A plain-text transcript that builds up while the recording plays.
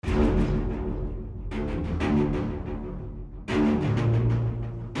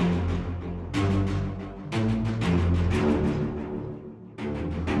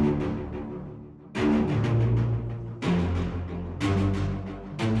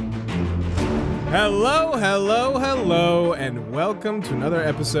Hello, hello, hello, and welcome to another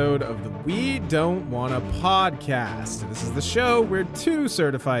episode of the We Don't Wanna podcast. This is the show where two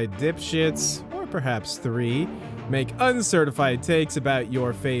certified dipshits, or perhaps three, make uncertified takes about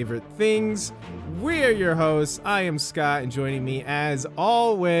your favorite things. We're your hosts. I am Scott, and joining me as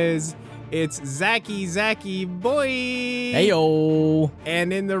always, it's Zacky boy. Heyo.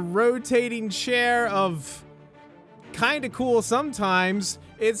 And in the rotating chair of kinda cool sometimes,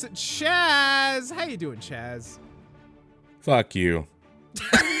 it's Chazz. How you doing, Chazz? Fuck you.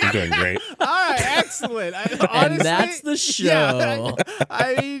 I'm doing great. All right, excellent. Honestly, And that's the show. Yeah,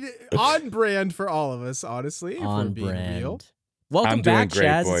 I mean, on brand for all of us, honestly, if we're being real. Welcome I'm doing back, great,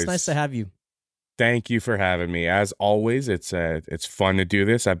 Chazz. boys. It's nice to have you. Thank you for having me. As always, it's fun to do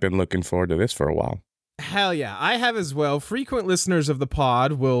this. I've been looking forward to this for a while. Hell yeah, I have as well. Frequent listeners of the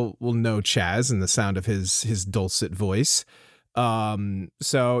pod will know Chazz and the sound of his dulcet voice.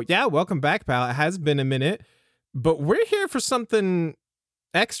 So yeah, welcome back, pal. It has been a minute, but we're here for something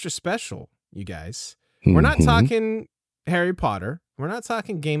extra special, you guys. We're not talking Harry Potter. We're not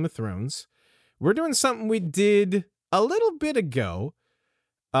talking Game of Thrones. We're doing something we did a little bit ago.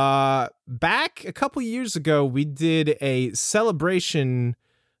 Back a couple years ago, we did a celebration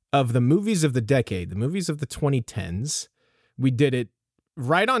of the movies of the decade, the movies of the 2010s. We did it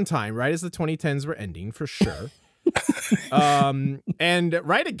right on time, right as the 2010s were ending, for sure. And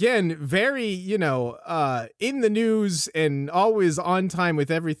right again, very, in the news and always on time with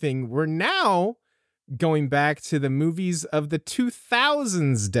everything. We're now going back to the movies of the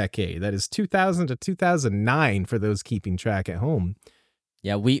 2000s decade. That is 2000 to 2009 for those keeping track at home.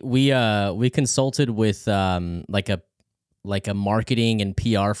 Yeah, we consulted with like a marketing and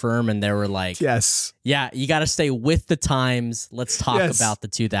PR firm, and they were like, Yes. yeah, you got to stay with the times. Let's talk about the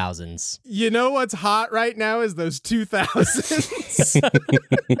 2000s. You know what's hot right now is those 2000s.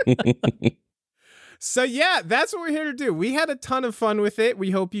 So yeah, that's what we're here to do. We had a ton of fun with it.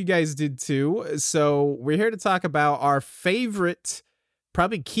 We hope you guys did too. So we're here to talk about our favorite,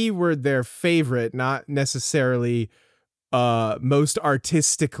 probably keyword there, favorite, not necessarily most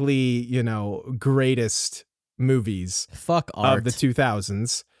artistically, greatest movies. Fuck art. Of the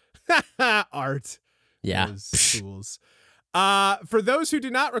 2000s. Art. Yeah. Those fools. For those who do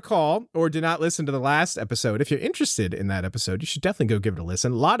not recall or did not listen to the last episode, if you're interested in that episode, you should definitely go give it a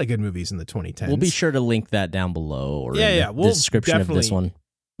listen. A lot of good movies in the 2010s. We'll be sure to link that down below or in the We'll description of this one.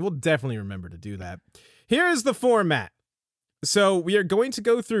 We'll definitely remember to do that. Here is the format. So we are going to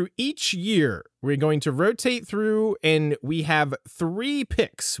go through each year. We're going to rotate through, and we have 3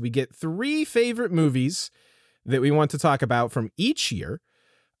 picks. We get 3 favorite movies that we want to talk about from each year.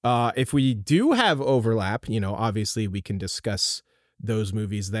 If we do have overlap, obviously we can discuss those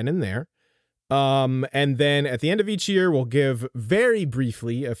movies then and there. And then at the end of each year, we'll give very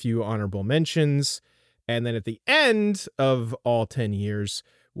briefly a few honorable mentions. And then at the end of all 10 years,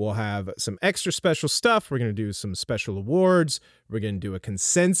 we'll have some extra special stuff. We're going to do some special awards. We're going to do a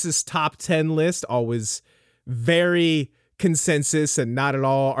consensus top 10 list, always very consensus and not at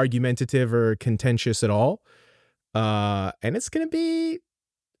all argumentative or contentious at all. And it's going to be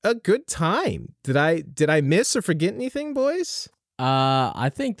a good time. Did I miss or forget anything, boys? I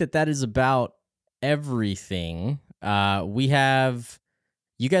think that is about everything. You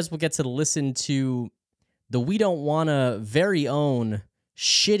guys will get to listen to the We Don't Wanna very own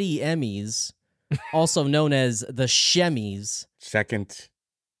Shitty Emmys, also known as the Shemmys. Second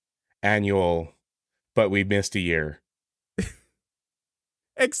annual, but we missed a year.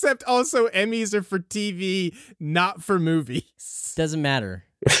 Except also Emmys are for TV, not for movies. Doesn't matter.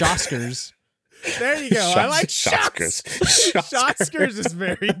 Shoskers. There you go. I like Shoskers. Shoskers is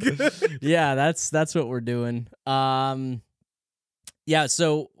very good. Yeah, that's what we're doing. Yeah,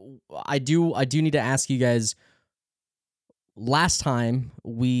 so I do need to ask you guys. Last time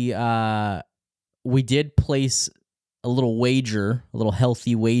we did place a little wager, a little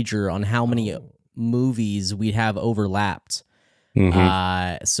healthy wager on how many movies we have overlapped.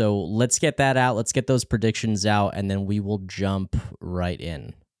 Mm-hmm. So let's get that out. Let's get those predictions out, and then we will jump right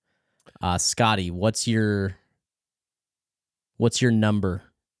in. Scotty, what's your number?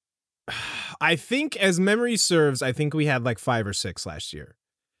 I think, as memory serves, I think we had like 5 or 6 last year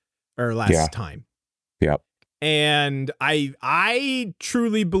or last time. Yep. And I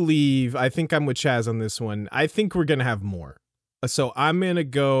truly believe, I think I'm with Chazz on this one. I think we're going to have more. So I'm going to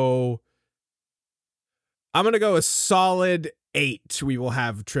go a solid 8 we will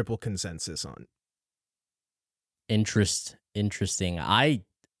have triple consensus on. Interesting.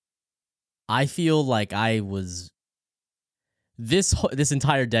 I feel like I was this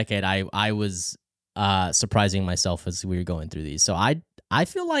entire decade I was surprising myself as we were going through these. So I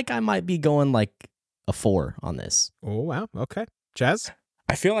feel like I might be going like a 4 on this. Oh, wow. Okay. Chazz?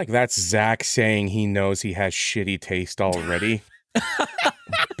 I feel like that's Zach saying he knows he has shitty taste already.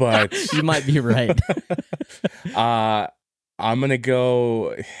 But You might be right. I'm gonna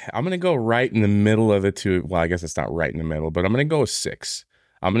go right in the middle of the two. Well, I guess it's not right in the middle, but I'm gonna go 6.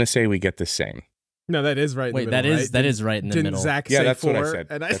 I'm gonna say we get the same. No, that is right in Wait, the middle, that is right in the Didn't middle. Zach Yeah, say that's 4? what I said.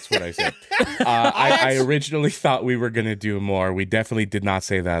 And That's what I said. I originally thought we were gonna do more. We definitely did not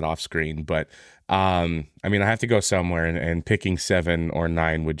say that off screen, but I mean, I have to go somewhere, and picking 7 or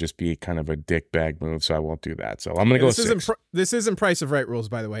 9 would just be kind of a dick bag move, so I won't do that. So I'm gonna go this 6. This isn't Price of Right rules,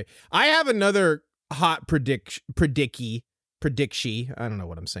 by the way. I have another hot prediction. I don't know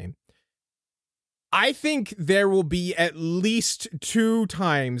what I'm saying. I think there will be at least 2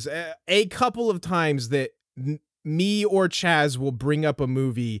 times, a couple of times that me or Chazz will bring up a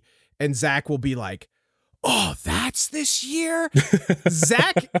movie and Zach will be like, oh, that's this year?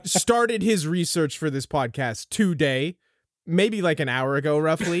 Zach started his research for this podcast today, maybe like an hour ago,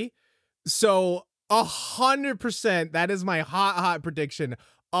 roughly. So 100%, that is my hot prediction.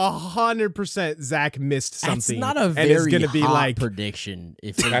 100% Zach missed something. That's not a and is very gonna be hot like, prediction.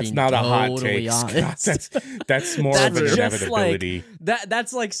 If we're That's being not a hot totally take, honest. Scott. That's more That's of an just inevitability. like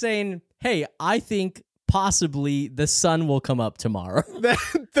that's like saying, "Hey, I think possibly the sun will come up tomorrow."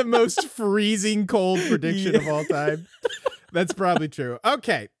 the most freezing cold prediction of all time. That's probably true.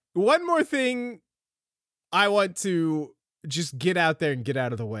 Okay, one more thing I want to just get out there and get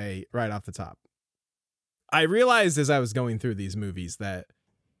out of the way right off the top. I realized as I was going through these movies that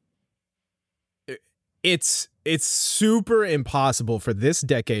it's super impossible for this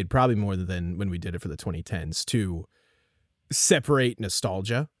decade, probably more than when we did it for the 2010s, to separate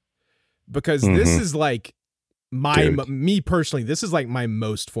nostalgia, because this is like me personally, this is like my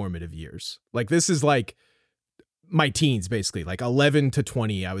most formative years. Like this is like my teens, basically, like 11 to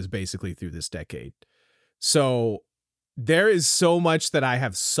 20. I was basically through this decade. So there is so much that I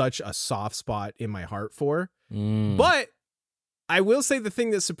have such a soft spot in my heart for. But I will say the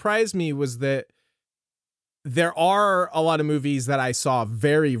thing that surprised me was that there are a lot of movies that I saw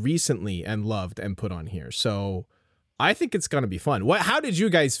very recently and loved and put on here. So I think it's going to be fun. How did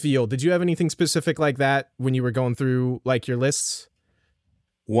you guys feel? Did you have anything specific like that when you were going through like your lists?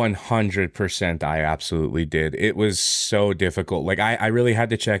 100%. I absolutely did. It was so difficult. Like I really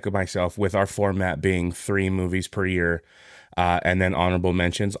had to check myself with our format being 3 movies per year. And then honorable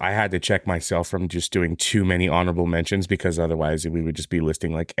mentions. I had to check myself from just doing too many honorable mentions, because otherwise we would just be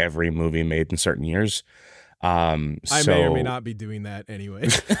listing like every movie made in certain years. I may or may not be doing that anyway.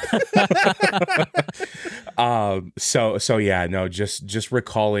 So yeah, no, just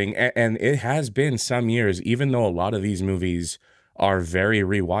recalling, and it has been some years, even though a lot of these movies are very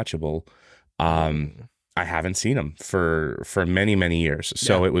rewatchable. I haven't seen them for many years.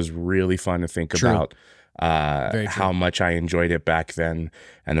 So it was really fun to think about how much I enjoyed it back then.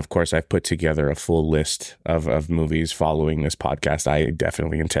 And of course, I've put together a full list of movies following this podcast I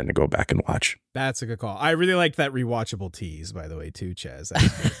definitely intend to go back and watch. That's a good call. I really like that rewatchable tease, by the way, too, Chazz.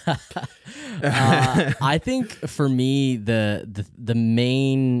 I think for me, the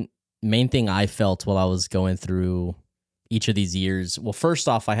main thing I felt while I was going through each of these years, well, first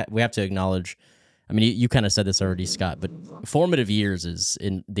off, we have to acknowledge, I mean, you kind of said this already, Scott, but formative years is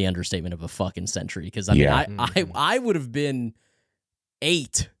in the understatement of a fucking century. Because I mean, I would have been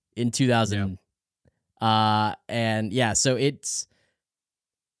 8 in 2000, and yeah, so it's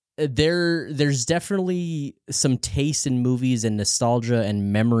there's definitely some taste in movies and nostalgia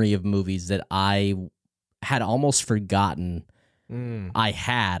and memory of movies that I had almost forgotten I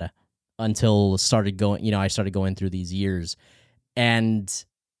had until I started going through these years, and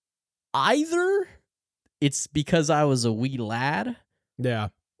either it's because I was a wee lad,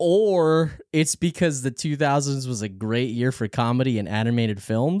 or it's because the 2000s was a great year for comedy and animated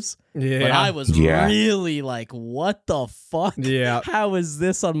films. But I was really like, what the fuck? How is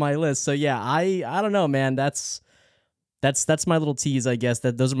this on my list? So yeah, I don't know, man. That's my little tease, I guess.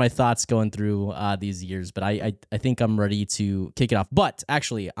 Those are my thoughts going through these years. But I think I'm ready to kick it off. But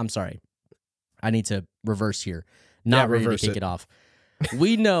actually, I'm sorry, I need to reverse here. Not ready to kick it off.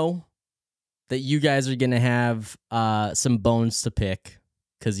 We know that you guys are gonna have some bones to pick,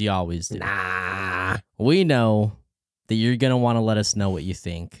 because you always do. We know that you're gonna want to let us know what you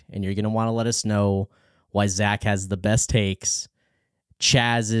think, and you're gonna want to let us know why Zach has the best takes,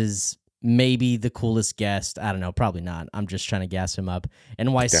 Chazz is maybe the coolest guest. I don't know, probably not. I'm just trying to gas him up.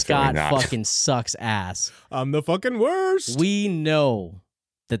 And why Scott fucking sucks ass. I'm the fucking worst. We know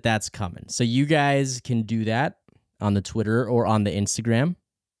that that's coming. So you guys can do that on the Twitter or on the Instagram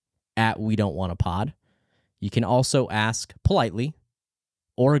at We Don't Want a Pod. You can also ask politely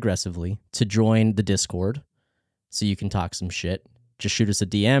or aggressively to join the Discord so you can talk some shit, just shoot us a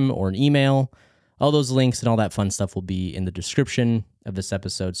DM or an email. All those links and all that fun stuff will be in the description of this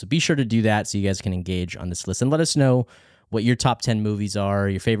episode. So be sure to do that so you guys can engage on this list and let us know what your top 10 movies are,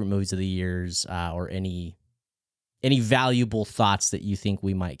 your favorite movies of the years, or any valuable thoughts that you think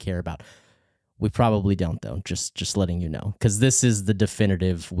we might care about. We probably don't, though, just letting you know, because this is the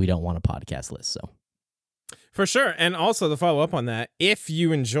definitive we don't want a podcast list. So For sure. And also to follow up on that, if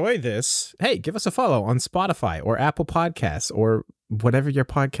you enjoy this, hey, give us a follow on Spotify or Apple Podcasts or whatever your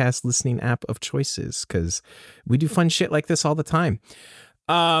podcast listening app of choice is, because we do fun shit like this all the time.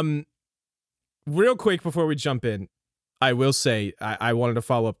 Real quick before we jump in, I will say I wanted to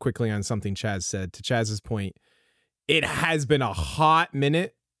follow up quickly on something Chazz said. To Chazz's point, it has been a hot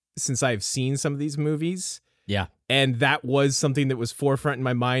minute since I've seen some of these movies. yeah. And that was something that was forefront in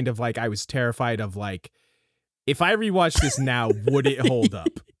my mind of like, I was terrified of like, if I rewatch this now, would it hold up?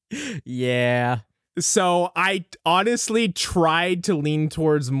 Yeah. So I honestly tried to lean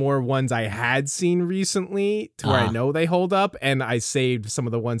towards more ones I had seen recently to where I know they hold up. And I saved some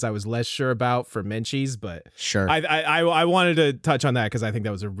of the ones I was less sure about for Menchies, but Sure. I wanted to touch on that because I think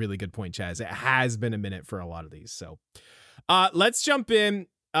that was a really good point, Chazz. It has been a minute for a lot of these. So let's jump in.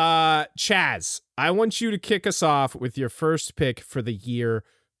 Chazz, I want you to kick us off with your first pick for the year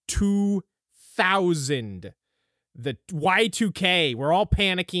 2000. The Y2K. We're all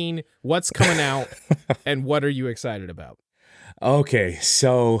panicking. What's coming out and what are you excited about? Okay,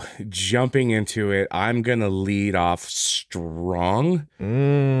 so jumping into it, I'm going to lead off strong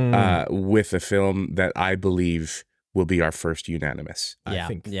with a film that I believe will be our first unanimous. Yeah.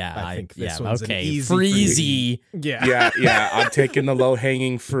 I think this one's okay. an easy Freezy. Yeah. I'm taking the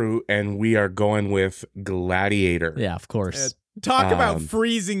low-hanging fruit, and we are going with Gladiator. Yeah, of course. Talk about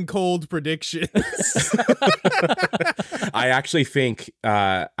freezing cold predictions. I actually think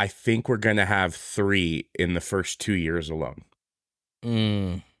we're gonna have 3 in the first 2 years alone.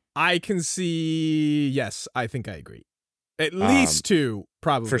 I can see. Yes, I think I agree. At least 2,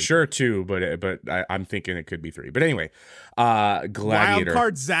 probably for sure 2, but I'm thinking it could be 3. But anyway, Gladiator.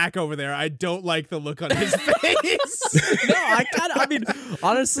 Wildcard Zach over there. I don't like the look on his face. No, I mean,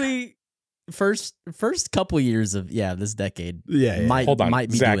 honestly, first couple years of this decade. Might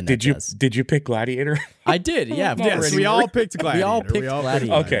be Zach, doing did that. did you pick Gladiator? I did. Yeah. Yes, we all picked Gladiator. We all picked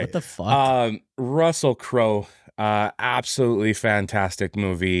Gladiator. Okay. What the fuck? Russell Crowe. Absolutely fantastic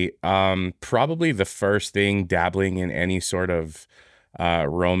movie. Probably the first thing dabbling in any sort of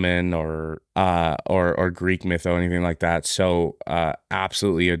Roman or Greek myth or anything like that. So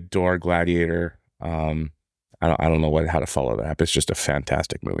absolutely adore Gladiator. I don't know how to follow that, but it's just a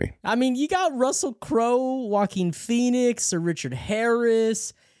fantastic movie. I mean, you got Russell Crowe, Joaquin Phoenix, or Richard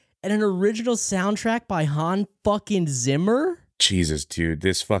Harris, and an original soundtrack by Hans fucking Zimmer. Jesus, dude,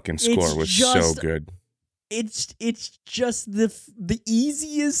 this fucking score was so good. It's just the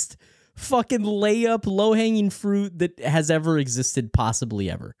easiest fucking layup, low hanging fruit that has ever existed,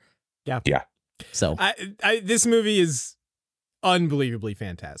 possibly ever. Yeah. So this movie is unbelievably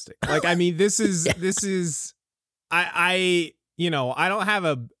fantastic. Like, I mean, this is. I don't have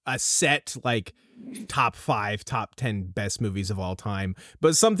a set like top 5, top 10 best movies of all time,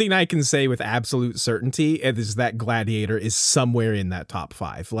 but something I can say with absolute certainty is that Gladiator is somewhere in that top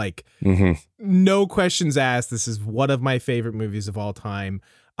 5. Like, no questions asked. This is one of my favorite movies of all time.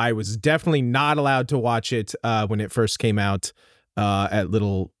 I was definitely not allowed to watch it when it first came out at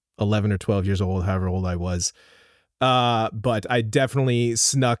little 11 or 12 years old, however old I was. But I definitely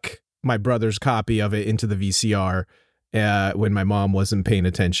snuck my brother's copy of it into the VCR when my mom wasn't paying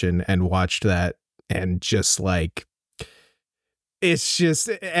attention and watched that. And just like, it's just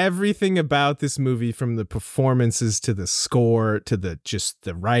everything about this movie, from the performances to the score to the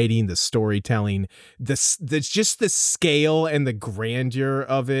writing, the storytelling, the scale and the grandeur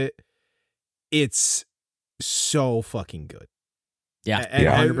of it. It's so fucking good. Yeah,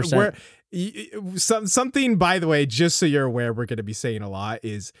 and 100%. Something, by the way, just so you're aware, we're going to be saying a lot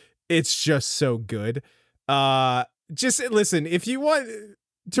is it's just so good. Just listen, if you want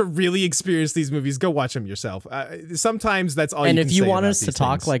to really experience these movies, go watch them yourself. Sometimes that's all. And you if can you say want about us to these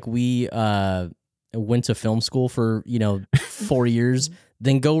talk things. like we went to film school for 4 years,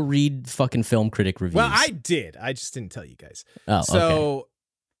 then go read fucking film critic reviews. Well, I did. I just didn't tell you guys. Oh, so okay.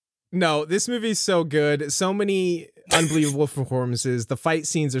 no, this movie is so good. So many unbelievable performances. The fight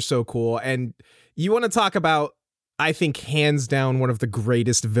scenes are so cool. And you want to talk about, I think, hands down, one of the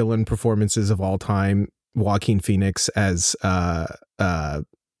greatest villain performances of all time, Joaquin Phoenix as the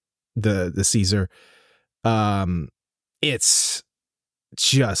Caesar. It's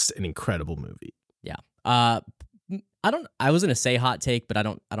just an incredible movie. Yeah. I was gonna say hot take, but I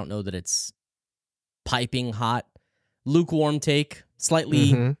don't know that it's piping hot. Lukewarm take,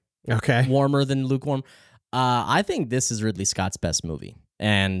 slightly Okay. warmer than lukewarm. I think this is Ridley Scott's best movie,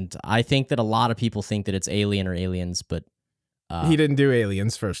 and I think that a lot of people think that it's Alien or Aliens, but He didn't do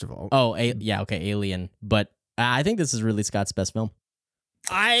Aliens, first of all. oh, yeah, okay, Alien, but I think this is Ridley Scott's best film.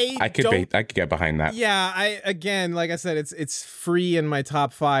 I could get behind that. Yeah, again, like I said, it's free in my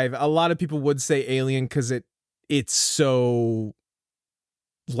top 5. A lot of people would say Alien because it's so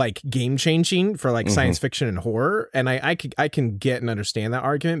like game changing for like science fiction and horror, and I can get and understand that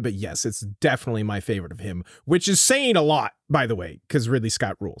argument. But yes, it's definitely my favorite of him, which is saying a lot, by the way, because Ridley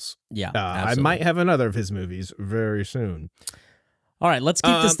Scott rules. Yeah, I might have another of his movies very soon. All right, let's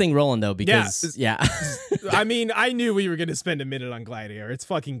keep this thing rolling though, because yeah. I mean, I knew we were going to spend a minute on Gladiator. It's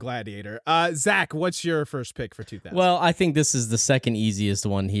fucking Gladiator. Zach, what's your first pick for 2000? Well, I think this is the second easiest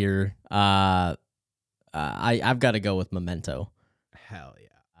one here. I've got to go with Memento. Hell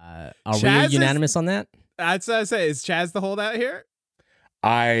yeah. Are Chazz we unanimous on that? That's what I say. Is Chazz the holdout here?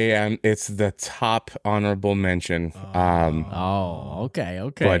 I am. It's the top honorable mention.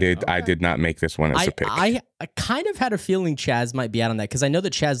 Okay. But I did not make this one as a pick. I kind of had a feeling Chazz might be out on that because I know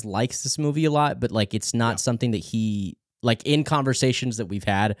that Chazz likes this movie a lot, but like it's not something that he like in conversations that we've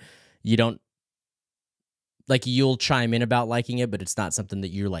had. You don't like you'll chime in about liking it, but it's not something that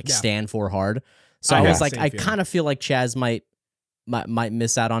you're like stand for hard. So I was like, I kind of feel like Chazz might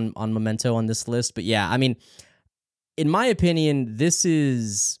miss out on Memento on this list, but yeah, I mean, in my opinion, this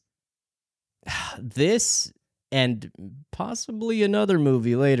and possibly another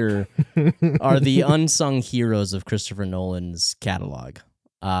movie later are the unsung heroes of Christopher Nolan's catalog.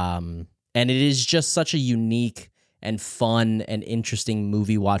 And it is just such a unique and fun and interesting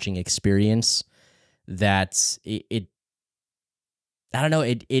movie watching experience that it I don't know,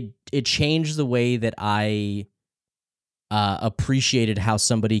 it changed the way that I appreciated how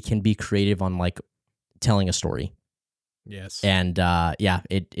somebody can be creative on like telling a story. Yes. And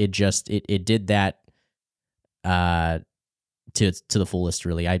it did that to the fullest,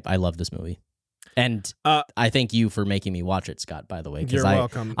 really. I love this movie. And I thank you for making me watch it, Scott, by the way. You're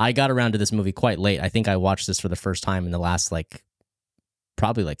welcome. I got around to this movie quite late. I think I watched this for the first time in the last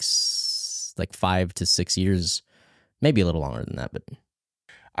probably 5 to 6 years, maybe a little longer than that, but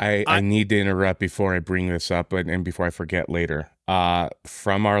I need to interrupt before I bring this up and before I forget later.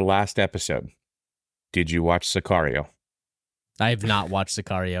 From our last episode, did you watch Sicario? I have not watched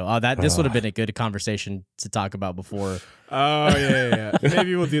Sicario. Oh, this would have been a good conversation to talk about before. Oh yeah.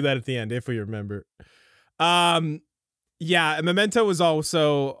 Maybe we'll do that at the end if we remember. Yeah, Memento was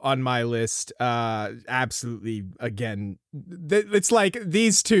also on my list. Absolutely. Again, it's like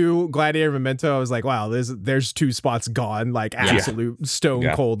these two, Gladiator and Memento. I was like, wow, there's 2 spots gone, like absolute stone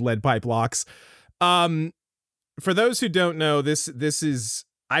cold lead pipe locks. For those who don't know, this is,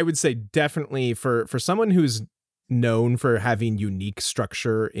 I would say, definitely for someone who's known for having unique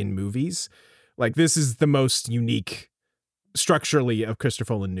structure in movies, like this is the most unique structurally of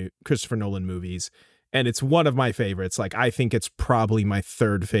Christopher Nolan movies. And it's one of my favorites. Like, I think it's probably my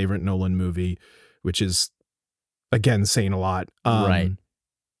 3rd favorite Nolan movie, which is, again, saying a lot. Right.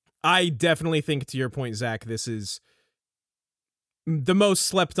 I definitely think, to your point, Zach, this is the most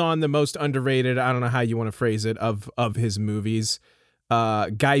slept on, the most underrated, I don't know how you want to phrase it, of his movies.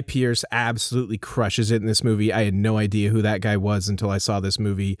 Guy Pearce absolutely crushes it in this movie. I had no idea who that guy was until I saw this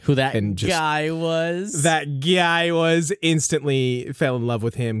movie. Who that guy was? That guy was. Instantly fell in love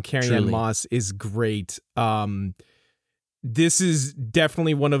with him. Carrie-Anne Moss is great. This is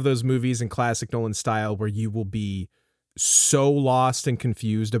definitely one of those movies in classic Nolan style where you will be so lost and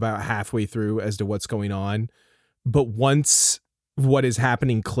confused about halfway through as to what's going on. But once what is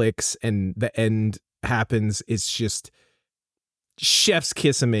happening clicks and the end happens, it's just chef's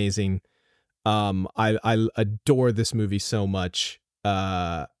kiss amazing. I adore this movie so much.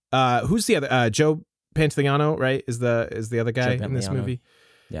 Who's the other? Joe Pantoliano, right? Is the other guy in this movie?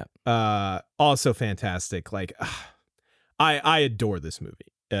 Yeah. Also fantastic. Like, I adore this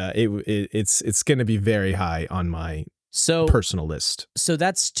movie. It's going to be very high on my personal list. So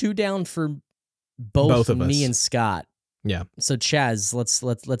that's 2 down for both of me and Scott. Yeah. So Chazz, let's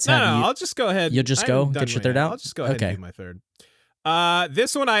have you. I'll just go ahead. You'll just go get your 3rd out. I'll just go ahead and do my 3rd.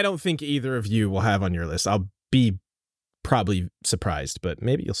 This one I don't think either of you will have on your list. I'll be probably surprised, but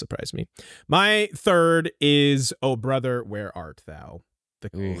maybe you'll surprise me. My 3rd is Oh Brother, Where Art Thou?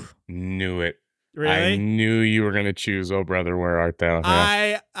 Knew it. Really? I knew you were going to choose Oh Brother, Where Art Thou?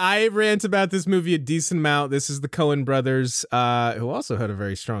 Yeah. I rant about this movie a decent amount. This is the Coen brothers, who also had a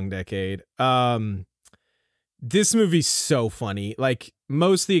very strong decade. This movie's so funny. Like,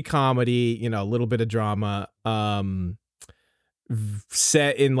 mostly a comedy, you know, a little bit of drama.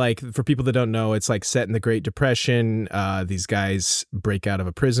 Set in, like, for people that don't know, it's like set in the Great Depression. These guys break out of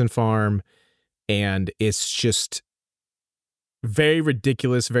a prison farm, and it's just very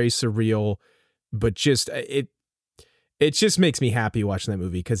ridiculous, very surreal, but just it just makes me happy watching that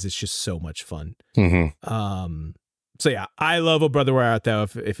movie because it's just so much fun. So yeah, I love Oh Brother Where Art Thou.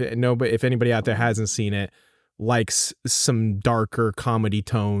 If anybody out there hasn't seen it, likes some darker comedy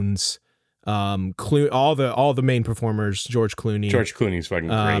tones. All the main performers, George Clooney's fucking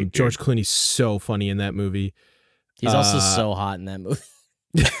great. George Clooney's so funny in that movie. He's also so hot in that movie.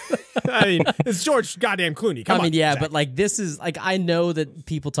 I mean, it's George goddamn Clooney. Come on, yeah, Zach. but like this is like, I know that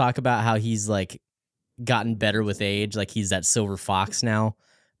people talk about how he's like gotten better with age, like he's that silver fox now,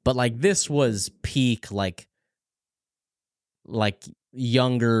 but like this was peak like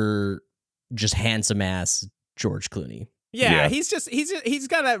younger, just handsome ass George Clooney. Yeah, he's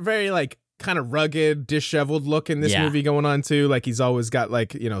got that very like kind of rugged, disheveled look in this movie going on too. Like he's always got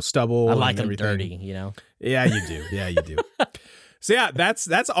like, you know, stubble. I like and him everything. dirty, you know. Yeah, you do. Yeah, you do. So yeah,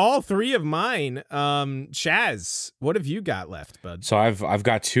 that's all three of mine. Chazz, what have you got left, bud? So I've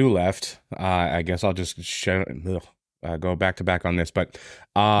got two left. I guess I'll just go back to back on this, but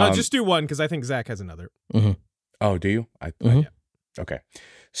no, just do one because I think Zach has another. Mm-hmm. Oh, do you? Yeah. Okay.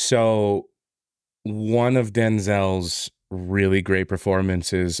 So one of Denzel's really great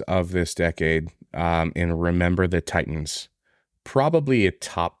performances of this decade in Remember the Titans, probably a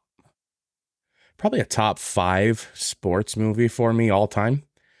top 5 sports movie for me all time.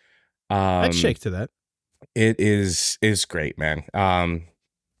 I'd shake to that. It is great, man. I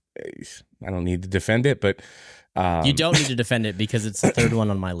don't need to defend it, but you don't need to defend it because it's the third one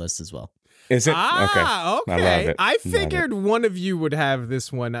on my list as well. Is it? Okay. I love it. I figured one of you would have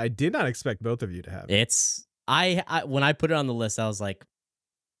this one. I did not expect both of you to have it. It's I when I put it on the list, I was like,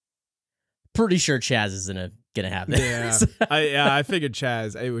 pretty sure Chazz is gonna have this. Yeah, I figured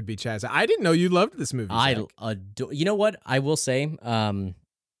Chazz. It would be Chazz. I didn't know you loved this movie. I Zach. adore. You know what? I will say,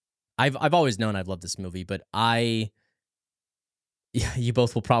 I've always known I've loved this movie, but you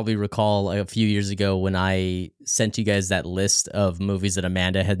both will probably recall a few years ago when I sent you guys that list of movies that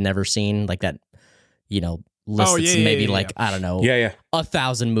Amanda had never seen, like that, you know, list that's maybe like, I don't know,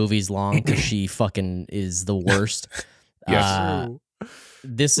 1,000 movies long because she fucking is the worst. Yes.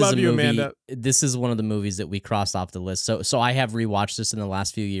 This Love is a you, movie. Amanda. This is one of the movies that we crossed off the list. So I have rewatched this in the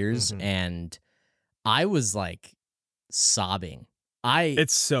last few years, and I was like sobbing.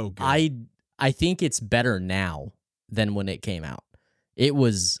 It's so good. I think it's better now than when it came out. It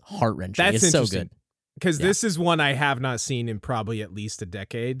was heart-wrenching. That's it's so interesting. good. Because this is one I have not seen in probably at least a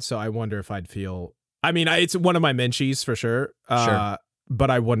decade. So I wonder if I'd feel. I mean, it's one of my menchies for sure. Sure.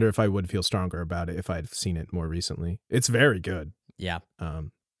 But I wonder if I would feel stronger about it if I'd seen it more recently. It's very good. Yeah.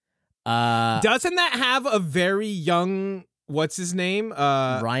 Doesn't that have a very young, what's his name?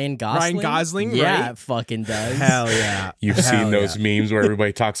 Ryan Gosling? Ryan Gosling, yeah, right? it fucking does. Hell yeah. You've seen those memes where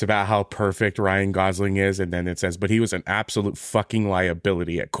everybody talks about how perfect Ryan Gosling is, and then it says, but he was an absolute fucking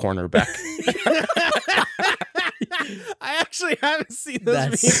liability at cornerback. I actually haven't seen those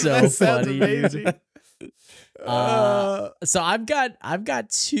That's memes. so That sounds funny, amazing. dude. So I've got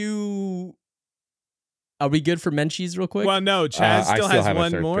two. Are we good for Menchies real quick? Well, no, Chaz I still still has have a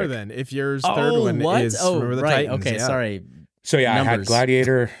one third more pick. then. If yours third one is Remember the right. Titans. Okay, yeah. sorry. So yeah, I had Numbers.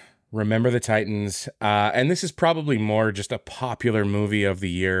 Gladiator, Remember the Titans, and this is probably more just a popular movie of the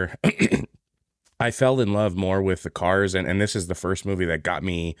year. I fell in love more with the cars, and this is the first movie that got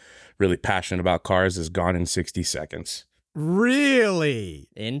me really passionate about cars, is Gone in 60 Seconds. Really?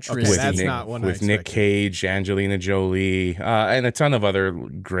 Interesting. That's Nick, not one I with Nick expected. Cage, Angelina Jolie, and a ton of other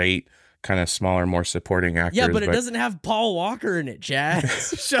great kind of smaller, more supporting actors. Yeah, but it doesn't have Paul Walker in it,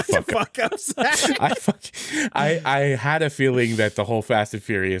 Chaz. Shut the fuck up, Zach. I had a feeling that the whole Fast and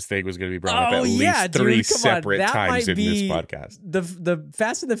Furious thing was going to be brought up at least three separate times in this podcast. The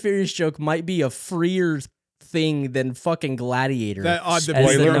Fast and the Furious joke might be a freer thing than fucking Gladiator. On the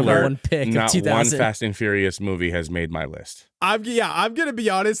as Spoiler the number alert, one pick of not 2000. one Fast and Furious movie has made my list. I'm gonna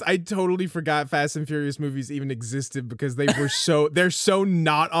be honest. I totally forgot Fast and Furious movies even existed because they're so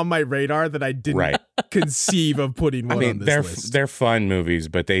not on my radar that I didn't conceive of putting one on this list. They're fun movies,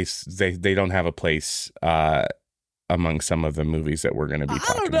 but they don't have a place among some of the movies that we're going to be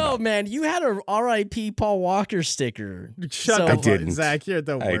talking about. I don't know, man. You had a R.I.P. Paul Walker sticker. Shut I the didn't. fuck, Zach. You're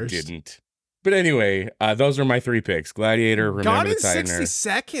the I worst. didn't. But anyway, those are my 3 picks: Gladiator, Remember Gone the in Titans. 60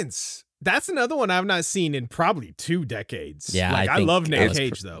 Seconds. That's another one I've not seen in probably 2 decades. Yeah, like, I I think love Nick it's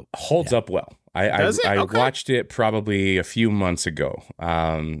Cage though. Holds up well. Does it? I Okay. watched it probably a few months ago.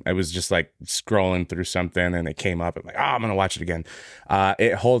 I was just like scrolling through something and it came up. I'm like, I'm gonna watch it again.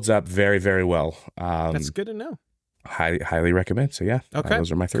 It holds up very, very well. That's good to know. Highly recommend. So yeah, Okay,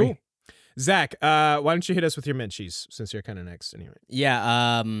 those are my three. Cool. Zach, why don't you hit us with your menchies since you're kind of next anyway?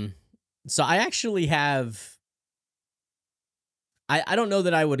 Yeah. So I actually have. I don't know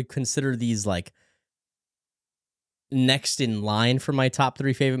that I would consider these like next in line for my top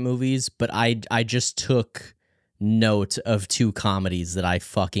 3 favorite movies, but I just took note of 2 comedies that I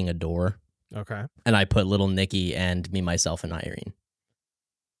fucking adore. Okay. And I put Little Nicky and Me, Myself, and Irene.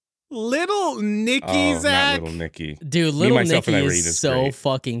 Little Nicky, Zach. Not Little Nicky. Dude, Me, Little Myself, and Nicky Irene is so great.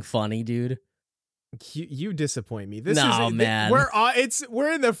 fucking funny, dude. You disappoint me. This No, is man.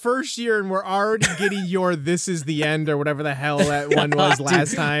 We're in the first year and we're already getting your "this is the end" or whatever the hell that one was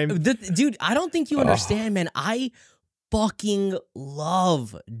last time. Dude, I don't think you understand, man. I fucking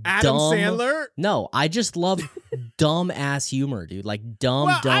love Adam Sandler. No, I just love dumb ass humor, dude. Like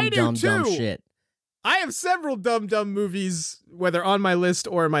dumb shit. I have several dumb movies, whether on my list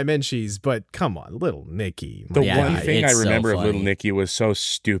or my menchies, but come on, Little Nicky. The Yeah, one dude, thing I it's so remember of Little funny. Nicky was so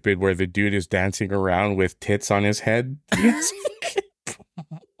stupid where the dude is dancing around with tits on his head.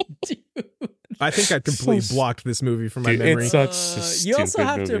 I think I completely blocked this movie from my Dude, memory. it's such a stupid You also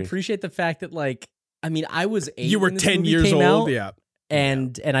have to movie. appreciate the fact that, like, I mean, I was 8 You were when this 10 movie years came old, out, yeah.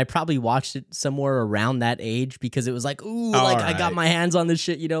 and I probably watched it somewhere around that age because it was like, ooh, All like I right. got my hands on this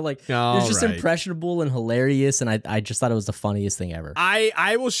shit, you know, like it was just impressionable and hilarious, and I just thought it was the funniest thing ever.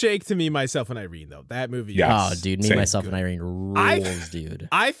 I will shake to Me, Myself, and Irene, though. That movie. Yes. Oh, dude, Me, Same. Myself, Good. and Irene rules, dude.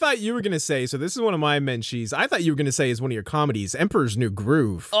 I thought you were going to say, so this is one of my menchies. I thought you were going to say is one of your comedies, Emperor's New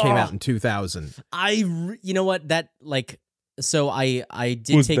Groove, came out in 2000. You know what, that, like, so I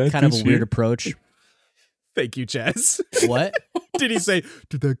did Was take that kind of this a weird year? approach. Thank you, Chazz. What? Did he say,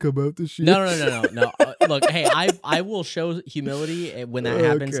 did that come out this year? No. Look, hey, I will show humility when that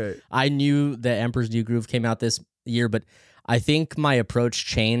happens. Okay. I knew that Emperor's New Groove came out this year, but I think my approach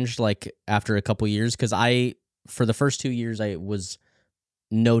changed like after a couple years because for the first 2 years, I was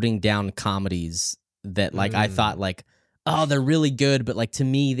noting down comedies that like I thought like, oh, they're really good, but like to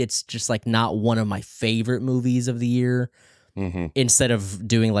me, it's just like not one of my favorite movies of the year. Mm-hmm. Instead of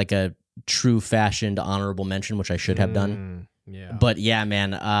doing like a true fashioned honorable mention, which I should have done. Yeah. But yeah,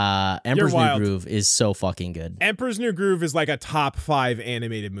 man, Emperor's New wild. Groove is so fucking good. Emperor's New Groove is like a top 5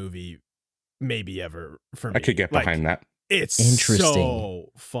 animated movie maybe ever for me. I could get Like, behind that. It's Interesting.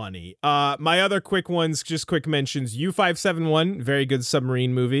 so funny. My other quick ones, just quick mentions. U-571, very good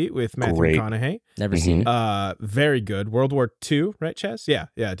submarine movie with Matthew Great. McConaughey. Never seen it. Very good. World War II, right, Chess? Yeah,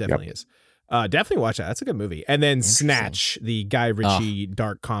 it definitely is. Definitely watch that. That's a good movie. And then Interesting. Snatch, the Guy Ritchie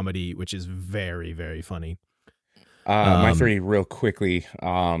dark comedy, which is very, very funny. My 3 real quickly.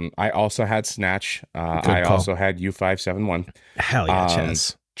 I also had Snatch. I call. also had U-571. Hell yeah,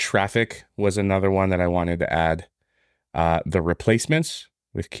 Chess. Traffic was another one that I wanted to add. The Replacements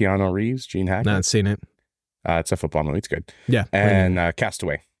with Keanu Reeves, Gene Hackman. Not seen it. It's a football movie. It's good. Yeah. And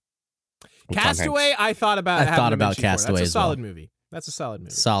Castaway. with Tom Castaway, Hanks. I thought about. I having thought a about mention for. Castaway That's a as well. solid movie. That's a solid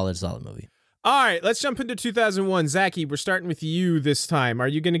movie. Solid movie. All right, let's jump into 2001. Zachy, we're starting with you this time. Are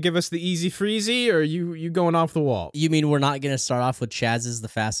you going to give us the easy freezy, or are you going off the wall? You mean we're not going to start off with Chazz's The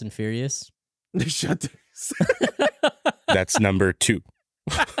Fast and Furious? Shut the... That's number 2.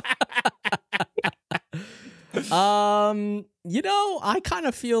 I kind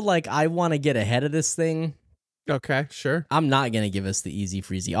of feel like I want to get ahead of this thing. Okay, sure. I'm not going to give us the easy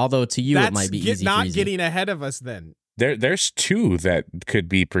freezy, although to you it might be easy not freezy. getting ahead of us then. There's 2 that could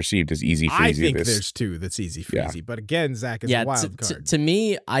be perceived as easy freezy. I think there's 2 that's easy freezy, but again, Zach is a wild card. To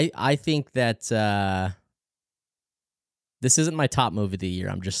me, I think that this isn't my top movie of the year.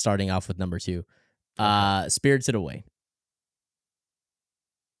 I'm just starting off with number 2. Spirited Away.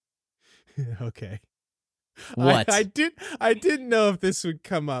 Okay. What? I didn't know if this would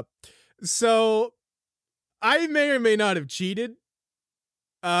come up. So I may or may not have cheated.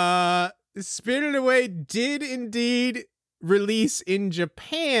 Spirited Away did indeed release in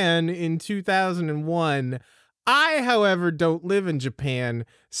Japan in 2001. I, however, don't live in Japan,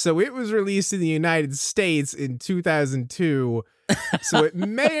 so it was released in the United States in 2002. So it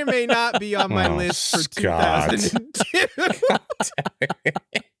may or may not be on my list for Scott.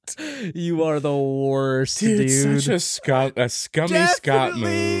 2002. You are the worst, dude. Such a scummy Scott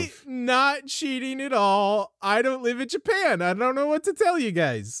Definitely move. not cheating at all. I don't live in Japan. I don't know what to tell you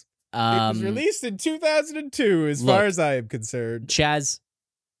guys. It was released in 2002, as far as I am concerned. Chazz,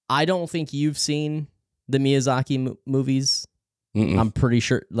 I don't think you've seen the Miyazaki movies. Mm-mm. I'm pretty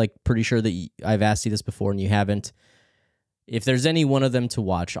sure that I've asked you this before and you haven't. if there's any one of them to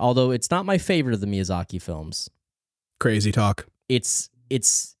watch, although it's not my favorite of the Miyazaki films, Crazy talk. it's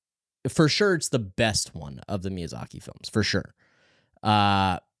for sure it's the best one of the Miyazaki films, for sure.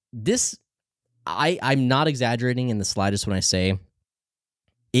 This I'm not exaggerating in the slightest when I say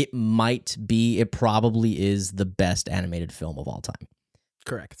it probably is the best animated film of all time.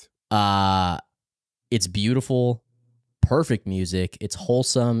 Correct. It's beautiful, perfect music. It's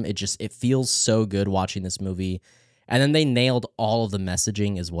wholesome. It feels so good watching this movie. And then they nailed all of the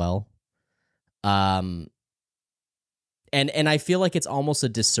messaging as well. And I feel like it's almost a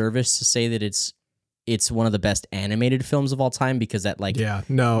disservice to say that it's one of the best animated films of all time, because that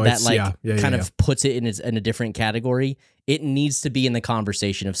kind of puts it in a different category. It needs to be in the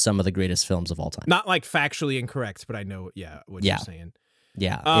conversation of some of the greatest films of all time. Not like factually incorrect, but I know what you're saying.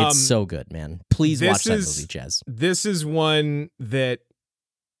 Yeah, it's so good, man. Please watch that movie, Chazz. This is one that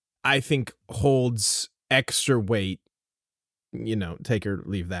I think holds extra weight. Take or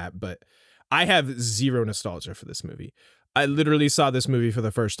leave that, but I have zero nostalgia for this movie. I literally saw this movie for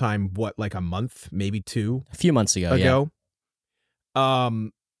the first time, like a month, maybe 2? A few months ago. Yeah.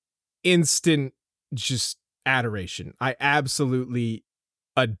 Instant just adoration. I absolutely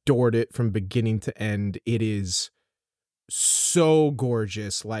adored it from beginning to end. It is so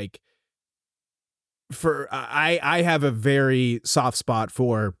gorgeous. Like, I have a very soft spot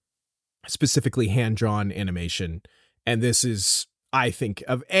for specifically hand-drawn animation, and this is, I think,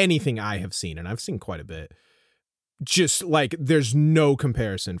 of anything I have seen, and I've seen quite a bit, just like there's no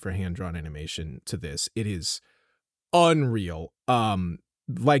comparison for hand-drawn animation to this. It is unreal.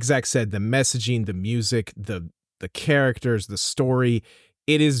 Like Zach said, the messaging, the music, the characters, the story,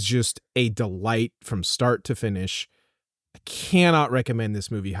 it is just a delight from start to finish. I cannot recommend this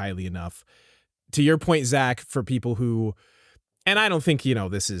movie highly enough. To your point, Zach, for people who, and I don't think,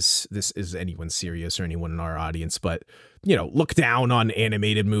 this is anyone serious or anyone in our audience, but, look down on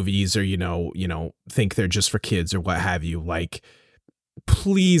animated movies or, think they're just for kids or what have you. Like,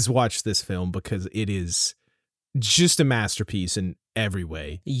 please watch this film, because it is just a masterpiece in every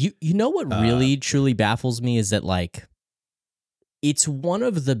way. You know what really truly baffles me is that, like, it's one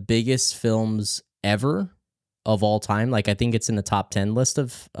of the biggest films ever of all time. Like, I think it's in the top 10 list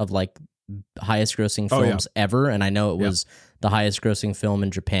of like highest grossing films ever. And I know it was the highest grossing film in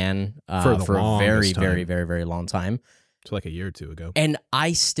Japan for a very, very, very, very long time. To like a year or two ago. And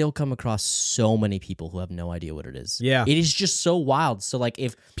I still come across so many people who have no idea what it is. Yeah. It is just so wild. So, like,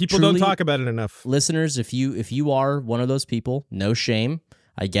 if people don't talk about it enough. Listeners, if you are one of those people, no shame.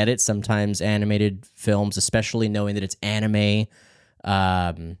 I get it. Sometimes animated films, especially knowing that it's anime,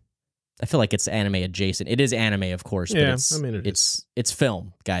 I feel like it's anime adjacent. It is anime, of course, but it's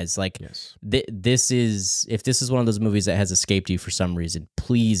film, guys. Like, yes. This is, if this is one of those movies that has escaped you for some reason,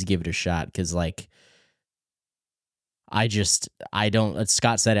 please give it a shot, because, like,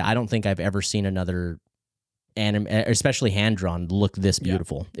 Scott said it, I don't think I've ever seen another anime, especially hand-drawn, look this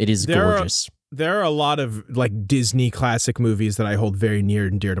beautiful. It is gorgeous. There are a lot of, like, Disney classic movies that I hold very near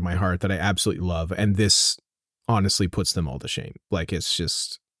and dear to my heart that I absolutely love, and this honestly puts them all to shame. Like, it's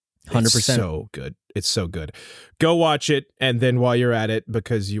just 100%. It's so good. It's so good. Go watch it, and then while you're at it,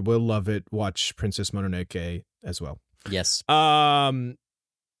 because you will love it, watch Princess Mononoke as well. Yes.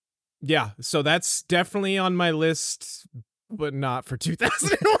 Yeah, so that's definitely on my list, but not for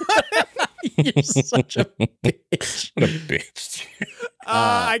 2001. You're such a bitch. What a bitch.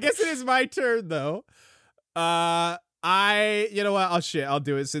 I guess it is my turn, though. You know what? I'll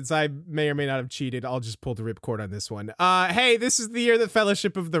do it. Since I may or may not have cheated, I'll just pull the ripcord on this one. Hey, this is the year that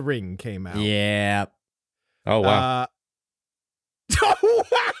Fellowship of the Ring came out. Yeah. Oh, wow. Oh,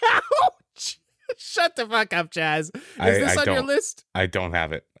 wow. Shut the fuck up, Chazz. Is this on your list? I don't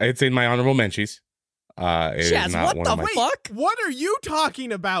have it. It's in my honorable mentions. Chazz, what the fuck? What are you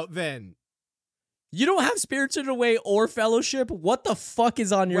talking about then? You don't have Spirited Away or Fellowship? What the fuck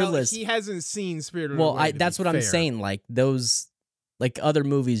is on your list? He hasn't seen Spirited Away. Well, that's what I'm saying. Like, those, like, other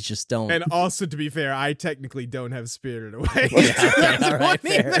movies just don't. And also, to be fair, I technically don't have Spirited Away. Okay, all right,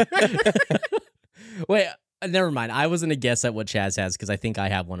 fair. Wait, never mind. I was going to guess at what Chazz has, because I think I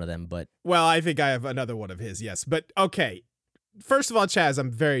have one of them, but. Well, I think I have another one of his, yes. But, okay. First of all, Chazz,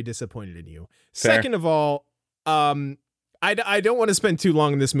 I'm very disappointed in you. Fair. Second of all, I don't want to spend too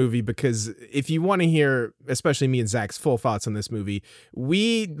long in this movie, because if you want to hear, especially me and Zach's full thoughts on this movie,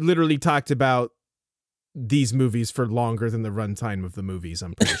 we literally talked about these movies for longer than the runtime of the movies,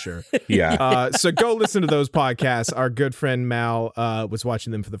 I'm pretty sure. Yeah. So go listen to those podcasts. Our good friend Mal was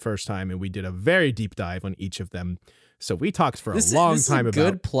watching them for the first time, and we did a very deep dive on each of them. So we talked for a long time about.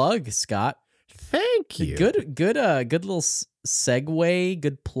 Good plug, Scott. Thank you. Good little segue,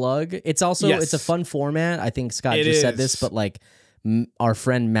 good plug. It's also it's a fun format. I think Scott just said this, but like our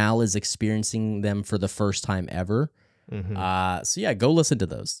friend Mal is experiencing them for the first time ever. So yeah, go listen to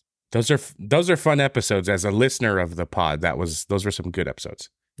those. Those are fun episodes. As a listener of the pod, those were some good episodes.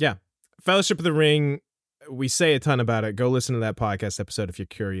 Yeah, Fellowship of the Ring. We say a ton about it. Go listen to that podcast episode if you're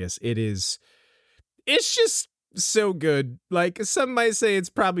curious. It's just so good. Like, some might say it's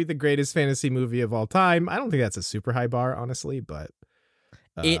probably the greatest fantasy movie of all time. I don't think that's a super high bar, honestly, but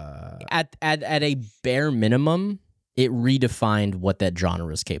it at a bare minimum, it redefined what that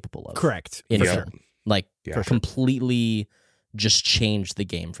genre is capable of. Correct. In for film. sure. Like completely just changed the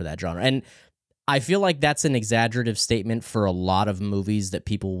game for that genre. And I feel like that's an exaggerative statement for a lot of movies that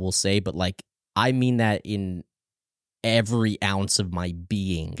people will say, but like I mean that in every ounce of my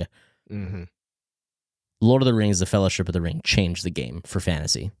being. Lord of the Rings, The Fellowship of the Ring changed the game for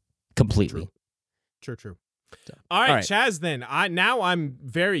fantasy completely. True. So. All right, Chazz, then. I'm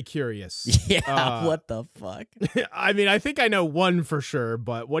very curious. Yeah, what the fuck? I mean, I think I know one for sure,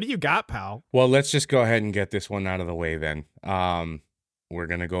 but what do you got, pal? Well, let's just go ahead and get this one out of the way then. We're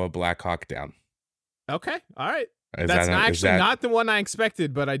going to go a Black Hawk Down. Okay, all right. Is That's that actually not the one I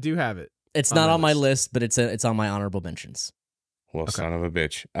expected, but I do have it. It's not on my list, but it's on my honorable mentions. Well, son of a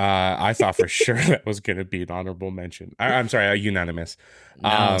bitch. I thought for sure that was going to be an honorable mention. I'm sorry, a unanimous.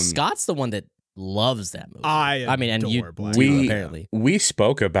 No, Scott's the one that loves that movie. I mean, and you apparently. We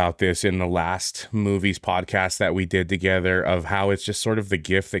spoke about this in the last movies podcast that we did together of how it's just sort of the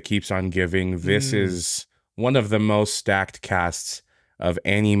gift that keeps on giving. This is one of the most stacked casts of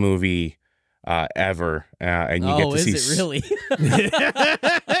any movie ever, and you get to see. Is it really?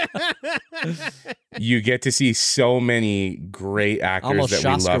 You get to see so many great actors Almost that we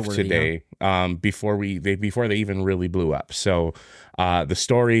love Oscar-worthy, today. Before they even really blew up. So the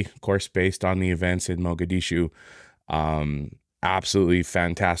story, of course, based on the events in Mogadishu. Absolutely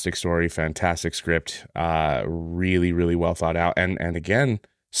fantastic story, fantastic script. Really, really well thought out, and again,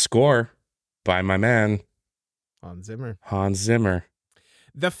 score by my man Hans Zimmer.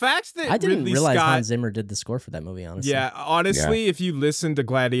 The fact that I didn't Ridley realize Scott, Hans Zimmer did the score for that movie, honestly. Yeah, honestly, if you listen to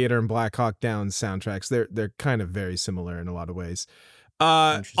Gladiator and Black Hawk Down soundtracks, they're kind of very similar in a lot of ways.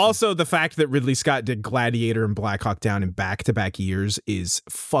 Also, the fact that Ridley Scott did Gladiator and Black Hawk Down in back-to-back years is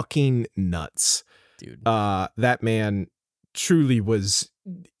fucking nuts. Dude. That man truly was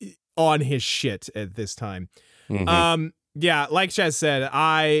on his shit at this time. Yeah, like Chaz said,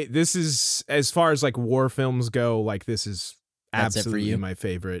 this is, as far as like war films go, like this is absolutely my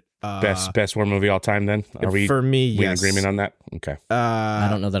favorite. Best war movie all time then? Are we for me, we yes. in agreement on that? Okay. I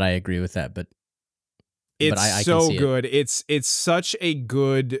don't know that I agree with that, but it's so good. It's such a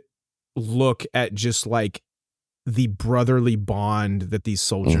good look at just like the brotherly bond that these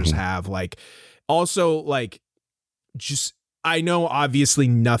soldiers have. Like, also, like, just, I know obviously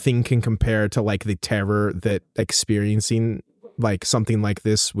nothing can compare to like the terror that experiencing like something like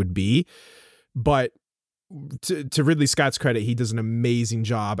this would be, but to Ridley Scott's credit, he does an amazing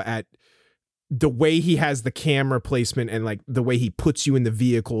job at the way he has the camera placement and like the way he puts you in the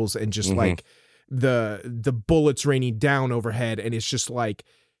vehicles and just like the bullets raining down overhead, and it's just like,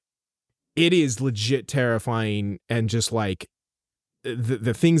 it is legit terrifying, and just like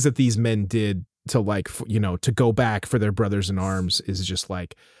the things that these men did to like, to go back for their brothers in arms is just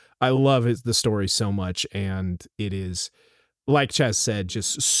like, I love the story so much, and it is, like Chaz said,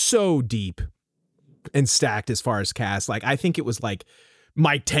 just so deep and stacked as far as cast. Like, I think it was like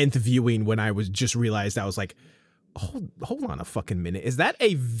my 10th viewing when I was just realized, I was like, hold on a fucking minute. Is that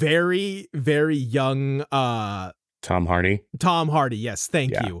a very, very young Tom Hardy? Tom Hardy, yes,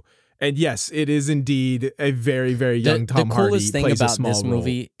 thank you. And yes, it is indeed a very, very young Tom Hardy. The coolest thing about this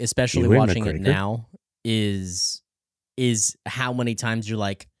movie, especially watching it now, is how many times you're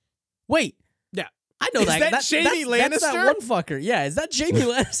like, wait, I know that. That's Jamie Lannister? That's that one fucker. Yeah, is that Jamie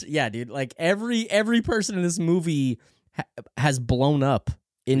Lannister? Yeah, dude. Like every person in this movie has blown up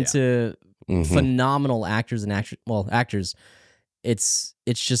into phenomenal actors and actors. It's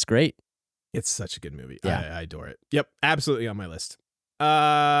just great. It's such a good movie. Yeah. I adore it. Yep, absolutely on my list.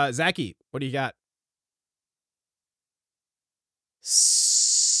 Zachy, what do you got?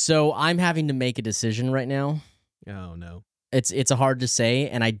 So I'm having to make a decision right now. Oh no. It's hard to say,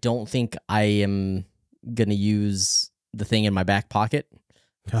 and I don't think I am gonna use the thing in my back pocket.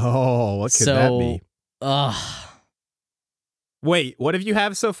 Oh, what could that be? Wait, what have you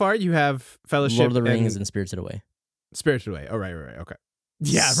have so far? You have Fellowship, Lord of the Rings, and Spirited Away. Spirited Away. Oh, right. Okay.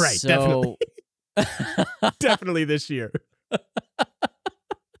 Yeah, right. Definitely. Definitely this year.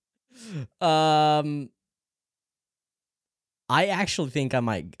 I actually think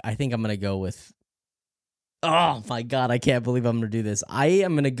I think I'm gonna go with Oh my God, I can't believe I'm going to do this. I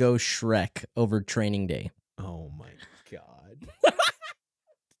am going to go Shrek over Training Day. Oh my God.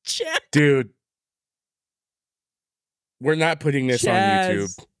 Dude, we're not putting this on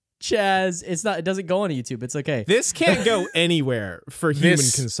YouTube. Chazz, it doesn't go on YouTube. It's okay. This can't go anywhere for human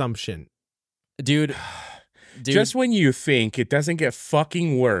consumption. Dude. Just when you think it doesn't get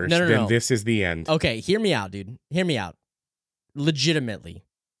fucking worse, then this is the end. Okay, hear me out, dude. Hear me out. Legitimately.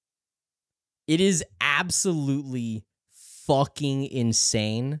 It is absolutely fucking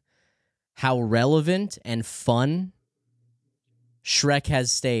insane how relevant and fun Shrek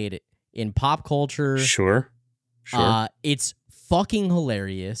has stayed in pop culture. Sure. It's fucking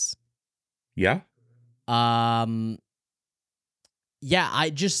hilarious. Yeah. Yeah,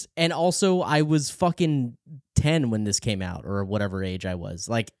 and also I was fucking 10 when this came out, or whatever age I was.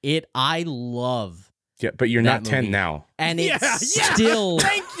 Like, I love. Yeah, but you're not 10 movie. now. And still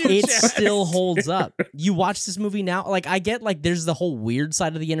holds up. You watch this movie now, like, I get, like, there's the whole weird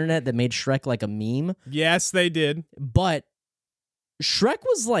side of the internet that made Shrek like a meme. Yes, they did. But Shrek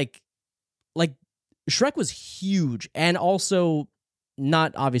was like Shrek was huge, and also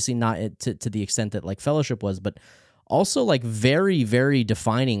obviously not to the extent that like Fellowship was, but also like very, very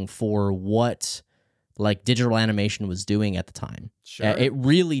defining for what like digital animation was doing at the time. Sure. It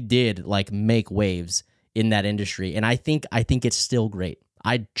really did like make waves in that industry, and I think it's still great.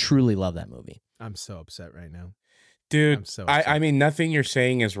 I truly love that movie. I'm so upset right now. Dude, I mean, nothing you're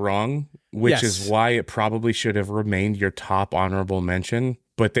saying is wrong, which is why it probably should have remained your top honorable mention,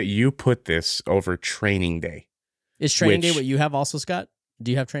 but that you put this over Training Day. Is Training Day what you have also, Scott?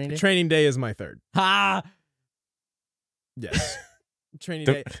 Do you have Training Day? Training Day is my third. Ha! Yes. Training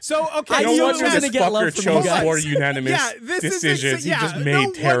Day. So, okay. I no wonder gonna this get love fucker from chose you guys. 4 unanimous decisions. He just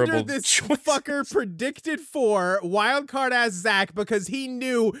made terrible wonder this choices. fucker predicted 4 wildcard ass Zach because he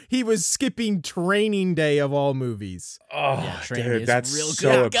knew he was skipping Training Day of all movies. Oh, Yeah, Training dude, Day is that's real so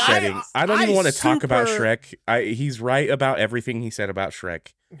good. upsetting. I don't even want to talk about super- Shrek. He's right about everything he said about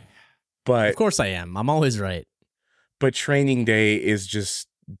Shrek. But Of course I am. I'm always right. But Training Day is just,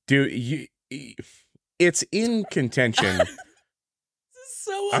 dude, it's in contention.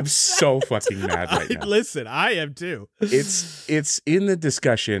 I'm so fucking mad right now. Listen, I am too. It's in the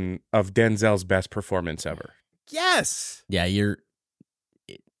discussion of Denzel's best performance ever. Yes. Yeah,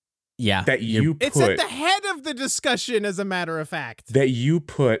 It's at the head of the discussion, as a matter of fact. That you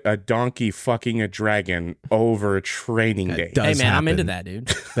put a donkey fucking a dragon over Training Day. Hey man, I'm into that, dude.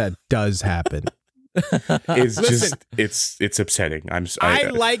 That does happen. It's just it's upsetting. I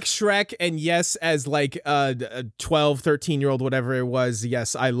like Shrek, and yes, as like a 12, 13-year-old, whatever it was,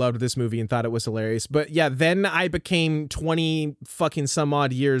 yes, I loved this movie and thought it was hilarious. But yeah, then I became 20 fucking some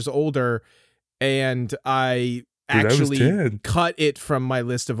odd years older, and I actually cut it from my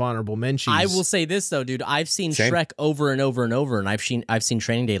list of honorable mentions. I will say this though, dude. I've seen Shrek over and over and over, and I've seen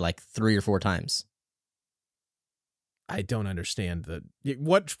Training Day like 3 or 4 times. I don't understand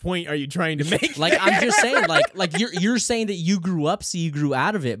what point are you trying to make? Like I'm just saying, like you're saying that you grew up, so you grew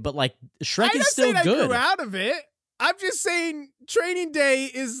out of it, but like Shrek is still good. I grew out of it. I'm just saying Training Day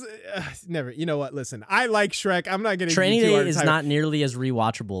is never. You know what? Listen, I like Shrek. I'm not going to. Training Day is not nearly as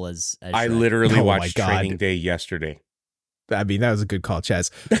rewatchable as Shrek. I literally watched Training Day yesterday. I mean, that was a good call,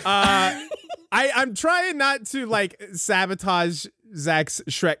 Chazz. I'm trying not to like sabotage Zach's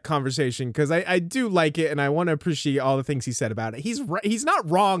Shrek conversation because I do like it and I want to appreciate all the things he said about it. He's not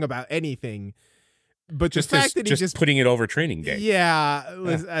wrong about anything, but the fact that he's just putting it over Training Day.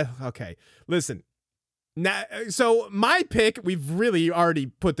 Yeah. Okay. Listen. Now, so my pick, we've really already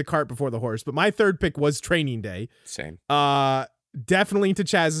put the cart before the horse, but my third pick was Training Day. Same. Definitely to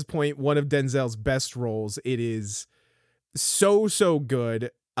Chazz's point, one of Denzel's best roles. It is so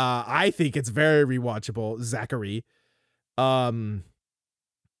good. I think it's very rewatchable, Zachary. And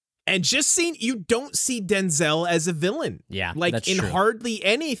just you don't see Denzel as a villain. Yeah, like that's in true. hardly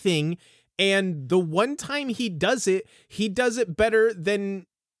anything. And the one time he does it better than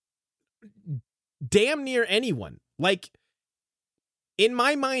damn near anyone. Like in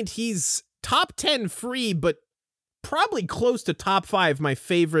my mind, he's top 10 free, but probably close to top 5 my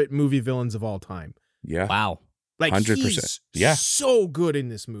favorite movie villains of all time. Yeah. Wow. Like 100%. He's so good in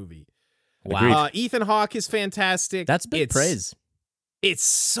this movie. Wow. Ethan Hawke is fantastic. That's big praise. It's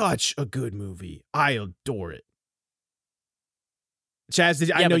such a good movie. I adore it. Chazz,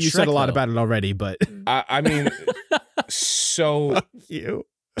 I know you said a lot about it already, but I mean, so fuck you.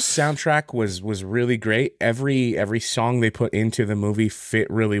 Soundtrack was really great. Every song they put into the movie fit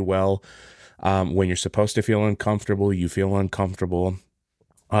really well. When you're supposed to feel uncomfortable, you feel uncomfortable.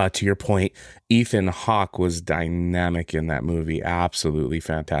 To your point, Ethan Hawke was dynamic in that movie. Absolutely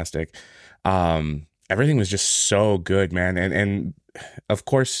fantastic. And everything was just so good, man. And of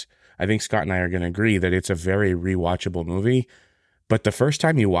course, I think Scott and I are going to agree that it's a very rewatchable movie. But the first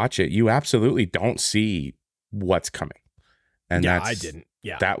time you watch it, you absolutely don't see what's coming. And I didn't.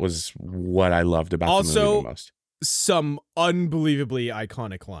 Yeah. That was what I loved about the movie the most. Some unbelievably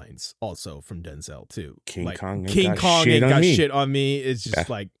iconic lines also from Denzel too. King Kong ain't got shit on me. It's just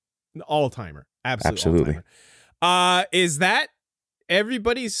like all-timer. Absolutely. All-timer. Is that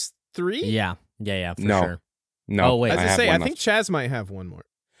everybody's 3? Yeah, for sure. No. Oh, wait. I think Chazz might have one more.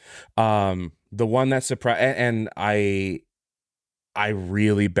 The one that surprised, and I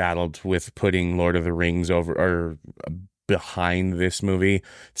really battled with putting Lord of the Rings over or behind this movie.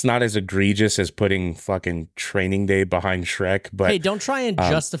 It's not as egregious as putting fucking Training Day behind Shrek, but hey, don't try and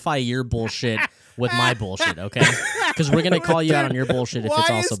justify your bullshit with my bullshit, okay? Because we're gonna call you out on your bullshit if it's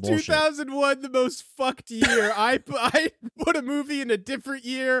also bullshit. Why is 2001 the most fucked year? I put a movie in a different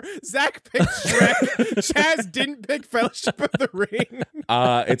year. Zach picked Shrek. Chazz didn't pick Fellowship of the Ring.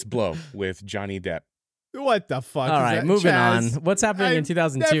 It's Blow with Johnny Depp. What the fuck? All right, moving Chazz? on. What's happening in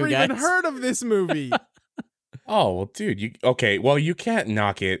 2002, Never guys? even heard of this movie. Oh, well, dude, you can't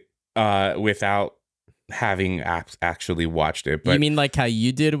knock it without having actually watched it. But you mean like how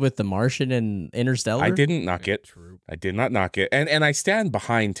you did with The Martian and Interstellar? I didn't knock it. True. I did not knock it. And I stand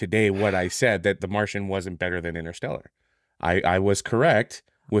behind today what I said, that The Martian wasn't better than Interstellar. I was correct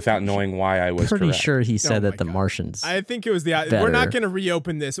without knowing why I was pretty correct. sure he said that my The God. Martian's I think it was the. better. We're not going to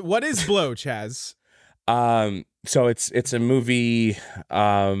reopen this. What is Blow, Chazz? So it's a movie It's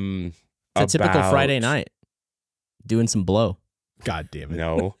a typical Friday night. Doing some blow. God damn it.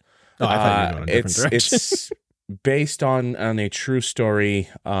 No. Oh, I thought you were going in a different direction. It's based on a true story,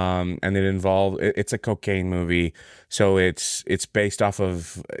 and it's a cocaine movie. So it's based off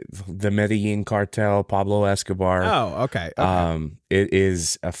of the Medellin cartel, Pablo Escobar. Oh, okay. It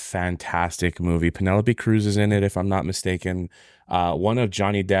is a fantastic movie. Penelope Cruz is in it, if I'm not mistaken. One of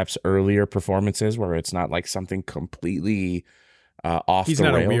Johnny Depp's earlier performances where it's not like something completely off He's the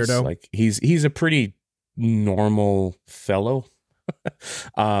not rails. a weirdo. Like he's a pretty normal fellow.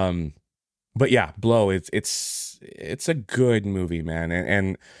 But yeah, Blow, it's a good movie, man.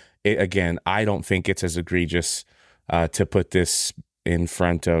 And it, again, I don't think it's as egregious to put this in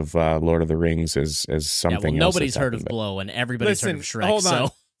front of Lord of the Rings as something else. Nobody's heard of Blow and everybody's heard of Shrek. Hold on.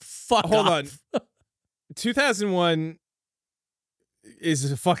 So fuck Hold off. on. 2001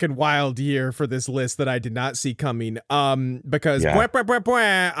 is a fucking wild year for this list that I did not see coming. Because I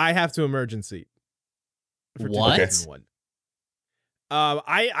have to emergency. For What? 2001.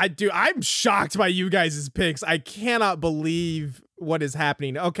 I'm shocked by you guys' picks. I cannot believe what is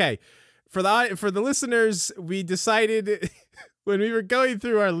happening. Okay. For the listeners, we decided when we were going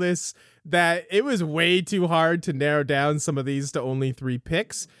through our lists that it was way too hard to narrow down some of these to only 3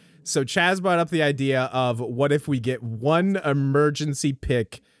 picks. So Chazz brought up the idea of what if we get one emergency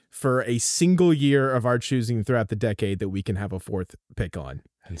pick for a single year of our choosing throughout the decade that we can have a 4th pick on.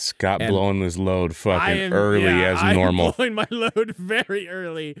 And Scott blowing this load fucking as normal. I'm blowing my load very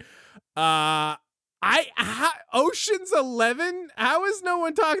early. Ocean's 11? How has no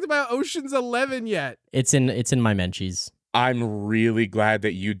one talked about Ocean's 11 yet? It's in my Menchies. I'm really glad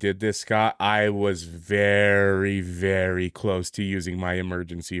that you did this, Scott. I was very, very close to using my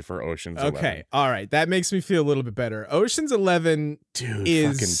emergency for Ocean's 11. Okay, all right. That makes me feel a little bit better. Ocean's 11 Dude,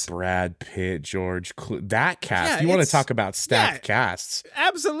 is... fucking Brad Pitt, George that cast. Yeah, you want to talk about stacked casts.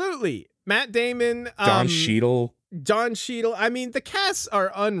 Absolutely. Matt Damon. Don Cheadle. I mean, the casts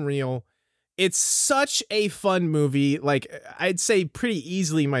are unreal. It's such a fun movie. Like, I'd say pretty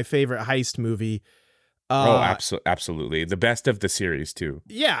easily my favorite heist movie. Absolutely. The best of the series, too.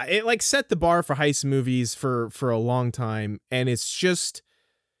 Yeah, it like set the bar for heist movies for a long time, and it's just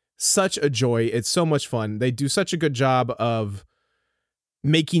such a joy. It's so much fun. They do such a good job of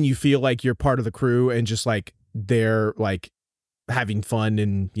making you feel like you're part of the crew and just like they're like having fun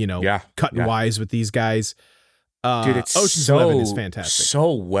and, cutting wise with these guys. Dude, it's Ocean's 11 is fantastic.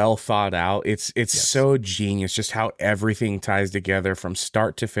 So well thought out. It's so genius just how everything ties together from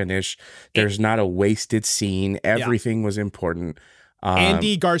start to finish. There's not a wasted scene. Everything was important.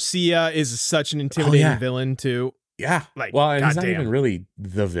 Andy Garcia is such an intimidating villain too. Yeah. Like, and he's not even really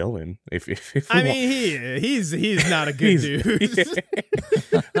the villain. He's not a good dude.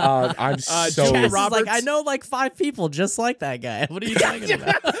 I'm so Chazz is like, I know like 5 people just like that guy. What are you talking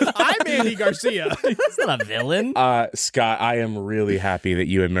about? I'm Andy Garcia. He's not a villain. Scott, I am really happy that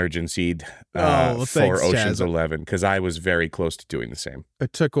you emergencied for Ocean's 11 because I was very close to doing the same. I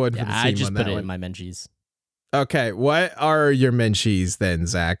took one for the team. I just put it one. in my Menchies. Okay, what are your Menchies then,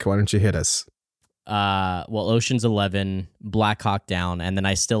 Zach? Why don't you hit us? Ocean's 11, Black Hawk Down, and then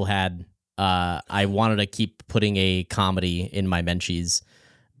I still had I wanted to keep putting a comedy in my Menchies,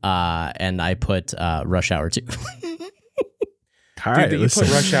 and I put Rush Hour 2. All Dude, right, that you listen.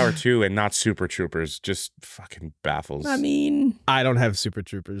 put Rush Hour 2 and not Super Troopers just fucking baffles. I mean, I don't have Super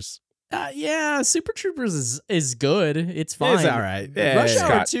Troopers. yeah, Super Troopers is good. It's fine. It's all right. Yeah, Rush yeah, Hour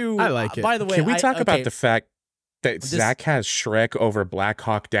Scott, 2. I like it. By the way, can we talk okay, about the fact that This- Zach has Shrek over Black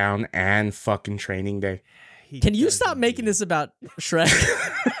Hawk Down and fucking Training Day? Can you stop making this about Shrek?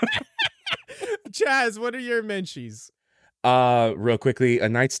 Chazz, what are your Menchies? Real quickly, A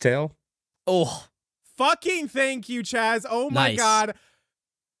Knight's Tale. Oh, Fucking thank you, Chazz. Oh my Nice. God.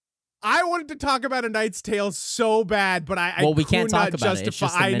 I wanted to talk about A Knight's Tale so bad, but I Well, we could can't not talk about it. It's justify.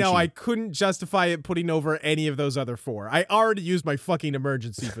 just a I know mention. I couldn't justify it putting over any of those other four. I already used my fucking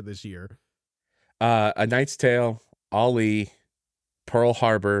emergency for this year. A Knight's Tale, Ali, Pearl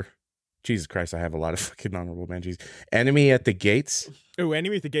Harbor. Jesus Christ, I have a lot of fucking honorable mentions. Enemy at the Gates. Ooh,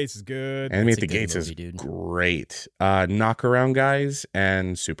 Enemy at the Gates is good. Enemy That's at the a good Gates movie, is dude. great. Knockaround Guys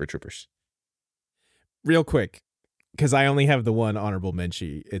and Super Troopers. Real quick, because I only have the one honorable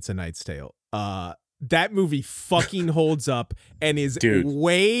mention. It's A Knight's Tale. That movie fucking holds up and is Dude.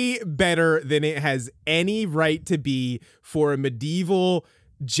 way better than it has any right to be for a medieval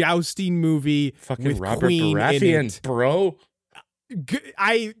jousting movie Fucking with Robert Queen in Baratheon, it. bro.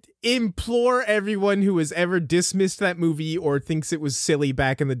 I implore everyone who has ever dismissed that movie or thinks it was silly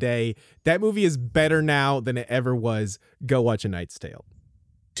back in the day, that movie is better now than it ever was. Go watch A Knight's Tale.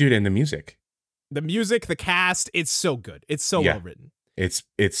 Dude, and the music. The music, the cast, it's so good. It's so Yeah. well written. It's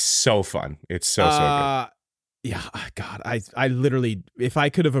so fun. It's so good. Yeah, God, I literally, if I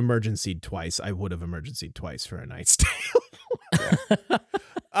could have emergencied twice, I would have emergencied twice for A Knight's Tale.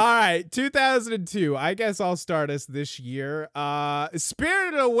 All right, 2002. I guess I'll start us this year.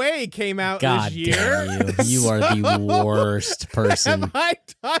 Spirited Away came out God this year. damn you. You are the worst person. Have I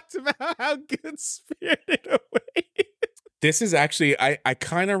talked about how good Spirited Away is? This is actually, I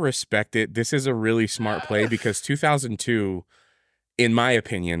kind of respect it. This is a really smart play because 2002, in my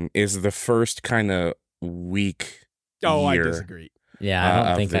opinion, is the first kind of weak Oh, I year. disagree. Yeah, I don't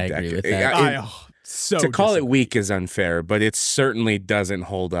of think the I agree with decade. that. So to call it disagree. weak is unfair, but it certainly doesn't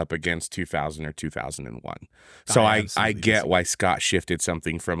hold up against 2000 or 2001. So I I absolutely get disagree. why Scott shifted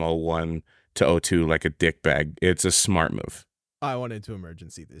something from 01 to 02 like a dick bag. It's a smart move. I wanted to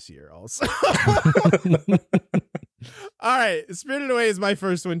emergency this year also. All right, Spirited Away is my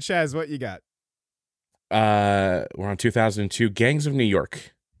first one. Chaz, what you got? We're on 2002, Gangs of New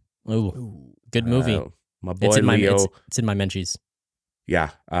York. Ooh, good movie. My boy It's in my Leo. it's in my Menchies.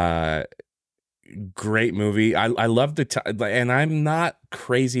 Yeah. Great movie. I love the time, and I'm not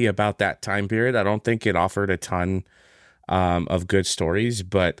crazy about that time period. I don't think it offered a ton of good stories,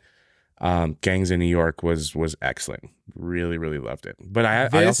 but Gangs of New York was excellent. Really, really loved it. But I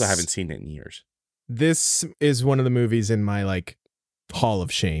also This- haven't seen it in years. This is one of the movies in my like hall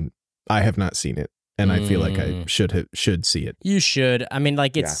of shame. I have not seen it, and I feel like I should see it. You should. I mean,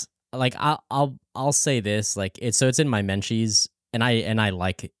 like it's like I'll say this, like it's in my Menchies, and I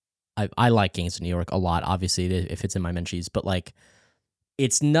like Gangs of New York a lot. Obviously, if it's in my Menchies, but like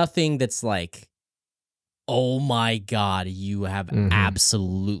it's nothing that's like, oh my god, you have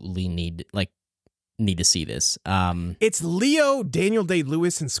absolutely need to see this. It's Leo, Daniel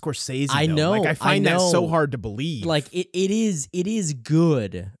Day-Lewis, and Scorsese. I though. know, Like I find I that so know. hard to believe. Like it is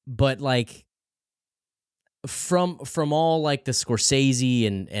good, but like from all like the Scorsese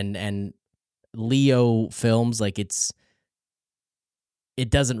and Leo films, like it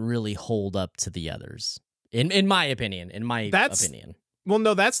doesn't really hold up to the others. In my opinion. Opinion. Well,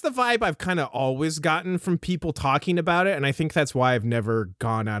 no, that's the vibe I've kind of always gotten from people talking about it, and I think that's why I've never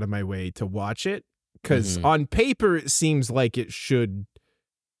gone out of my way to watch it. Because on paper, it seems like it should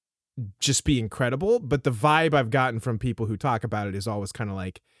just be incredible, but the vibe I've gotten from people who talk about it is always kind of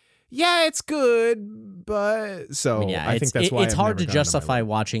like, yeah, it's good, but so I mean, yeah, I think that's why it's I've hard never to gone out of my justify way.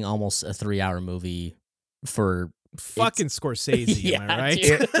 watching almost a 3-hour movie for Fucking Scorsese, am I right?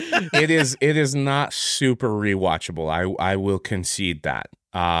 dude. It is not super rewatchable. I will concede that.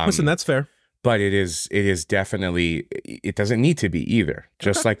 Listen, that's fair. But it is definitely, it doesn't need to be either.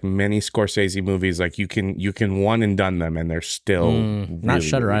 Just like many Scorsese movies, like you can one and done them and they're still not really,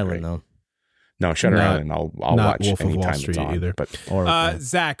 Shutter really Island great. though. No, Shutter Not- Island. I'll not watch Wolf of Wall anytime Street it's on. either. But Or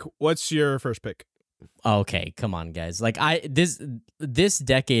Zach, what's your first pick? okay, come on, guys. Like this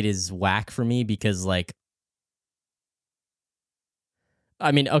decade is whack for me because like,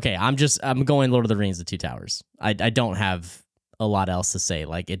 I mean, okay, I'm going Lord of the Rings: The Two Towers. I don't have a lot else to say.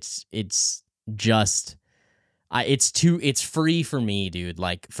 Like it's just, it's free for me, dude.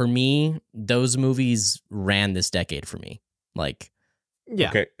 Like for me, those movies ran this decade for me. Like Yeah.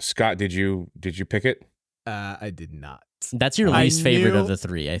 Okay, Scott, did you pick it? I did not. That's your I least favorite knew- of the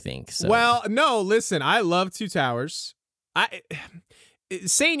three, I think. So. Well, no, listen, I love Two Towers.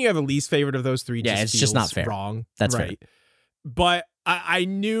 Saying you have a least favorite of those three Yeah, just it's feels just not fair. wrong. That's right. But I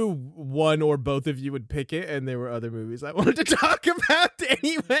knew one or both of you would pick it, and there were other movies I wanted to talk about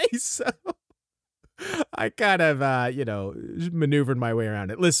anyway, so I kind of, maneuvered my way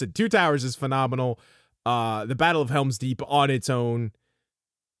around it. Listen, Two Towers is phenomenal. The Battle of Helm's Deep on its own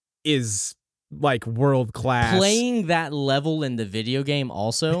is like world class. Playing that level in the video game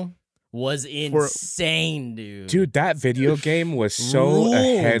also was insane, dude. Dude, that video game was so Ruled.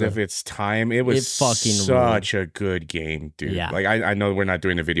 ahead of its time. It was It fucking such a good game, dude. Yeah. Like I know we're not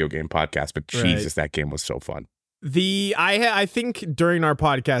doing a video game podcast, but Right. Jesus, that game was so fun. I think during our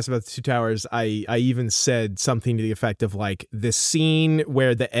podcast about the Two Towers, I even said something to the effect of like the scene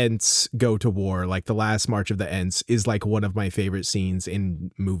where the Ents go to war, like the last march of the Ents, is like one of my favorite scenes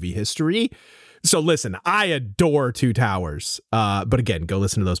in movie history. So listen, I adore Two Towers. But again, go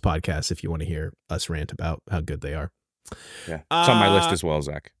listen to those podcasts if you want to hear us rant about how good they are. Yeah, it's on my list as well,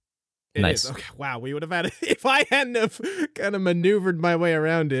 Zach. It Nice. is. Okay. Wow. We would have had, if I hadn't have kind of maneuvered my way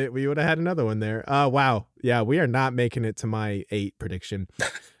around it, we would have had another one there. Wow. Yeah. We are not making it to my 8 prediction.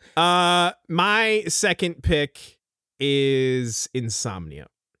 My second pick is Insomnia.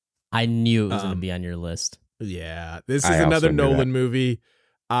 I knew it was going to be on your list. Yeah. This is I also another knew that. Nolan movie.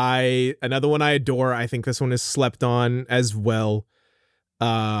 Another one I adore. I think this one is slept on as well.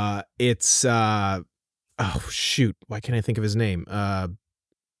 It's, oh shoot. Why can't I think of his name?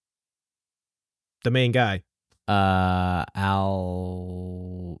 The main guy. Al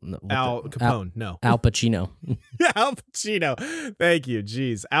Capone. No. Al Pacino. Al Pacino. Thank you.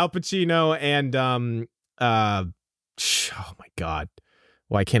 Jeez. Al Pacino and oh my God.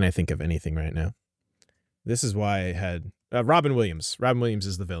 Why can't I think of anything right now? This is why I had Robin Williams. Robin Williams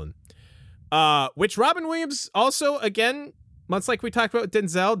is the villain. Which Robin Williams also, again, much like we talked about with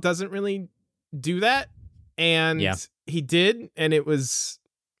Denzel, doesn't really do that. And Yeah. he did, and it was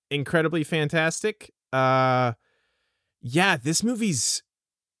incredibly fantastic. Yeah, this movie's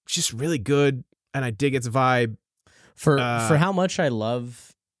just really good, and I dig its vibe. For how much I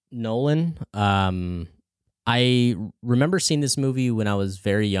love Nolan, I remember seeing this movie when I was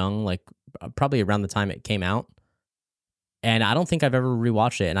very young, like probably around the time it came out. And I don't think I've ever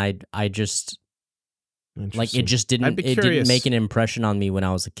rewatched it, and I just like it just I'd be didn't curious. make an impression on me when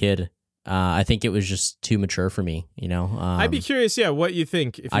I was a kid. I think it was just too mature for me, you know. I'd be curious, yeah, what you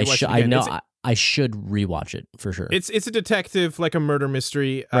think if you watch it I again. know I should rewatch it for sure. It's a detective, like a murder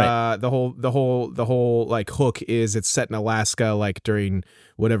mystery. Right. The whole like hook is it's set in Alaska, like during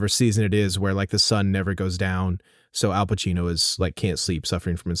whatever season it is, where like the sun never goes down. So Al Pacino is like can't sleep,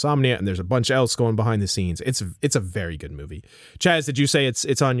 suffering from insomnia, and there's a bunch else going behind the scenes. It's a very good movie. Chaz, did you say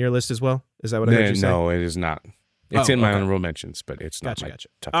it's on your list as well? Is that what I heard you say? No, it is not. It's Oh, in my okay. honorable mentions, but it's not Gotcha.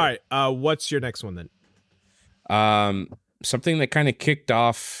 top All eight. right. What's your next one then? Something that kind of kicked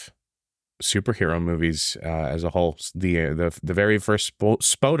off superhero movies as a whole. The very first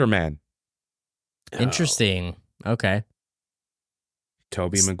Spider-Man. Interesting. Okay.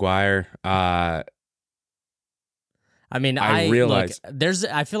 Tobey Maguire. I mean, I realize-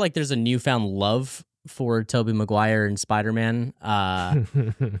 I feel like there's a newfound love for Tobey Maguire and Spider-Man over That's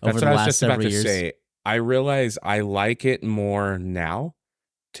the what I was last just about several to years. say. I realize I like it more now,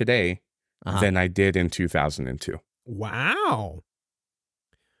 today, than I did in 2002. Wow.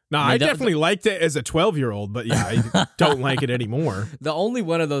 No, I mean, I the- definitely liked it as a 12-year-old, but yeah, I don't like it anymore. The only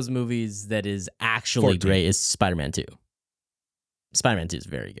one of those movies that is actually 14. great is Spider-Man 2. Spider-Man 2 is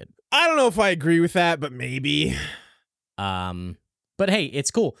very good. I don't know if I agree with that, but maybe. But hey,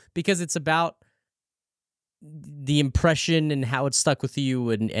 it's cool because it's about the impression and how it stuck with you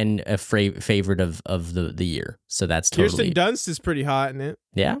and a favorite of the year. So that's totally Kirsten Dunst is pretty hot in it.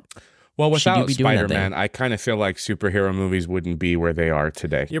 yeah. Well, She do without be doing that Spider-Man, I kind of feel like superhero movies wouldn't be where they are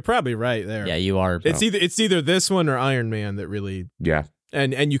today. You're probably right there. Yeah, you are. It's either this one or Iron Man that really, Yeah.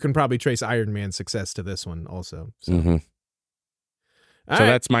 and you can probably trace Iron Man's success to this one also. So, Mm-hmm. All So right.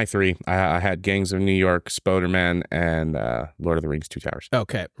 that's my 3. I had Gangs of New York, Spider-Man, and Lord of the Rings: Two Towers.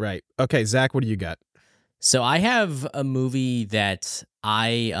 Okay, right. Okay, Zach, what do you got? So I have a movie that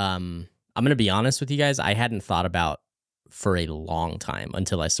I'm gonna be honest with you guys, I hadn't thought about for a long time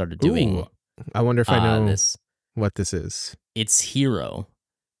until I started doing Ooh, I wonder if I know this. what this is. It's Hero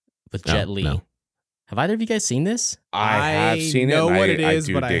with No, Jet Li. no. Have either of you guys seen this? I have seen know it. what and it is,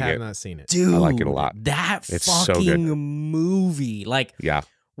 do but I dig have it. not seen it. Dude, I like it a lot. That It's so fucking good. movie. Like Yeah.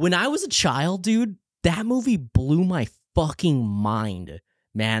 when I was a child, dude, that movie blew my fucking mind,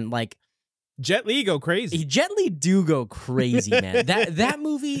 man. Like Jet Li go crazy. Jet Li do go crazy, man. That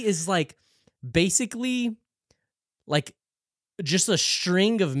movie is like basically like just a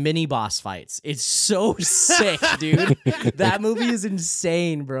string of mini boss fights. It's so sick, dude. That movie is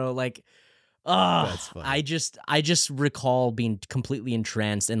insane, bro. Like, That's funny. I just recall being completely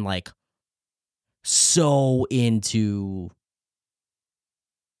entranced and like so into.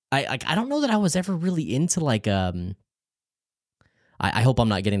 I don't know that I was ever really into like I hope I'm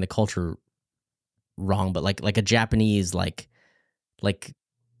not getting the culture wrong, but like a Japanese like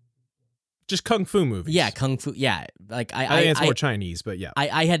just kung fu movies. yeah, kung fu. Yeah, like I think it's more Chinese, but yeah.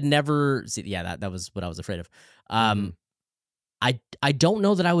 I had never see, yeah, that was what I was afraid of. I don't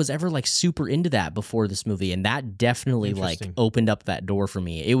know that I was ever like super into that before this movie, and that definitely like Interesting. opened up that door for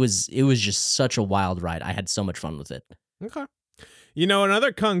me. It was just such a wild ride. I had so much fun with it. Okay. You know,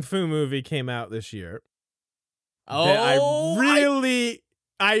 another kung fu movie came out this year. Oh, that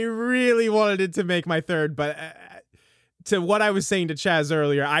I really wanted it to make my third, but to what I was saying to Chazz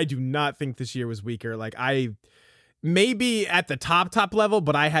earlier, I do not think this year was weaker. Like I maybe at the top level,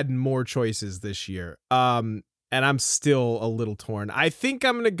 but I had more choices this year. And I'm still a little torn. I think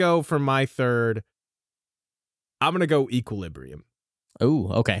I'm gonna go for my third. I'm gonna go Equilibrium. Oh,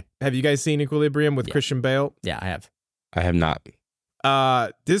 okay. Have you guys seen Equilibrium with Yeah. Christian Bale? Yeah, I have. I have not.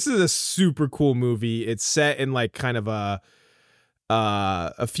 This is a super cool movie. It's set in like kind of a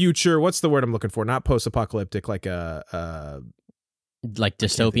future. What's the word I'm looking for? Not post-apocalyptic, like Like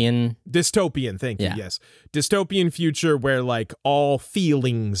dystopian. dystopian. Thank you. Yeah. Yes, dystopian future where like all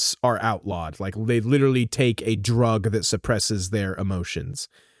feelings are outlawed. Like they literally take a drug that suppresses their emotions.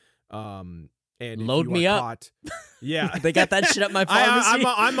 And if Load you me are up. caught- yeah, They got that shit at my pharmacy.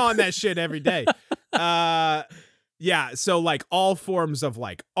 I'm on that shit every day. Yeah, so like all forms of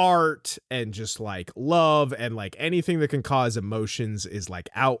like art and just like love and like anything that can cause emotions is like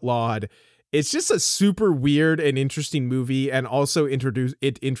outlawed. It's just a super weird and interesting movie, and also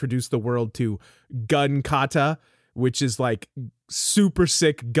introduced the world to gun kata, which is like super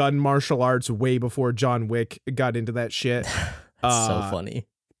sick gun martial arts way before John Wick got into that shit. So funny.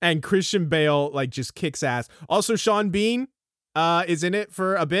 And Christian Bale like just kicks ass. Also, Sean Bean is in it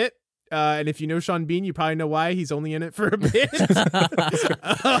for a bit. And if you know Sean Bean, you probably know why he's only in it for a bit. The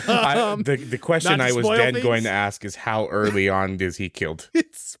question not to I was spoil then things. going to ask is how early on is he killed?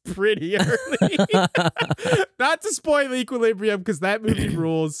 It's pretty early. Not to spoil Equilibrium because that movie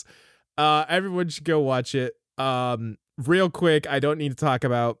rules. Everyone should go watch it. Real quick, I don't need to talk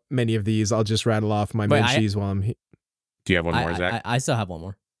about many of these. I'll just rattle off my Wait, mentions while I'm here. Do you have one more, Zach? I still have one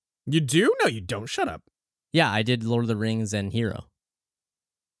more. You do? No, you don't. Shut up. Yeah, I did Lord of the Rings and Hero.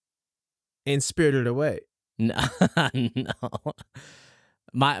 And Spirited Away. No, no.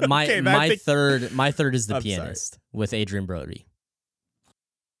 My Okay, but I think- third is The I'm sorry. Pianist with Adrian Brody.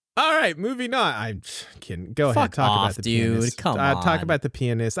 All right, moving on. I'm kidding. Go ahead. Fuck Talk off, about the dude. pianist. Come Talk on. about the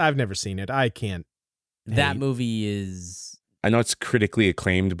pianist. I've never seen it. I can't. That hate. movie is I know it's critically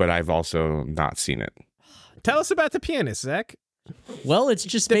acclaimed, but I've also not seen it. Tell us about the pianist, Zach. well, it's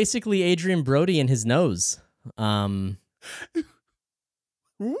just basically Adrian Brody and his nose.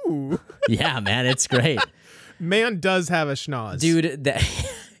 Ooh. Yeah, man, it's great. Man does have a schnoz. Dude,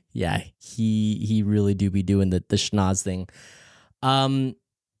 yeah, he really do be doing the schnoz thing.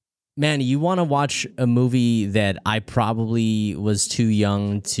 Man, you want to watch a movie that I probably was too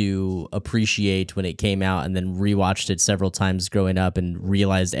young to appreciate when it came out, and then rewatched it several times growing up and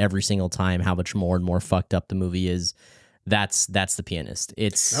realized every single time how much more and more fucked up the movie is. That's The Pianist.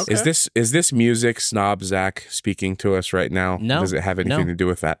 It's Okay. Is this music snob Zach speaking to us right now? No, Does it have anything to do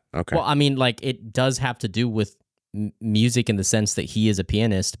with that? Okay. well, I mean, like it does have to do with music in the sense that he is a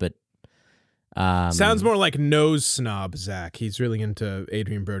pianist, but Sounds more like nose snob, Zach. He's really into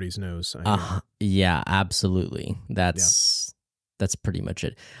Adrian Brody's nose. I hear. Yeah, absolutely. That's pretty much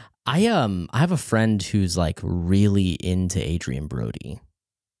it. I have a friend who's like really into Adrian Brody.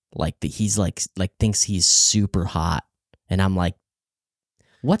 Like he's like thinks he's super hot. And I'm like,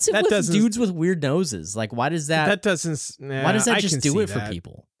 what's it That with doesn't- dudes with weird noses? Like why does that doesn't. why does that I just can do see it for that.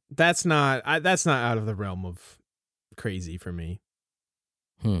 people? That's not out of the realm of crazy for me.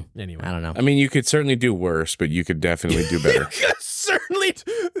 Anyway, I don't know. I mean, you could certainly do worse, but you could definitely do better. Certainly,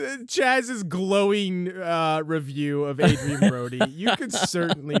 Chazz's glowing review of Adrian Brody. You could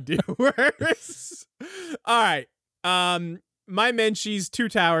certainly do worse. All right. My Menchie's Two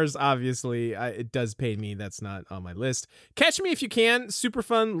Towers, obviously. It does pay me. That's not on my list. Catch Me If You Can. Super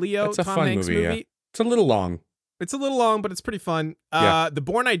fun. Leo, It's a Tom fun Hanks movie, movie. yeah. It's a little long. It's a little long, but it's pretty fun. Yeah. The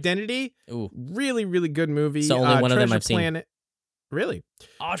Bourne Identity. Ooh. Really, really good movie. It's the only one of them Treasure I've seen. Planet. Really?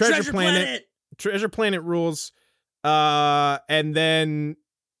 Oh, Treasure Planet. Treasure Planet rules. And then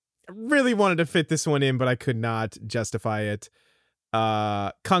really wanted to fit this one in, but I could not justify it.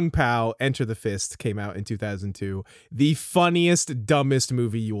 Kung Pao, Enter the Fist came out in 2002. The funniest, dumbest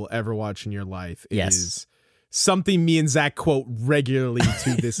movie you will ever watch in your life. It is something me and Zach quote regularly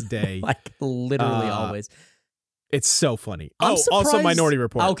to this day. Like literally always. It's so funny. I'm also Minority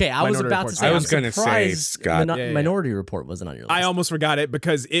Report. Okay, I was about to say. I was going to say, Scott. Minority Report wasn't on your list. I almost forgot it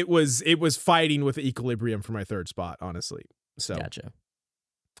because it was fighting with Equilibrium for my third spot, honestly. So gotcha.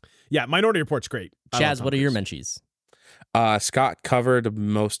 Yeah, Minority Report's great. Chaz, what are your menchies? Scott covered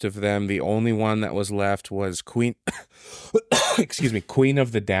most of them. The only one that was left was Queen. Excuse me, Queen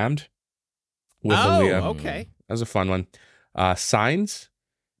of the Damned. With Aaliyah. Okay. That was a fun one. Signs.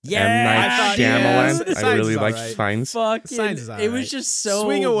 Yeah, M. Night Shyamalan. Signs I really is liked alright. Signs. Fuck, Signs is it was alright. just so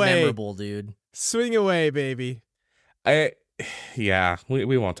Swing away. memorable, dude. Swing away, baby. Yeah,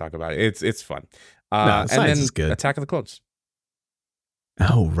 we won't talk about it. It's fun. No, and Signs then is good. Attack of the Clones.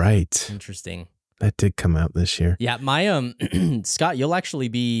 Oh, right. Interesting. That did come out this year. Yeah, my Scott, you'll actually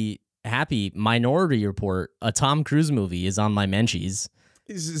be happy. Minority Report, a Tom Cruise movie, is on my menchies.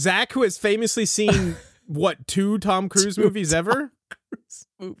 Zach, who has famously seen what 2 Tom Cruise movies ever?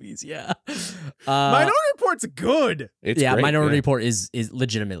 Movies, yeah. Minority Report's good. It's yeah, great, Minority Report is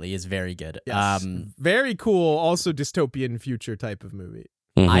legitimately is very good. Yes. Very cool. Also dystopian future type of movie.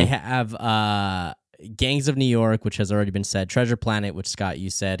 Mhm. I have Gangs of New York, which has already been said. Treasure Planet, which Scott you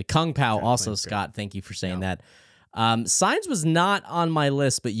said. Kung Pao, Treasure also Planet's Scott. Thank you for saying that. Signs was not on my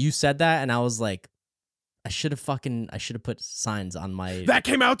list, but you said that, and I was like, I should have put Signs on my. That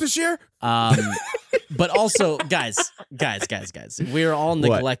came out this year? But also, guys, we're all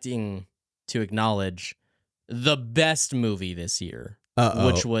neglecting to acknowledge the best movie this year,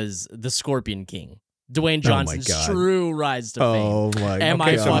 which was The Scorpion King. Dwayne Johnson's God. true rise to fame. Oh my god. Am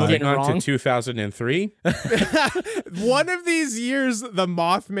I So fucking moving on wrong? to 2003. One of these years, the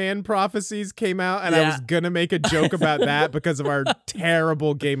Mothman prophecies came out, and I was gonna make a joke about that because of our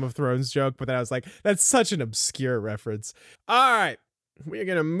terrible Game of Thrones joke, but then I was like, that's such an obscure reference. All right, we're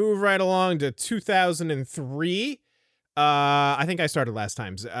gonna move right along to 2003. I think I started last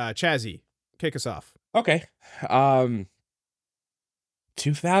time. Chazzy, kick us off. Okay.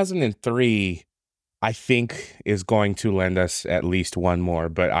 2003, I think, is going to lend us at least one more,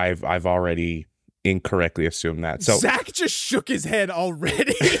 but I've already incorrectly assumed that. So Zach just shook his head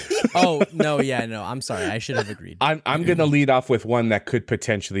already. Oh no, I'm sorry. I should have agreed. I'm gonna lead off with one that could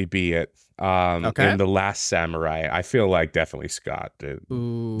potentially be it. Okay. In The Last Samurai, I feel like definitely Scott.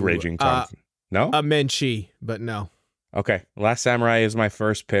 Raging Tom. No? A Menchie, but no. Okay. Last Samurai is my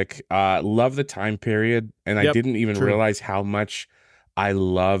first pick. Love the time period, and I didn't even realize how much I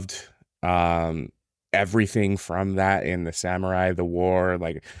loved everything from that in the samurai, the war,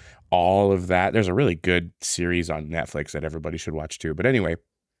 like all of that. There's a really good series on Netflix that everybody should watch too. But anyway,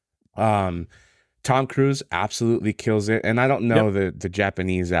 Tom Cruise absolutely kills it. And I don't know the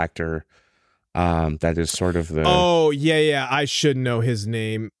Japanese actor that is sort of the... Oh, yeah. I should know his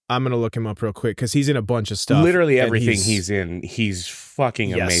name. I'm going to look him up real quick because he's in a bunch of stuff. Literally everything he's in, he's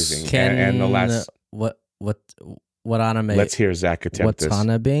fucking amazing. And the last... What anime? Let's hear Zach attempt this.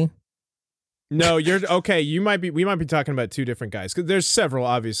 Watanabe? No, you're okay. We might be talking about 2 different guys because there's several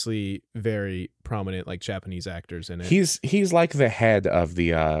obviously very prominent like Japanese actors in it. He's like the head of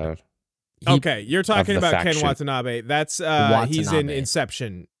the okay, you're talking about faction. Ken Watanabe. That's he's in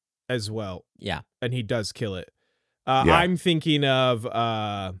Inception as well. Yeah, and he does kill it. I'm thinking of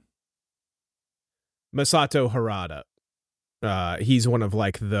Masato Harada. He's one of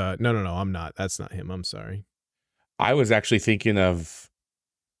like the no, I'm not. That's not him. I'm sorry. I was actually thinking of...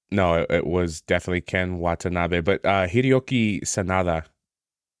 No, it was definitely Ken Watanabe, but Hiroki Sanada,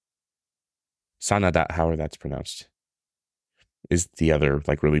 however that's pronounced, is the other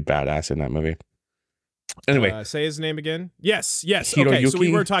like really badass in that movie. Anyway, say his name again. Yes. Hiroyuki Okay, so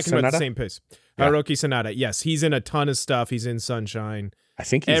we were talking about the Sanada? same pace. Yeah. Hiroki Sanada. Yes, he's in a ton of stuff. He's in Sunshine. I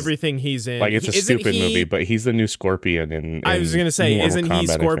think he's, Everything he's in. like it's a stupid movie, but he's the new Scorpion in I was gonna say, Mortal isn't he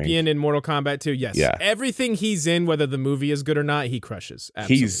Kombat, Scorpion in Mortal Kombat too? Yes. Yeah. Everything he's in, whether the movie is good or not, he crushes.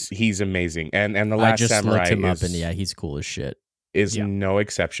 Absolutely. He's amazing, and the I Last just Samurai looked him is, up, and he's cool as shit. is no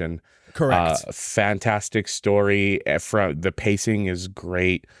exception. Correct. Fantastic story. From the pacing is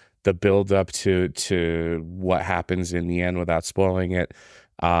great. The build up to what happens in the end, without spoiling it,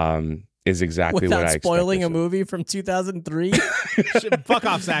 is exactly what I Without expected. spoiling a movie from 2003. Fuck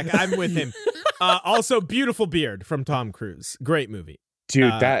off, Zach. I'm with him. Also, Beautiful Beard from Tom Cruise. Great movie.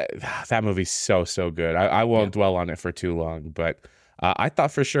 Dude, that movie's so good. I won't dwell on it for too long, but I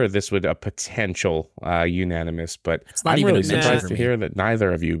thought for sure this would a potential unanimous, but not I'm even really a mention surprised for to me. hear that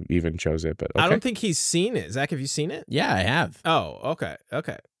neither of you even chose it. But okay. I don't think he's seen it. Zach, have you seen it? Yeah, I have. Oh, okay.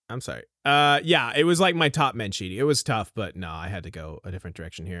 I'm sorry. Yeah, it was like my top men cheating. It was tough, but no, I had to go a different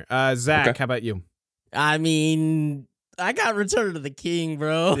direction here. Zach, Okay. how about you? I mean, I got Return of the King,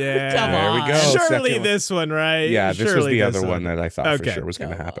 bro. Yeah, Come there we on. go. Surely second one. this one, right? Yeah, this was Surely the this other one that I thought for Okay. sure was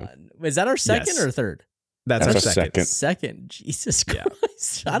going to Come happen. on. Is that our second Yes. or third? That's That's our our second. Second. Jesus Yeah.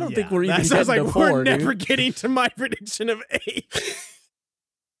 Christ. I don't think Yeah, we're even that sounds getting like to we're four, never dude. getting to my prediction of 8.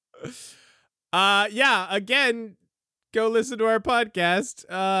 Yeah, again, go listen to our podcast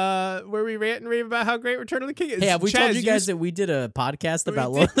where we rant and rave about how great Return of the King is. Hey, have we Chazz, told you guys that we did a podcast We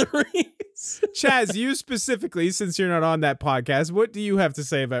about did. Lord of the Rings? Chazz, you specifically, since you're not on that podcast, what do you have to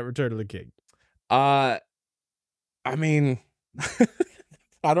say about Return of the King? I mean,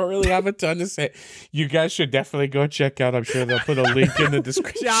 I don't really have a ton to say. You guys should definitely go check out. I'm sure they'll put a link in the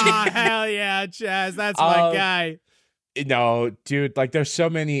description. Ah, hell yeah, Chazz, that's my guy. No, dude, like there's so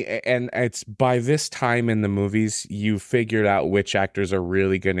many, and it's by this time in the movies, you figured out which actors are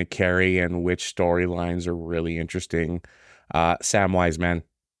really going to carry and which storylines are really interesting. Samwise, man,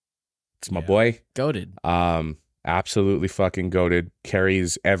 it's my boy. Goated. Absolutely fucking goated.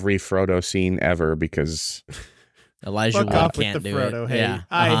 Carries every Frodo scene ever because Elijah Fuck Wood off with can't the do Frodo it. hate. Yeah.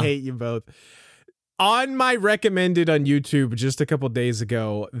 I hate you both. On my recommended on YouTube just a couple days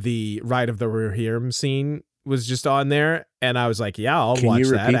ago, the Ride of the Rohirrim scene was just on there, and I was like, yeah, I'll Can watch you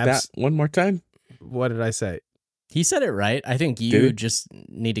that. repeat that one more time? What did I say? He said it right. I think you Dude. just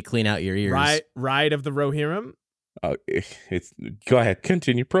need to clean out your ears. Ride of the Rohirrim? It's go ahead,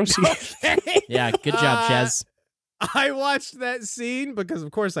 continue, proceed. Okay. Yeah, good job, Chaz. I watched that scene because,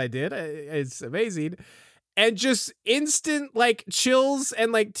 of course, I did. It's amazing. And just instant, like, chills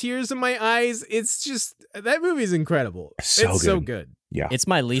and, like, tears in my eyes. It's just, that movie's incredible. So it's so good. Yeah, It's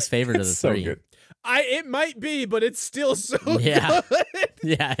my least favorite of the it's so three. good. It might be, but it's still so Yeah. good.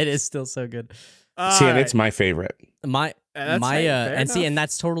 Yeah, it is still so good. See, and it's my favorite. That's fair And see, enough. and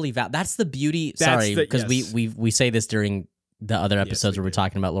that's totally that's the beauty. That's Sorry, the- because yes. we say this during the other episodes we where we're do.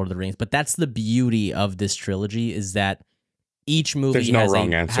 talking about Lord of the Rings, but that's the beauty of this trilogy is that each movie There's no has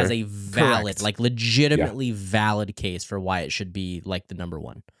wrong a answer. has a valid, Correct. like legitimately valid case for why it should be like the number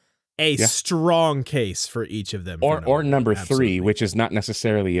one. a Yeah. strong case for each of them. for Or number one. 3, Absolutely. which is not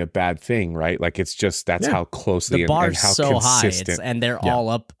necessarily a bad thing, right? Like it's just that's Yeah. how closely The and bar's how so high, consistent. and they're Yeah. all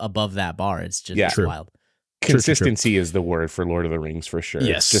up above that bar. It's just Yeah. True. wild. True. Consistency is the word for Lord of the Rings for sure.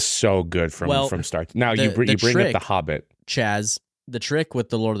 Yes. It's just so good from start. Now the- you bring the up trick- the Hobbit. Chaz, the trick with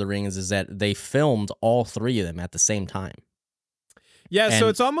the Lord of the Rings is that they filmed all three of them at the same time. Yeah, so And-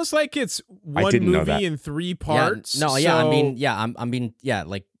 it's almost like it's one didn't know movie that. in 3 parts. Yeah,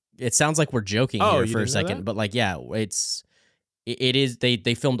 like it sounds like we're joking Oh, here you for a didn't know second, that? but like it is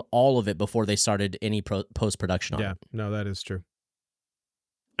they filmed all of it before they started any post production on Yeah, it. no, that is true.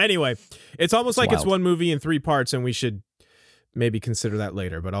 Anyway, it's almost It's like it's wild. one movie in 3 parts, and we should maybe consider that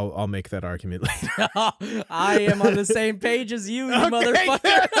later. But I'll make that argument later. I am on the same page as you,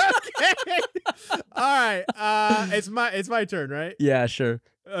 motherfucker. okay. All right. It's my turn, right? Yeah, sure.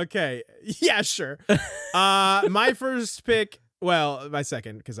 Okay. Yeah, sure. My first pick. Well, my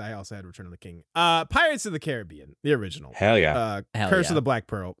second, because I also had Return of the King. Pirates of the Caribbean, the original. Hell yeah. Hell Curse yeah. of the Black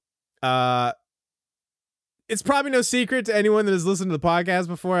Pearl. It's probably no secret to anyone that has listened to the podcast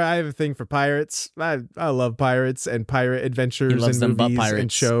before. I have a thing for pirates. I love pirates and pirate adventures loves and them butt movies and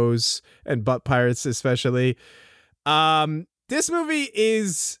pirates. shows and butt pirates especially. This movie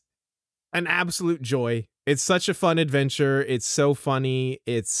is an absolute joy. It's such a fun adventure. It's so funny.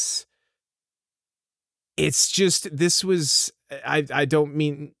 It's just this was I don't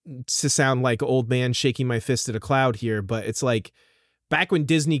mean to sound like old man shaking my fist at a cloud here, but it's like back when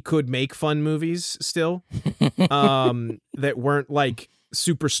Disney could make fun movies still, that weren't like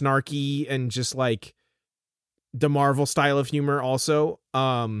super snarky and just like the Marvel style of humor also.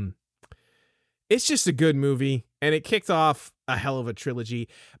 It's just a good movie, and it kicked off a hell of a trilogy.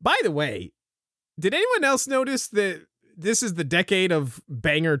 By the way, did anyone else notice that this is the decade of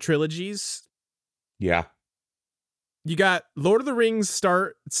banger trilogies? Yeah. You got Lord of the Rings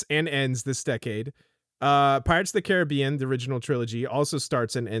starts and ends this decade. Pirates of the Caribbean, the original trilogy, also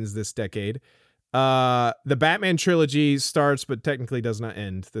starts and ends this decade. The Batman trilogy starts but technically does not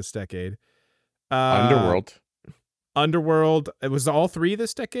end this decade. Underworld. It was all 3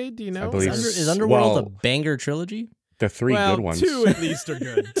 this decade. Do you know? I believe Is Underworld a Well, banger trilogy? the 3 well, good ones. 2 at least are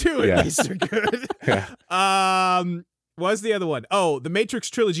good. 2 Yeah. at least are good. Yeah. What's the other one? Oh, the Matrix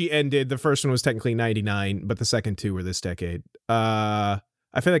trilogy ended. The first one was technically 99, but the second 2 were this decade. I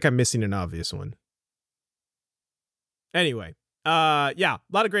feel like I'm missing an obvious one. Anyway, yeah, a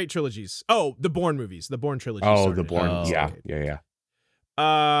lot of great trilogies. Oh, the Bourne movies. The Bourne trilogy. Oh, started the in Bourne. Oh. this Yeah. decade. Yeah.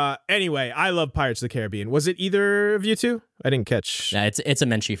 Anyway, I love Pirates of the Caribbean. Was it either of you two? I didn't catch. Yeah, it's a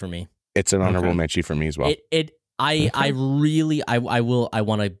Menchie for me. It's an honorable mention for me as well. I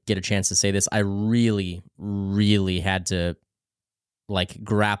want to get a chance to say this. I really, really had to like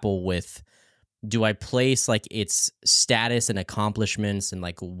grapple with, do I place like its status and accomplishments and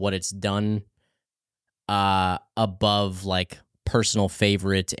like what it's done above like personal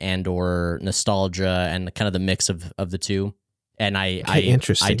favorite and or nostalgia and kind of the mix of the two. And I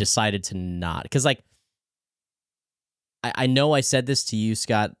decided to not, because like I know I said this to you,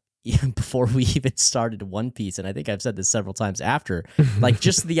 Scott, before we even started One Piece, and I think I've said this several times after, like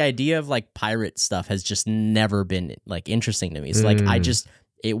just the idea of like pirate stuff has just never been like interesting to me. So like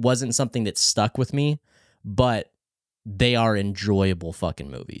it wasn't something that stuck with me, but they are enjoyable fucking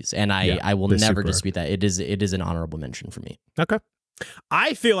movies, and I will never dispute that. It is an honorable mention for me. Okay.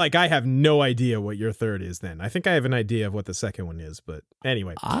 I feel like I have no idea what your third is then. I think I have an idea of what the second one is, but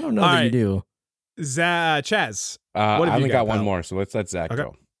anyway. I don't know that you do. Chaz, what have I only you got one more, so let's let Zach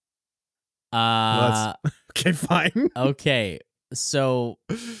go. Okay, fine. Okay, so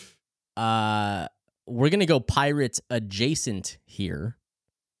we're gonna go pirate adjacent here.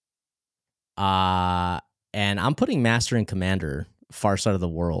 And I'm putting Master and Commander, Far Side of the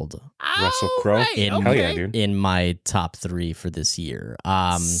World, Russell Crowe, right, hell yeah, dude, in my top 3 for this year.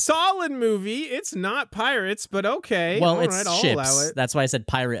 Solid movie. It's not pirates, but okay. Well, all it's right, I'll ships. allow it. That's why I said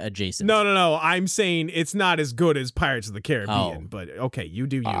pirate adjacent. No. I'm saying it's not as good as Pirates of the Caribbean, but okay, you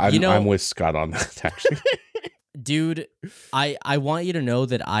do you. I'm with Scott on that, actually. Dude, I want you to know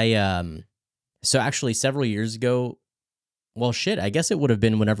that so actually several years ago, well, shit, I guess it would have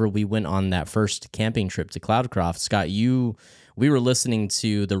been whenever we went on that first camping trip to Cloudcroft. Scott, we were listening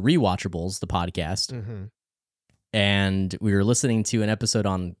to the Rewatchables, the podcast, and we were listening to an episode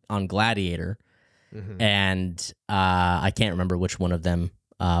on Gladiator, and I can't remember which one of them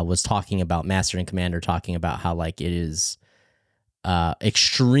was talking about Master and Commander, talking about how like it is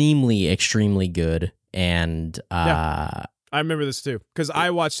extremely, extremely good, and I remember this too, because I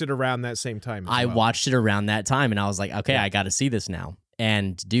watched it around that same time. I watched it around that time, and I was like, okay, I got to see this now.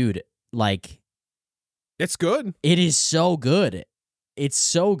 And dude, like, it's good. it is so good. It's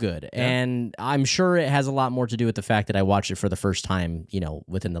so good. Yeah. And I'm sure it has a lot more to do with the fact that I watched it for the first time,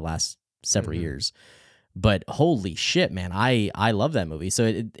 within the last several years. But holy shit, man, I love that movie.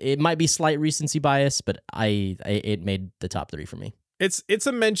 So it might be slight recency bias, but it made the top 3 for me. It's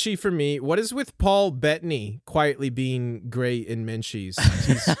a Menchie for me. What is with Paul Bettany quietly being great in Menchies?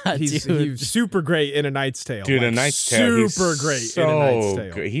 He's super great in A Knight's Tale. Dude, A Knight's Tale. Super great in A Knight's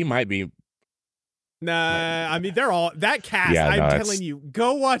Tale. Good. He might be. Nah, I mean, they're all that cast. Yeah, I'm telling you,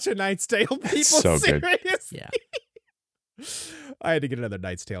 go watch A Knight's Tale. People, so good. seriously. Yeah. I had to get another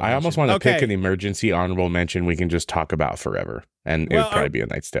Knight's Tale. I almost want to pick an emergency honorable mention we can just talk about forever, and it would probably be A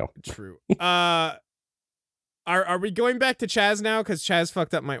Knight's Tale. True. Are we going back to Chaz now? Because Chaz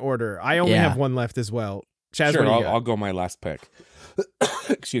fucked up my order. I only have one left as well. Chaz, sure, what do you got? I'll go my last pick.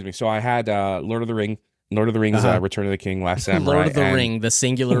 Excuse me. So I had Lord of the Rings, Return of the King, Last Samurai, Lord of the Ring, the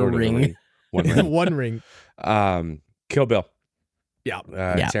singular ring. One ring. One ring. Kill Bill. Yeah.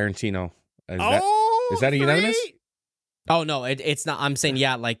 Tarantino. Is that a unanimous? Oh no, it's not. I'm saying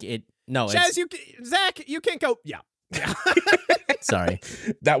like it. No, Chaz, Zach, you can't go. Yeah. Sorry.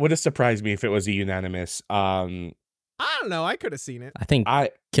 That would have surprised me if it was a unanimous. I don't know. I could have seen it. I think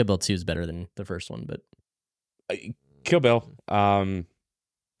Kill Bill 2 is better than the first one, but Kill Bill. Of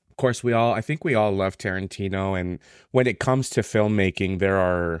course, I think we all love Tarantino, and when it comes to filmmaking, there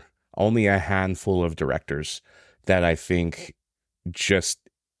are only a handful of directors that I think just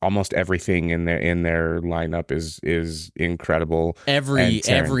almost everything in their lineup is incredible.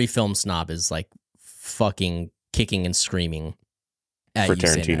 Every film snob is like fucking kicking and screaming at for you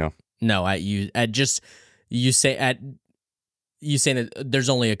Tarantino. No, you say that there's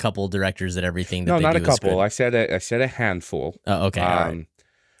only a couple directors that everything that no, they not do a couple. Is good. I said a handful. Oh, okay. All right.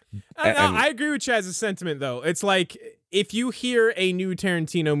 I agree with Chaz's sentiment, though. It's like if you hear a new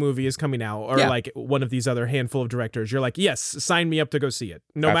Tarantino movie is coming out, or like one of these other handful of directors, you're like, yes, sign me up to go see it.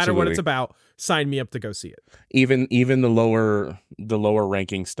 No matter what it's about, sign me up to go see it. Even the lower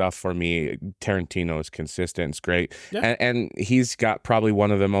ranking stuff for me, Tarantino is consistent. It's great, and he's got probably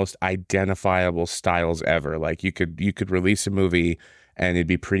one of the most identifiable styles ever. Like you could release a movie, and it'd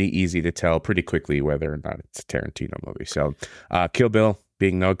be pretty easy to tell pretty quickly whether or not it's a Tarantino movie. So, Kill Bill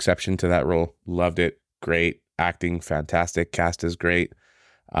being no exception to that rule. Loved it. Great acting, fantastic. Cast is great.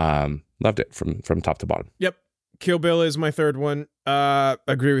 Loved it from top to bottom. Yep. Kill Bill is my third one.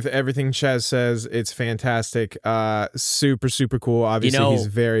 Agree with everything Chaz says. It's fantastic. Super, super cool. Obviously, he's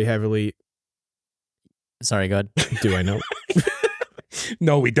very heavily. Sorry, go ahead. Do I know?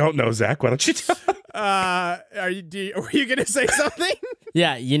 No, we don't know, Zach. Why don't you tell? Were you gonna say something?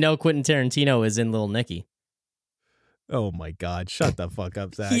 Yeah, you know Quentin Tarantino is in Little Nicky. Oh my God! Shut the fuck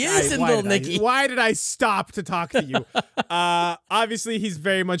up, Zach. He is in Little Nicky. Why did I stop to talk to you? Obviously, he's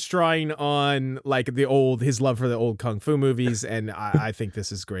very much drawing on like his love for the old kung fu movies, and I think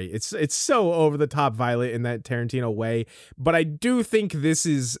this is great. It's so over the top violent in that Tarantino way, but I do think this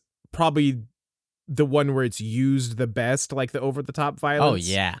is probably the one where it's used the best, like the over the top violence.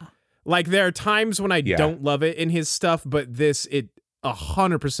 Oh yeah. Like there are times when I don't love it in his stuff, but it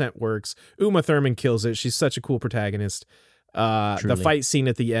 100% works. Uma Thurman kills it. She's such a cool protagonist. The fight scene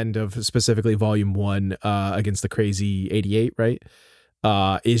at the end of specifically Volume 1 against the crazy 88, right?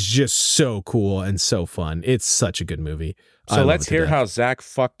 Is just so cool and so fun. It's such a good movie. So let's hear how Zach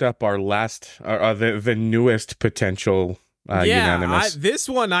fucked up our the newest potential unanimous. This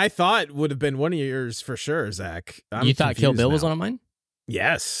one I thought would have been one of yours for sure, Zach. You thought Kill Bill was one of mine?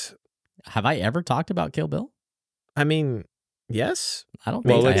 Yes. Have I ever talked about Kill Bill? I mean, yes. I don't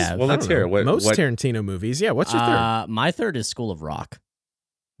think I have. Well, let's hear it. Most Tarantino movies. Yeah, what's your third? My third is School of Rock.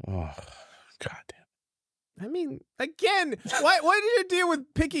 Oh, God damn. I mean, again, what did you deal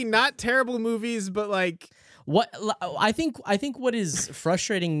with picking not terrible movies, but like... What I think what is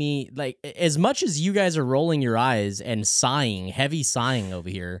frustrating me, like as much as you guys are rolling your eyes and sighing, heavy sighing over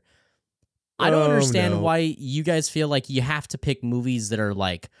here, I don't understand why you guys feel like you have to pick movies that are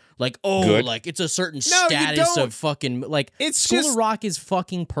like good. Like it's a certain status of fucking like it's School of Rock is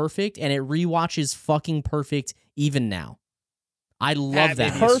fucking perfect and it rewatches fucking perfect even now. I love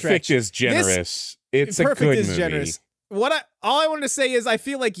that. Perfect is generous. It's a good movie. Generous. All I wanted to say is I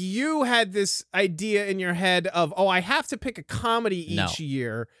feel like you had this idea in your head of, I have to pick a comedy each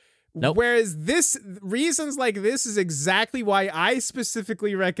year. Nope. Whereas reasons like this is exactly why I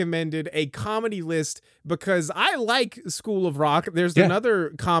specifically recommended a comedy list, because I like School of Rock. There's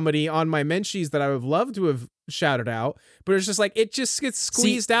another comedy on my Menchies that I would love to have shouted out, but it's just like, it just gets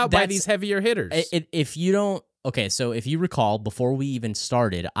squeezed out by these heavier hitters. If you don't, okay, so if you recall, before we even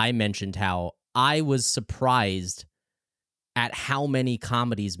started, I mentioned how I was surprised at how many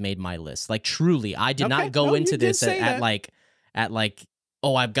comedies made my list. Like truly, I did not go into this at like,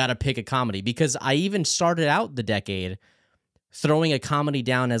 I've got to pick a comedy, because I even started out the decade throwing a comedy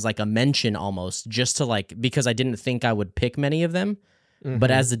down as like a mention almost, just to like, because I didn't think I would pick many of them. Mm-hmm. But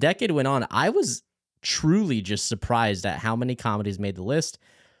as the decade went on, I was truly just surprised at how many comedies made the list.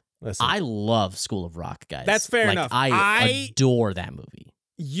 Listen, I love School of Rock, guys. That's fair enough. I adore that movie.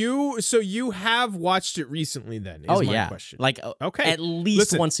 So you have watched it recently then, is my question. Like, at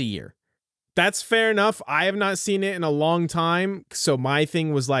least once a year. That's fair enough. I have not seen it in a long time, so my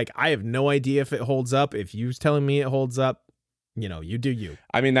thing was like, I have no idea if it holds up. If you're telling me it holds up, you do you.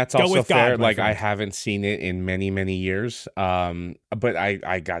 I mean, that's also fair. Like, I haven't seen it in many, many years. But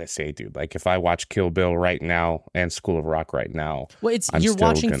I gotta say, dude, like if I watch Kill Bill right now and School of Rock right now, well, you're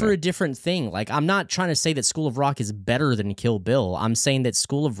watching for a different thing. Like, I'm not trying to say that School of Rock is better than Kill Bill. I'm saying that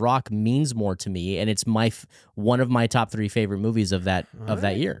School of Rock means more to me, and it's one of my top 3 favorite movies of that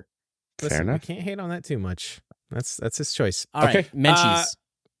year. Listen, fair enough. We can't hate on that too much. That's his choice. All right, Menchies.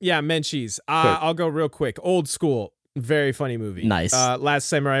 Menchies. I'll go real quick. Old School. Very funny movie. Nice. Last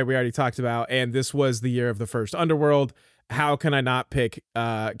Samurai we already talked about, and this was the year of the first Underworld. How can I not pick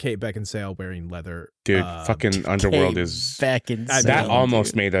Kate Beckinsale wearing leather? Dude, fucking Underworld is... Beckinsale. That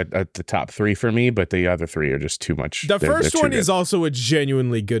almost made the top 3 for me, but the other 3 are just too much. The first one is also a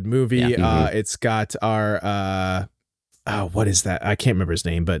genuinely good movie. Yeah. It's got our... what is that? I can't remember his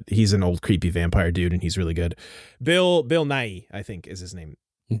name, but he's an old creepy vampire dude, and he's really good. Bill Nighy, I think, is his name.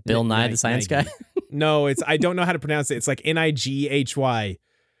 Bill Nye, the science guy? No, I don't know how to pronounce it. It's like Nighy.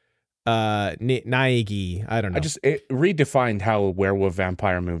 Nighy. I don't know. It redefined how werewolf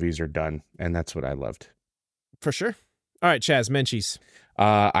vampire movies are done, and that's what I loved. For sure. All right, Chazz, Menchies.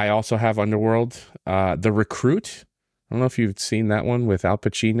 I also have Underworld. The Recruit. I don't know if you've seen that one with Al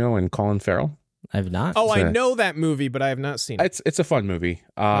Pacino and Colin Farrell. I have not. I know that movie, but I have not seen it. It's a fun movie.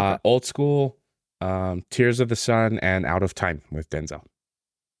 Okay. Old School, Tears of the Sun, and Out of Time with Denzel.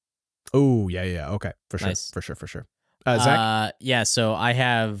 Oh, yeah. Okay. For sure. Nice. For sure. Zach? So I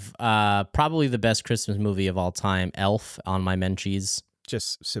have probably the best Christmas movie of all time, Elf, on my Menchies.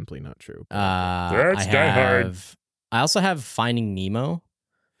 Just simply not true. That's Die Hard. I also have Finding Nemo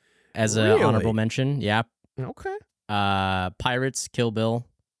as an honorable mention. Yeah. Okay. Pirates, Kill Bill.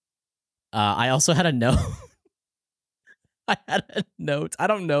 I also had a note. I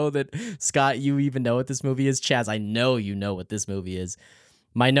don't know that, Scott, you even know what this movie is. Chazz, I know you know what this movie is.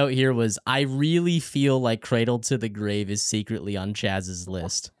 My note here was, I really feel like Cradle to the Grave is secretly on Chazz's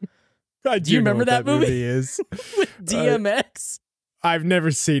list. Do you remember that movie? Is with DMX? I've never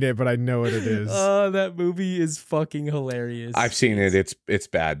seen it, but I know what it is. Oh, that movie is fucking hilarious. I've seen it. It's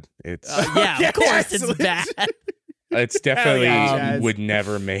bad. It's yeah, of course it's bad. it's definitely Chazz. would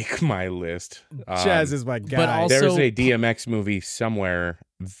never make my list. Chazz is my guy. but also- There's a DMX movie somewhere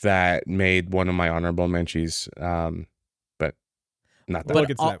that made one of my honorable mentions, but not that. We'll But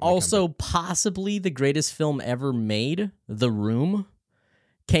get to that when we come also possibly the greatest film ever made, The Room,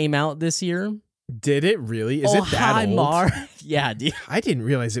 came out this year. Did it really? Is it that old? Mar. Yeah, dude. I didn't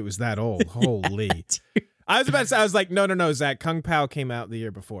realize it was that old. Holy. I was about to say, I was like, no, Zach. Kung Pao came out the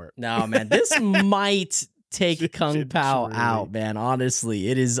year before. No, man, this might take Kung Pao Truly. out, man. Honestly,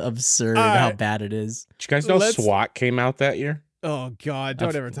 it is absurd All how right. bad it is. Did you guys know Let's- SWAT came out that year? Oh, God.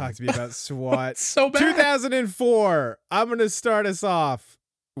 Don't ever talk to me about SWAT. So bad. 2004. I'm going to start us off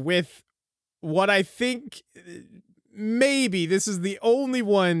with what I think maybe this is the only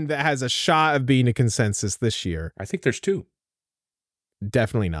one that has a shot of being a consensus this year. I think there's 2.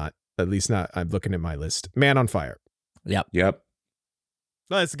 Definitely not. At least not. I'm looking at my list. Man on Fire. Yep. Yep.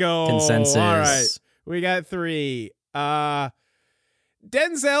 Let's go. Consensus. All right. We got 3. Denzel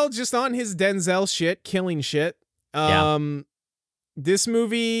just on his Denzel shit, killing shit. This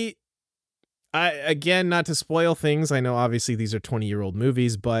movie, again, not to spoil things. I know obviously these are 20-year-old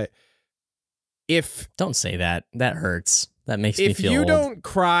movies, but if Don't say that. That hurts. That makes me feel you old. don't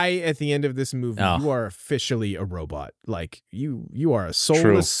cry at the end of this movie, Oh. you are officially a robot. Like you are a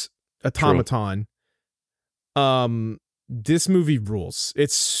soulless automaton. This movie rules.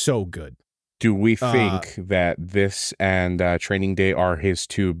 It's so good. Do we think that this and Training Day are his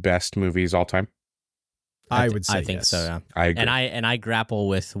 2 best movies all time? I would say I think yes. so. Yeah. I agree. And I grapple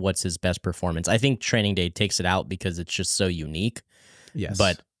with what's his best performance. I think Training Day takes it out because it's just so unique. Yes.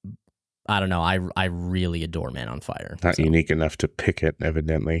 But I don't know. I really adore Man on Fire. Not so. unique enough to pick it,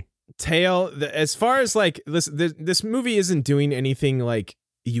 evidently. As far as like this movie isn't doing anything like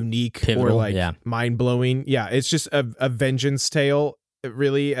unique or Pivotal, like yeah. mind blowing. Yeah, it's just a vengeance tale,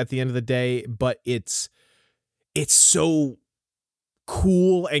 really, at the end of the day. But it's so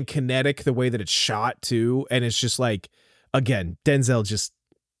cool and kinetic the way that it's shot too, and it's just like, again, Denzel just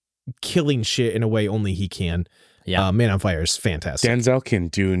killing shit in a way only he can. Yeah. Man on Fire is fantastic. Denzel can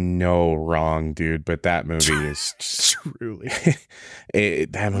do no wrong, dude, but that movie is Truly.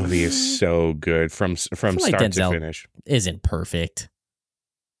 that movie is so good from like start to Denzel finish. Isn't perfect.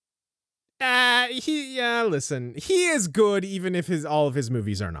 Listen, he is good even if all of his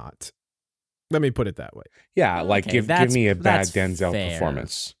movies are not. Let me put it that way. Yeah, like Okay, give that's- me a bad that's Denzel fair.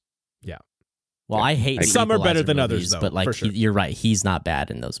 performance. Well, Yeah. I hate Some are better Equalizer than others, movies, though, but like for sure. you're right, he's not bad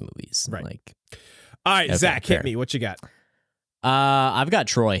in those movies. Right. Like, All right, Okay, Zach, fair. hit me. What you got? I've got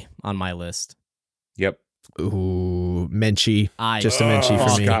Troy on my list. Yep. Ooh, Menchie. I Just a Menchie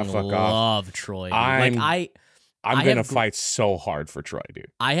for me. fucking Fuck off. love Troy. Dude. I'm Like I'm I gonna have fight so hard for Troy,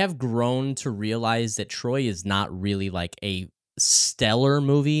 dude. I have grown to realize that Troy is not really like a stellar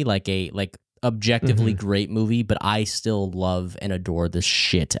movie, like objectively great movie, but I still love and adore the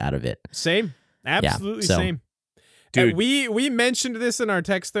shit out of it. Same. Absolutely so- same. Dude. And we mentioned this in our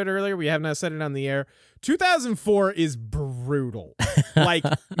text thread earlier. We have not said it on the air. 2004 is brutal. Like,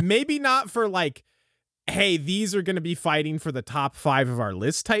 maybe not for like, hey, these are going to be fighting for the top 5 of our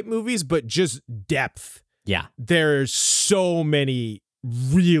list type movies, but just depth. Yeah. There's so many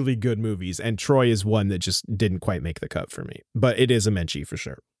really good movies, and Troy is one that just didn't quite make the cut for me. But it is a Menchie for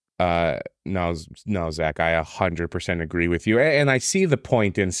sure. No, Zach, I 100% agree with you. And I see the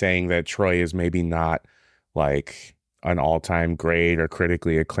point in saying that Troy is maybe not like an all-time great or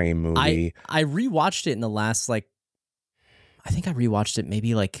critically acclaimed movie. I rewatched it in the last I think I rewatched it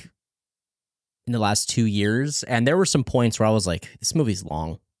maybe like in the last 2 years, and there were some points where I was like, this movie's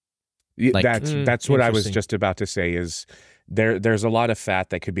long. like- That's what I was interesting. just about to say is there's a lot of fat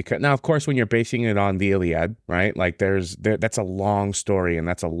that could be cut. Now, of course, when you're basing it on the Iliad, right? Like that's a long story and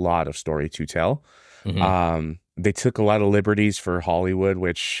that's a lot of story to tell. Mhm. They took a lot of liberties for Hollywood,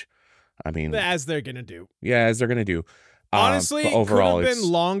 which, I mean, As they're going to do. yeah, as they're going to do. Honestly, but overall, could have it's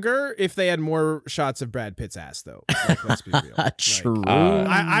been longer if they had more shots of Brad Pitt's ass, though. Like, let's be real. Like, True.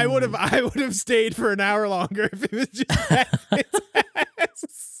 I would have stayed for an hour longer if it was just Brad Pitt's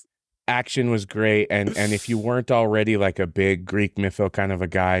ass. action was great, and if you weren't already like a big Greek mytho kind of a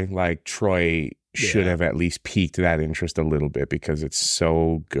guy, like Troy should Yeah. have at least piqued that interest a little bit because it's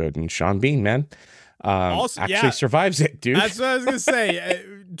so good. And Sean Bean, man, Also, actually yeah. survives it, dude. That's what I was gonna say.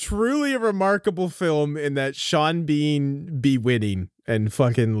 Truly a remarkable film in that Sean Bean be winning and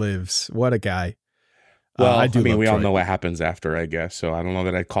fucking lives. What a guy. Well, I do mean, love we all Troy. know what happens after, I guess. So I don't know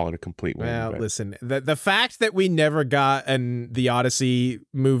that I'd call it a complete win. Well, but listen, the fact that we never got the Odyssey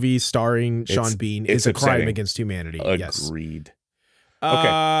movie starring Sean Bean it's is a crime upsetting. against humanity. Yes. Agreed.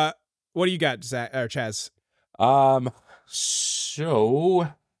 Okay. What do you got, Zach or Chaz? So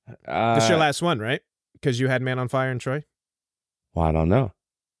This is your last one, right? Because you had Man on Fire and Troy. well, I don't know.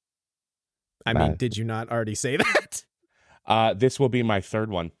 I mean, did you not already say that? This will be my third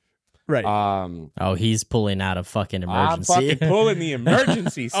one. Right. Oh, he's pulling out a fucking emergency. I'm fucking pulling the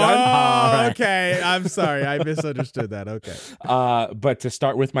emergency, son. Oh, okay. I'm sorry. I misunderstood that. Okay. But to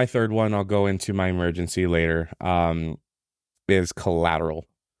start with my third one, I'll go into my emergency later. Is Collateral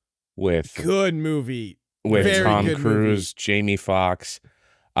with Good movie. with Very Tom good Cruise, Jamie Foxx.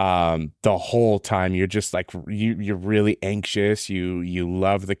 The whole time you're just like you're really anxious. You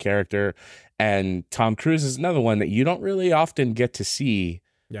love the character, and Tom Cruise is another one that you don't really often get to see.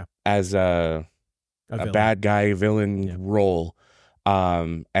 Yeah. As a bad guy villain role.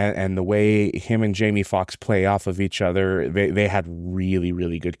 And the way him and Jamie Foxx play off of each other, they had really,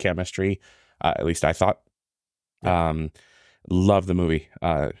 really good chemistry. At least I thought. Yeah. Love the movie.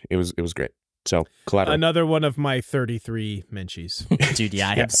 It was great. So Collateral. Another one of my 33 menchies. Dude, yeah,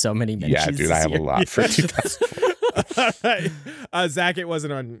 I have so many mentions. Yeah, dude, I have a lot for 2004. All right. Zach, it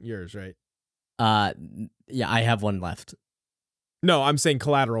wasn't on yours, right? Yeah, I have one left. No, I'm saying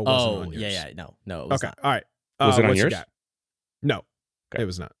Collateral wasn't on yours. yeah, no, it was Okay, not. all right. Was it on what you yours? got? No, Okay. it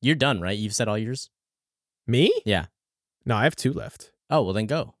was not. You're done, right? You've said all yours? Me? Yeah. No, I have 2 left. Oh, well then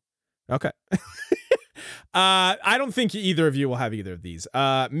go. Okay. I don't think either of you will have either of these.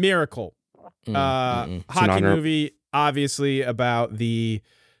 Miracle. Hockey honor. movie, obviously about the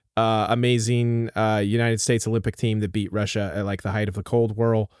amazing United States Olympic team that beat Russia at like the height of the Cold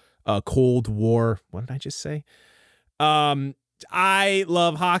War. What did I just say? I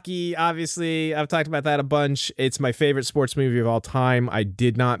love hockey. Obviously, I've talked about that a bunch. It's my favorite sports movie of all time. I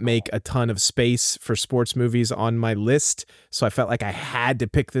did not make a ton of space for sports movies on my list, so I felt like I had to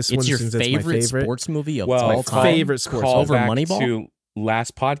pick this one It's your since it's my favorite favorite sports movie of Well, all time? favorite sports Call over back Moneyball? to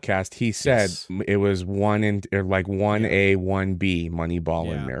last podcast, he said Yes. it was 1A, 1B, Moneyball,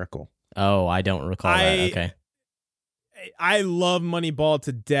 Yeah. and Miracle. Oh, I don't recall that. Okay. I love Moneyball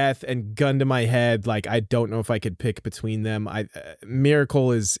to death, and gun to my head, like I don't know if I could pick between them. Miracle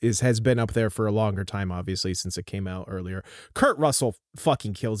has been up there for a longer time, obviously, since it came out earlier. Kurt Russell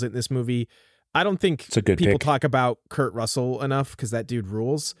fucking kills it in this movie. I don't think It's a good people pick. talk about Kurt Russell enough because that dude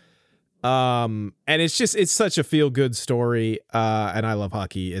rules. And it's such a feel good story. And I love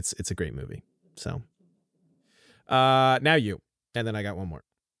hockey. It's a great movie. So, now you, and then I got one more.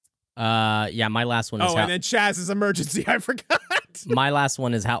 Yeah, my last one is and then Chazz's emergency. I forgot. my last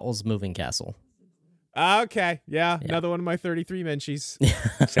one is Howl's Moving Castle. Okay, yeah, another one of my 33 menchies.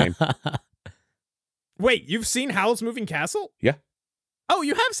 Same. Wait, you've seen Howl's Moving Castle? Yeah. Oh,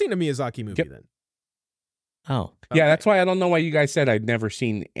 you have seen a Miyazaki movie Yep. then? Oh, Yeah, Okay. that's why I don't know why you guys said I'd never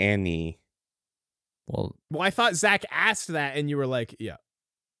seen any. well, Well, I thought Zach asked that, and you were like, "Yeah."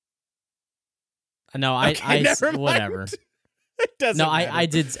 no, Okay, never mind. whatever. It doesn't. No, matter. I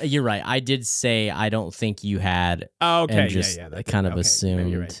did. You're right. I did say I don't think you had. Oh, okay, and just yeah. That kind of okay,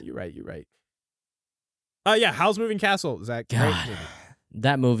 assumed. You're right. Yeah, Howl's Moving Castle, Zach. Great God, movie.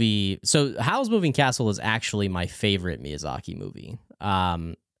 that movie. So Howl's Moving Castle is actually my favorite Miyazaki movie.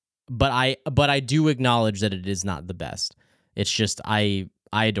 But I do acknowledge that it is not the best. It's just I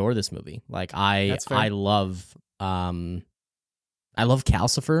adore this movie. Like That's fair. I love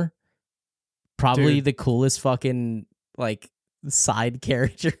Calcifer. Probably Dude. the coolest fucking like side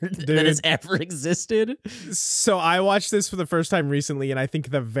character that has ever existed. So I watched this for the first time recently, and I think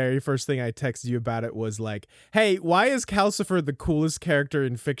the very first thing I texted you about it was like, "Hey, why is Calcifer the coolest character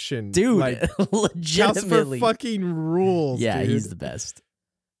in fiction, Dude, Like, legitimately. Calcifer fucking rules. Yeah, dude. he's the best.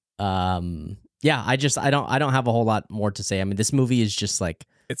 Yeah, I don't have a whole lot more to say. I mean, this movie is just like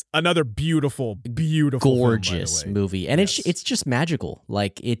It's another beautiful gorgeous film, by the way. movie, and Yes. it's just magical.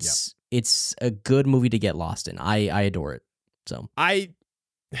 Like it's a good movie to get lost in. I adore it. So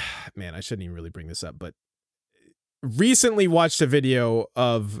Man, I shouldn't even really bring this up, but recently watched a video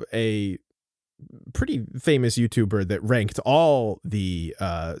of a pretty famous YouTuber that ranked all the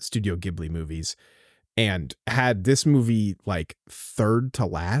Studio Ghibli movies and had this movie like third to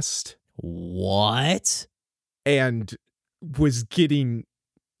last what? and was getting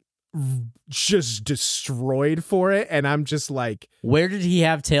just destroyed for it. And I'm just like, Where did he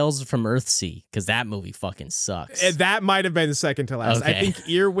have Tales from Earthsea? Because that movie fucking sucks. that might have been second to last. I Okay. think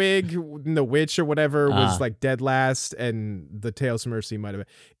Earwig and The Witch or whatever was Ah. like dead last, and the Tales from Mercy might have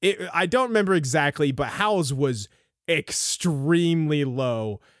been. I don't remember exactly, but Howl's was extremely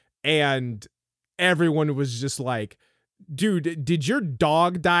low, and everyone was just like, "Dude, did your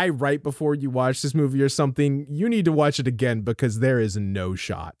dog die right before you watched this movie or something? You need to watch it again because there is no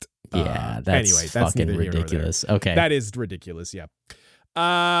shot." Yeah, that's anyway, that's fucking neither here nor there. ridiculous. Okay. That is ridiculous. Yeah.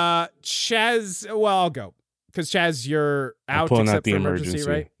 Chazz. Well, I'll go because Chazz, you're I'm out pulling except out the for emergency,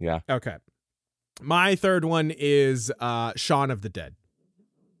 right? Yeah. Okay. My third one is Shaun of the Dead.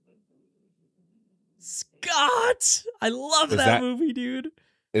 Scott, I love that movie, dude.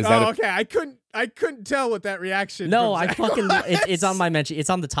 Is that okay. I couldn't tell with that reaction. No, from I Zach fucking. was. It's on my mention. It's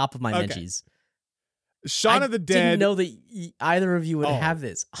on the top of my Okay. mentions. Shaun of the I Dead. didn't know that either of you would Oh. have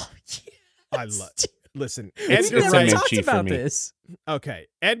this. Oh, yes. I love. Listen, We Edgar It's a never Wright. talked Minchie for about me. this. Okay,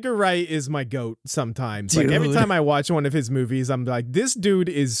 Edgar Wright is my goat sometimes. Like every Dude. time I watch one of his movies, I'm like, this dude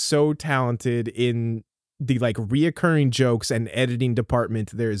is so talented in the like reoccurring jokes and editing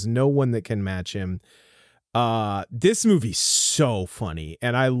department. There is no one that can match him. This movie's so funny,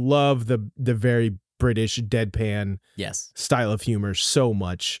 and I love the very British deadpan Yes. style of humor so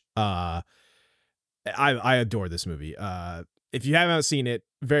much. I adore this movie. If you haven't seen it,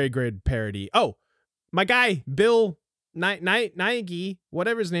 very great parody. Oh, my guy Bill Nighy,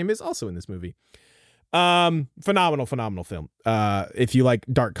 whatever his name is, also in this movie. Phenomenal film. If you like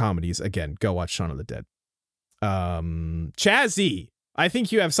dark comedies, again, go watch Shaun of the Dead. Chazzy, I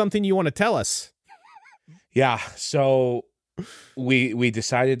think you have something you want to tell us. Yeah, so we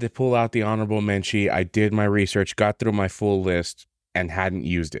decided to pull out the honorable mention. I did my research, got through my full list, and hadn't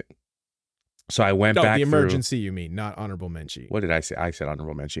used it. So I went No, back the through. emergency, you mean, not honorable mention. What did I say? I said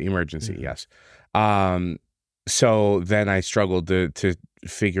honorable mention. Emergency, Mhm. yes. So then I struggled to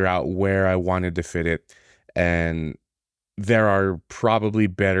figure out where I wanted to fit it, and there are probably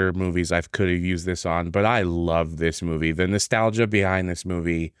better movies I could have used this on, but I love this movie. The nostalgia behind this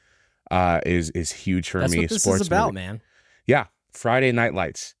movie is huge for That's me. what this Sports is about, movie. man. Yeah, Friday Night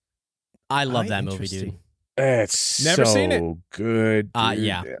Lights. I love that movie, Interesting. dude. It's Never so seen it. good. Dude.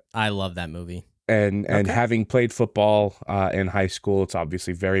 Yeah, I love that movie. And Okay. having played football in high school, it's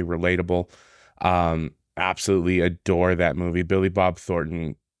obviously very relatable. Absolutely adore that movie. Billy Bob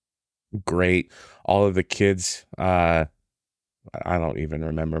Thornton, great. All of the kids, I don't even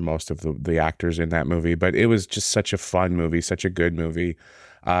remember most of the actors in that movie, but it was just such a fun movie, such a good movie.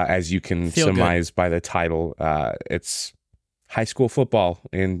 As you can Feel good. surmise by the title, it's high school football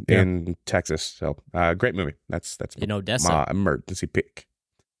in Texas. So great movie. That's In Odessa. my emergency pick.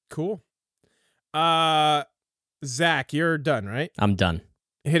 Cool. Zach, you're done, right? I'm done.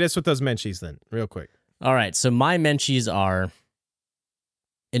 Hit us with those menchies then, real quick. All right, so my menchies are,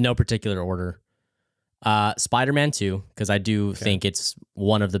 in no particular order, Spider-Man 2, because I do think it's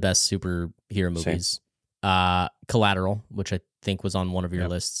one of the best superhero movies. Collateral, which I think was on one of your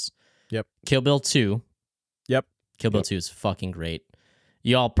lists. Yep. Kill Bill 2. Yep. Kill Bill 2 is fucking great.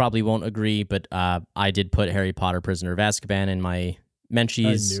 Y'all probably won't agree, but I did put Harry Potter Prisoner of Azkaban in my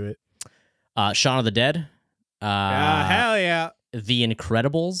menchies. I knew it. Shaun of the Dead. Hell yeah. The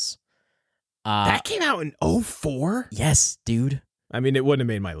Incredibles. That came out in 2004? Yes, dude. I mean, it wouldn't have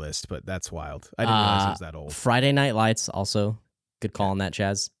made my list, but that's wild. I didn't realize it was that old. Friday Night Lights, also. Good call on that,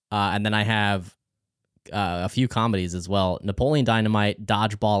 Chazz. And then I have a few comedies as well. Napoleon Dynamite,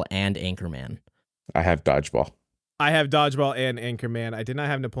 Dodgeball, and Anchorman. I have Dodgeball. I have Dodgeball and Anchorman. I did not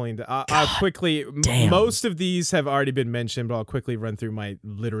have Napoleon. I'll quickly, damn. most of these have already been mentioned, but I'll quickly run through my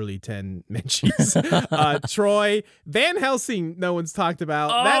literally 10 mentions. Troy, Van Helsing, no one's talked about.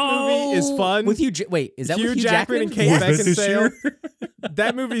 That movie is fun. With Hugh, wait, is that Hugh with Hugh Jackman and Kate Yes. Beckinsale.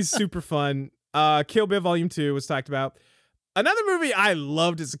 That movie's super fun. Kill Bill Volume 2 was talked about. Another movie I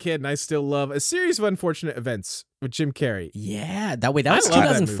loved as a kid and I still love, A Series of Unfortunate Events with Jim Carrey. Yeah, that way. That I was love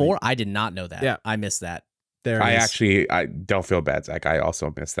that 2004. movie. I did not know that. Yeah. I missed that. There it is. I don't feel bad, Zach. I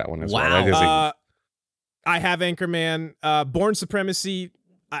also missed that one as well. Wow. That is I have Anchorman. Born Supremacy.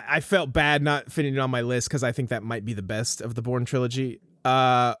 I felt bad not fitting it on my list because I think that might be the best of the Bourne trilogy.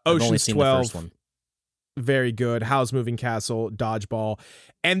 I've only Ocean's seen 12. the first one. Very good. Howl's Moving Castle, Dodgeball.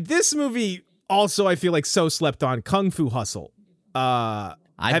 And this movie also, I feel like, so slept on. Kung Fu Hustle. I've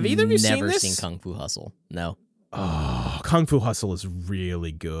have either of you seen never this? seen Kung Fu Hustle. No. Oh, Kung Fu Hustle is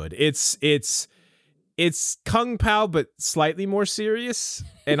really good. It's Kung Pao, but slightly more serious,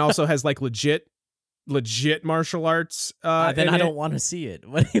 and also has like legit martial arts. Then in I it. don't want to see it.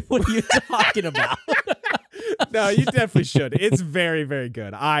 What are you talking about? No, you definitely should. It's very, very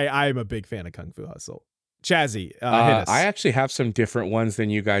good. I'm a big fan of Kung Fu Hustle. Chazzy, hit us. I actually have some different ones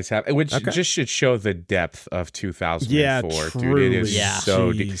than you guys have, which Okay. just should show the depth of 2004. Yeah, dude, truly. it is Yeah.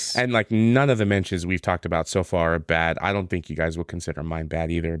 so deep. Jeez. And like none of the mentions we've talked about so far are bad. I don't think you guys will consider mine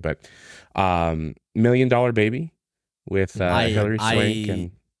bad either. But $1 Million Baby with Hilary Swank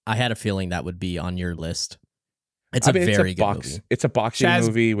and I had a feeling that would be on your list. It's I a mean, very good movie. It's a boxing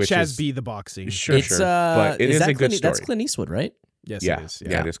movie, which Chaz is B the boxing. sure, It's but it is a good story. That's Clint Eastwood, right? Yes, Yeah, it is.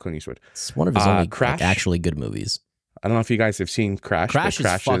 yeah, it is Clint Eastwood. It's one of his only Crash. actually good movies. I don't know if you guys have seen Crash. Crash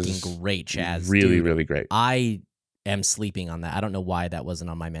but is fucking great, Chaz. Really, Dude, really great. I am sleeping on that. I don't know why that wasn't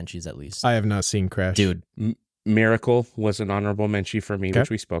on my mentions at least. I have not seen Crash. Dude. Miracle was an honorable mention for me, which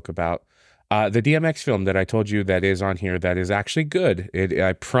we spoke about. The DMX film that I told you that is on here that is actually good.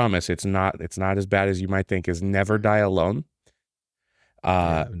 I promise it's not as bad as you might think. Is Never Die Alone.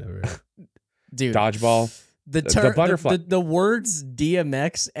 I've never. Dude, Dodgeball. The butterfly. The words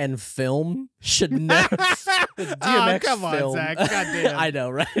DMX and film should never. The DMX come on, film. Zach. Goddamn. I know,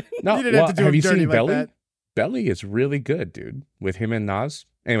 right? No, You didn't have to do have him you dirty seen like Belly? that. Belly is really good, dude, with him and Nas.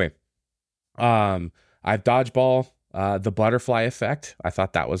 Anyway, I've Dodgeball, The Butterfly Effect. I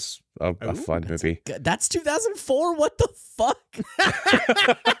thought that was a fun movie. That's 2004. What the fuck?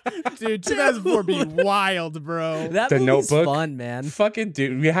 Dude, 2004 be wild, bro. That The movie's Notebook? fun, man. Fucking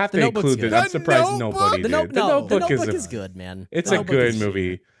dude, we have The to Notebook's include good. it. I'm The surprised Notebook? nobody The did. Notebook a- is good, man. It's The a Notebook good is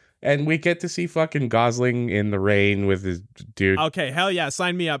movie. And we get to see fucking Gosling in the rain with his dude. Okay, hell yeah,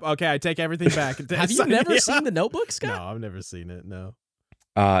 sign me up. Okay, I take everything back. Have you Sign me never up. seen The Notebook, Scott? No, I've never seen it. No,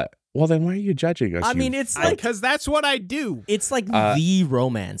 Well, then why are you judging us? I mean, it's like because that's what I do. it's like the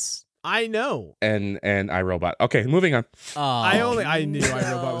romance. I know. and iRobot. Okay, moving on. Oh, I knew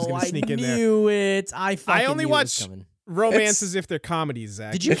iRobot was gonna sneak in there. I knew it. I only knew watch it was coming. Romances if they're comedies,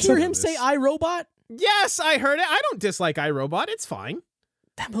 Zach. Did you It's hear a- him say iRobot? Yes, I heard it. I don't dislike iRobot. It's fine.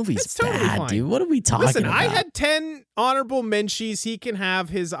 That movie's It's totally bad, fine. dude. What are we talking Listen, about? I had 10 honorable mentions. He can have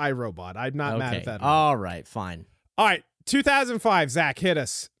his iRobot. I'm not mad at that. All right, fine. All right, 2005. Zach, hit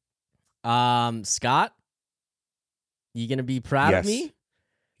us. Scott, you gonna be proud of Yes. me?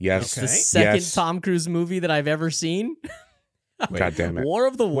 Yes. Okay. The second Yes. Tom Cruise movie that I've ever seen. God damn it. War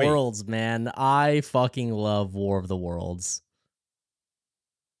of the Wait. Worlds, man. I fucking love War of the Worlds.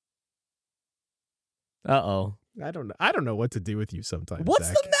 Uh-oh. I don't know what to do with you sometimes. What's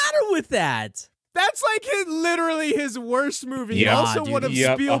Zach. the matter with that? That's like literally his worst movie. Yeah, Also dude. one of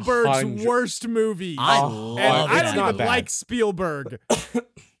Yep, Spielberg's 100. worst movies. I Oh, love and I that. don't not even bad. like Spielberg.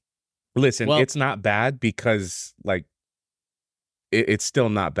 Listen, Well- it's not bad because like it's still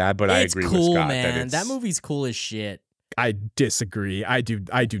not bad, but I It's agree cool, with Scott man. that That movie's cool as shit. I disagree. I do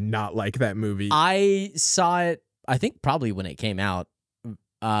not like that movie. I saw it, I think probably when it came out.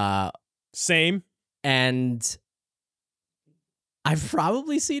 Same. And I've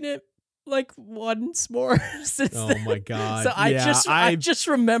probably seen it like once more since Oh then. my god. So I Yeah, just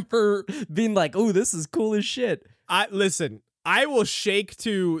remember being like, "Oh, this is cool as shit." listen, I will shake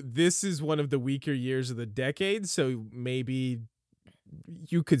to this is one of the weaker years of the decade, so maybe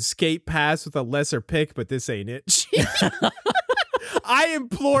you could skate past with a lesser pick, but this ain't it. I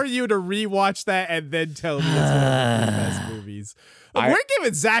implore you to rewatch that and then tell me it's one of the best movies. We're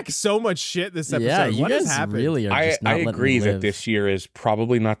giving Zach so much shit this episode. Yeah, you what guys has happened? really are I just not letting agree me that live. this year is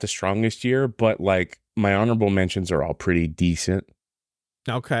probably not the strongest year, but like my honorable mentions are all pretty decent.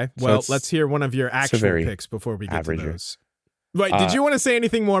 Okay. So Well, it's- let's hear one of your actual very picks before we get average to year. those. Wait, did you want to say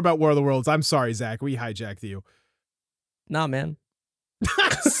anything more about War of the Worlds? I'm sorry, Zach. We hijacked you. Nah, man.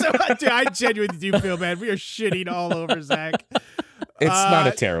 So, dude, I genuinely do feel bad. We are shitting all over Zach. It's not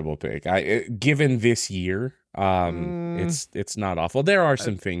a terrible pick. Given this year, it's not awful. There are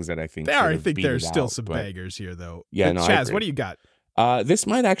some things that I think I should think have there's beat it still out, some but- bangers here, though. Yeah, no, I Chazz, agree. what do you got? This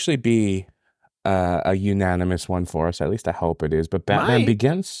might actually be a unanimous one for us. At least I hope it is. But Batman Might.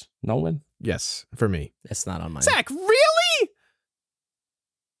 Begins, Nolan. Yes, for me. It's not on mine. Zach, really?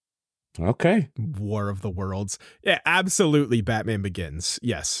 Okay. War of the Worlds. Yeah, absolutely. Batman Begins.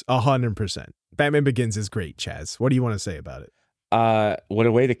 Yes, 100%. Batman Begins is great, Chaz. What do you want to say about it? What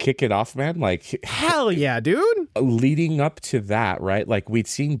a way to kick it off, man. Like Hell yeah, dude. leading up to that, right? Like we'd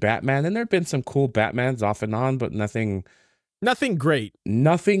seen Batman and there'd been some cool Batmans off and on, but nothing Great.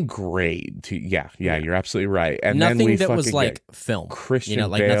 great. Yeah, you're absolutely right. And then Nothing we that was fucking like get film. Christian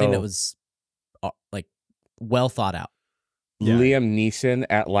like nothing Bale. that was like well thought out. Yeah. Liam Neeson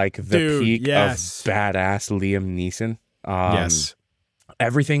at like the Dude, peak yes. of badass Liam Neeson. Yes.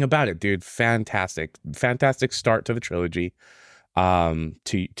 Everything about it, dude. Fantastic start to the trilogy. To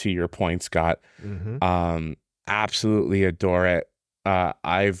your point, Scott. Mm-hmm. Absolutely adore it.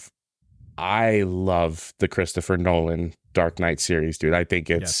 I love the Christopher Nolan Dark Knight series, dude. I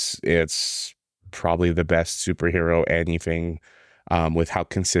think it's probably the best superhero anything, with how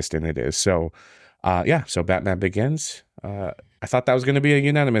consistent it is. So, so Batman Begins. I thought that was going to be a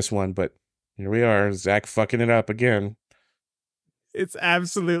unanimous one, but here we are, Zach fucking it up again. It's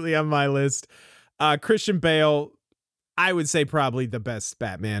absolutely on my list. Christian Bale, I would say probably the best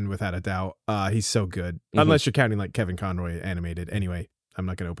Batman without a doubt. He's so good. Unless you're counting like Kevin Conroy animated. Anyway, I'm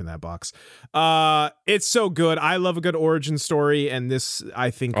not going to open that box. It's so good. I love a good origin story, and this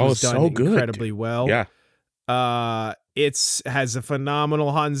I think was done so good, incredibly well. Yeah. It's has a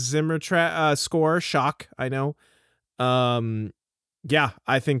phenomenal Hans Zimmer score. Shock, I know. Yeah,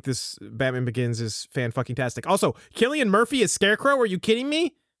 I think this Batman Begins is fan-fucking-tastic. Also, Cillian Murphy as Scarecrow. Are you kidding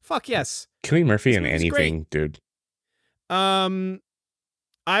me? Fuck yes. Cillian Murphy in movie's anything, dude. I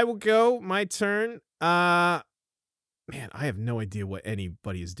will go. My turn. Man, I have no idea what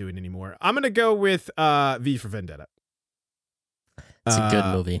anybody is doing anymore. I'm gonna go with V for Vendetta. It's a good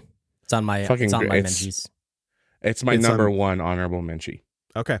movie. It's on my Menchies. It's my number one honorable mention.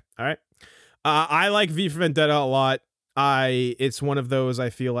 Okay, all right. I like V for Vendetta a lot. It's one of those I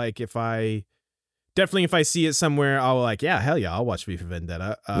feel like if I see it somewhere, I'll like, yeah, hell yeah, I'll watch V for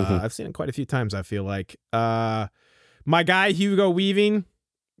Vendetta. I've seen it quite a few times, I feel like. My guy, Hugo Weaving,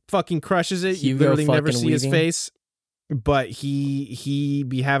 fucking crushes it. You literally never see his face. But he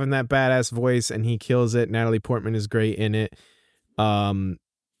be having that badass voice and he kills it. Natalie Portman is great in it.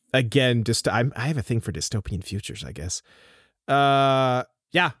 Again, just I have a thing for dystopian futures, I guess. Yeah,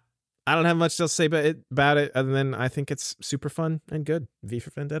 I don't have much else to say about it other than I think it's super fun and good. V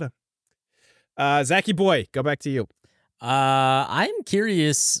for Vendetta. Zachy boy, go back to you. I'm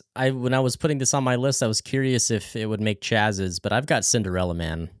curious. When I was putting this on my list, I was curious if it would make Chazz's, but I've got Cinderella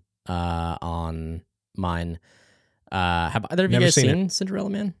Man on mine. Have either of you guys seen Cinderella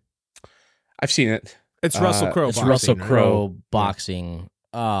Man? I've seen it. It's Russell Crowe. It's Russell Crowe boxing.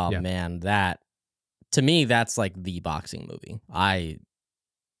 Oh man, that to me that's like the boxing movie.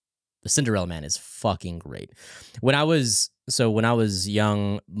 The Cinderella Man is fucking great. When I was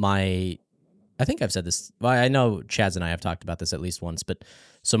young, I think I've said this. Well, I know Chazz and I have talked about this at least once, but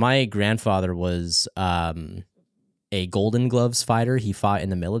so my grandfather was a Golden Gloves fighter. He fought in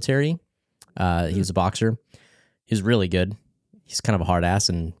the military. He was a boxer. He was really good. He's kind of a hard ass,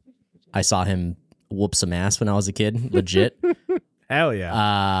 and I saw him whoop some ass when I was a kid. Legit. Hell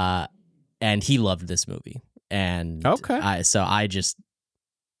yeah. And he loved this movie. And okay. I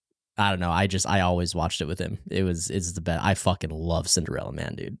don't know. I always watched it with him. It's the best. I fucking love Cinderella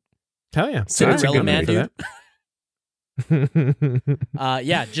Man, dude. Hell yeah. Cinderella Man, dude.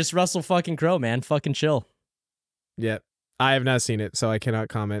 Yeah, just Russell fucking Crowe, man. Fucking chill. Yeah. I have not seen it, so I cannot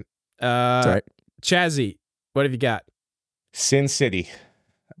comment. Right. Chazzy, what have you got? Sin City.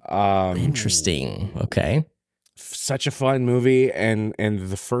 Interesting. Okay. Such a fun movie, and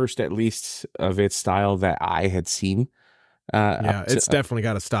the first, at least, of its style that I had seen. It's definitely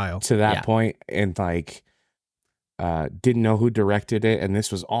got a style to that point, and like, didn't know who directed it, and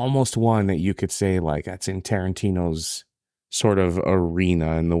this was almost one that you could say like that's in Tarantino's sort of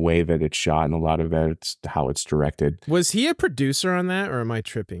arena in the way that it's shot, and a lot of it's how it's directed. Was he a producer on that, or am I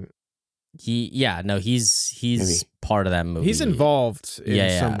tripping? He's Maybe. Part of that movie. He's involved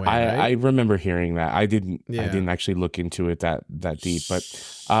in some way. Right? I remember hearing that. I didn't actually look into it that deep, but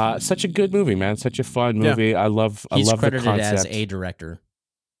such a good movie, man. Such a fun movie. I love the concept. He's credited as a director.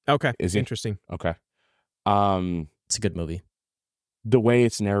 Okay, is he? Interesting. Okay, it's a good movie. The way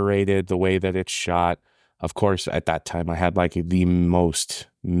it's narrated, the way that it's shot. Of course, at that time, I had like the most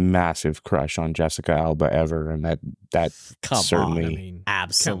massive crush on Jessica Alba ever, and that certainly,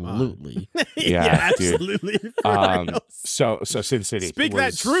 absolutely, absolutely. So Sin City. Speak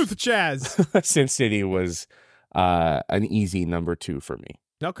that truth, Chazz. Sin City was an easy number 2 for me.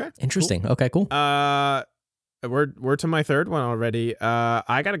 Okay, interesting. Cool. Okay, cool. We're to my third one already.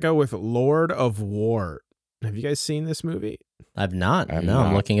 I gotta go with Lord of War. Have you guys seen this movie? I've not.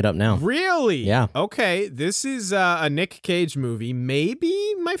 I'm looking it up now. Really? Yeah. Okay. This is a Nick Cage movie.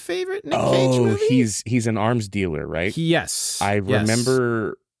 Maybe my favorite Nick Cage movie. He's an arms dealer, right? Yes. I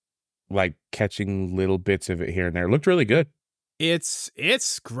remember like catching little bits of it here and there. It looked really good. It's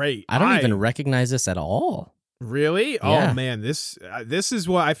great. I don't even recognize this at all. Really? Yeah. Oh man, this is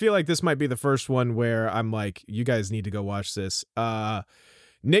what I feel like. This might be the first one where I'm like, you guys need to go watch this.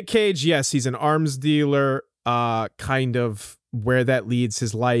 Nick Cage, yes, he's an arms dealer. Kind of where that leads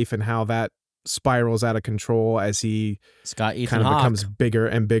his life and how that spirals out of control as he becomes bigger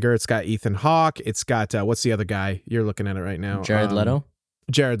and bigger. It's got Ethan Hawke. It's got what's the other guy? You're looking at it right now. Jared Leto.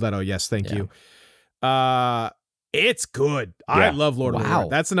 Jared Leto. Yes, thank you. It's good. Yeah. I love Lord of War.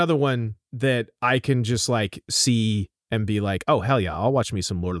 That's another one that I can just like see and be like, oh hell yeah, I'll watch me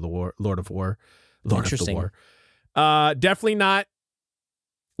some Lord of War. Definitely not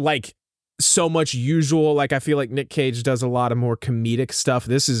like so much usual. Like I feel like Nick Cage does a lot of more comedic stuff.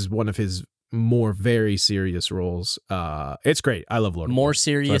 This is one of his more very serious roles. It's great. I love Lord of War. More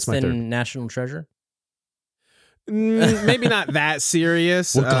serious than National Treasure? Maybe not that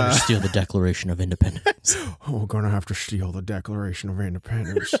serious. We're gonna steal the Declaration of Independence. We're gonna have to steal the Declaration of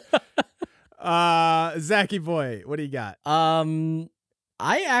Independence. Zachy boy, what do you got?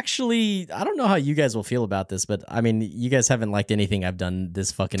 I don't know how you guys will feel about this, but I mean, you guys haven't liked anything I've done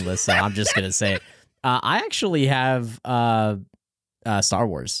this fucking list, so I'm just gonna say it. I actually have Star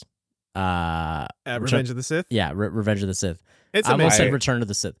Wars. Revenge of the Sith. Yeah, Revenge of the Sith. It's I almost amazing. said Return of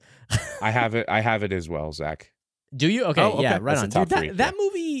the Sith. I have it as well, Zach. Do you? Okay, Oh, okay. yeah, right That's on. the top Dude, three, that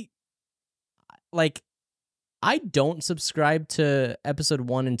movie, like, I don't subscribe to episode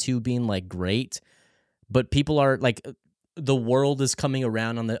 1 and 2 being like great, but people are like, the world is coming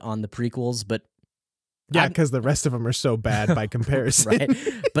around on the prequels, but Yeah, because the rest of them are so bad by comparison. right.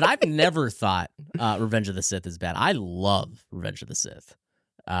 But I've never thought Revenge of the Sith is bad. I love Revenge of the Sith.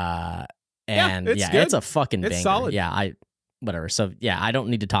 And it's yeah, good. it's a fucking banger. It's solid. Yeah, whatever. So yeah, I don't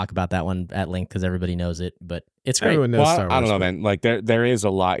need to talk about that one at length because everybody knows it, but it's great. Everyone knows Well, Star Wars. I don't know, but- man. Like there is a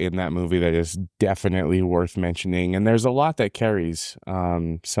lot in that movie that is definitely worth mentioning, and there's a lot that carries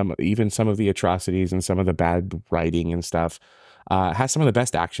some of the atrocities and some of the bad writing and stuff. Has some of the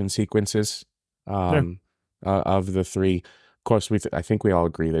best action sequences of the three. Of course, I think we all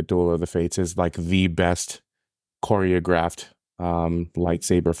agree that Duel of the Fates is like the best choreographed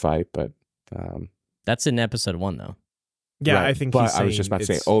lightsaber fight, but That's in episode 1 though. Yeah, right. I think. But he's I was just about to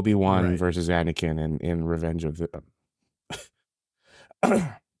say it's- Obi-Wan right. versus Anakin in Revenge of the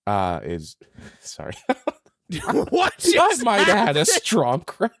is sorry. What? I might have had a strong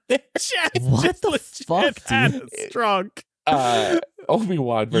cry there. What the fuck, dude? Strong.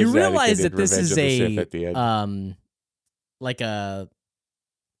 Obi-Wan versus You realize Anakin that in this Revenge is of the Sith at the end. like a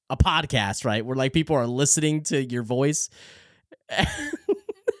podcast, right? Where like people are listening to your voice.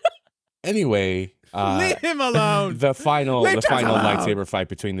 Anyway, Leave him alone. the final Leave us alone. lightsaber fight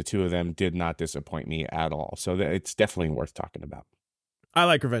between the two of them did not disappoint me at all. So it's definitely worth talking about. I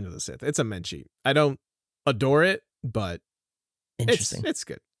like Revenge of the Sith. It's a menchie. I don't adore it, but Interesting. it's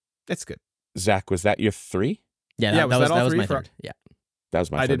good. It's good. Zach, was that your 3? Yeah, Yeah, was that all that was three my for- third. Yeah. That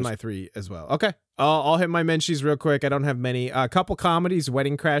was my I third. did my 3 as well. Okay. I'll hit my menchies real quick. I don't have many. A couple comedies.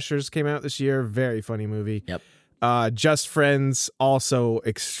 Wedding Crashers came out this year. Very funny movie. Yep. Just Friends, also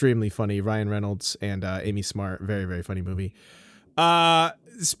extremely funny. Ryan Reynolds and Amy Smart. Very, very funny movie.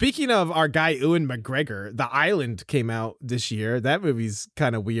 Speaking of our guy Ewan McGregor, The Island came out this year. That movie's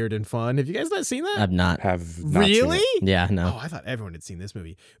kind of weird and fun. Have you guys not seen that? I've not. Have not seen Really? it. Yeah, no. Oh, I thought everyone had seen this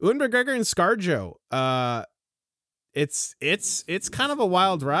movie. Ewan McGregor and ScarJo. It's kind of a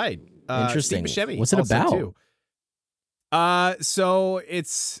wild ride. Interesting. Steve Buscemi What's it also, about? too. So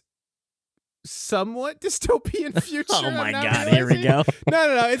it's somewhat dystopian future. Oh I'm my not god, here we realizing. go.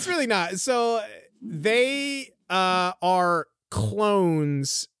 No, it's really not. So they are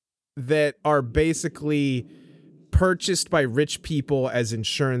clones that are basically purchased by rich people as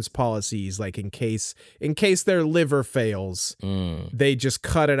insurance policies, like in case their liver fails, they just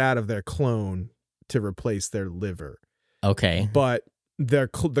cut it out of their clone to replace their liver. Okay. But the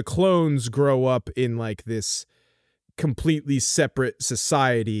clones grow up in like this completely separate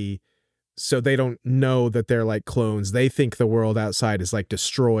society, so they don't know that they're like clones. They think the world outside is like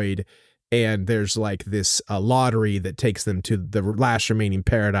destroyed, and there's like this lottery that takes them to the last remaining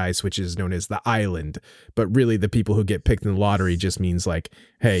paradise, which is known as the island. But really, the people who get picked in the lottery just means like,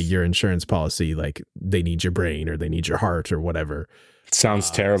 hey, your insurance policy, like they need your brain or they need your heart or whatever. Sounds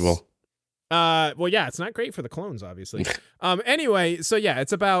terrible. Well, yeah, it's not great for the clones, obviously. Anyway, so yeah,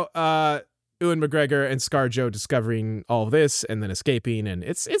 it's about Ewan McGregor and ScarJo discovering all of this and then escaping, and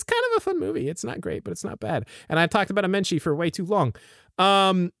it's kind of a fun movie. It's not great, but it's not bad. And I talked about a menchie for way too long.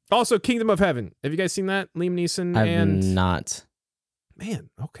 Also, Kingdom of Heaven. Have you guys seen that? Liam Neeson I've not. Man,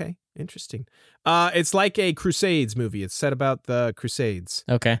 okay, interesting. It's like a Crusades movie. It's set about the Crusades.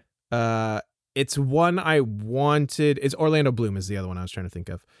 Okay. It's one I wanted. It's Orlando Bloom is the other one I was trying to think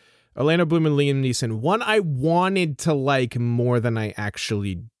of. Orlando Bloom and Liam Neeson. One I wanted to like more than I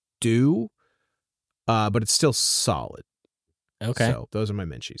actually do, but it's still solid. Okay. So those are my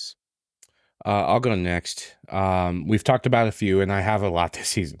menchies. I'll go next. We've talked about a few, and I have a lot this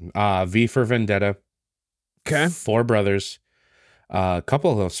season. V for Vendetta. Okay. Four Brothers. A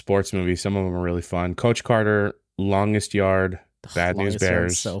couple of those sports movies. Some of them are really fun. Coach Carter, Longest Yard, Bad News Longest Yard's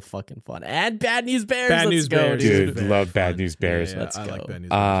Bears. so fucking fun. And Bad News Bears. Bad Let's News go, Bears. dude. Dude, love Bad News Bears. Yeah, Let's I like go. Bad News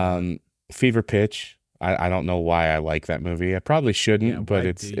Bears. Fever Pitch. I don't know why I like that movie. I probably shouldn't, Yeah, but why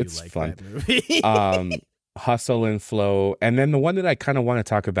it's do you like fun. that movie? Hustle and Flow, and then the one that I kind of want to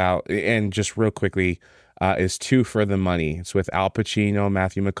talk about, and just real quickly, is Two for the Money. It's with Al Pacino,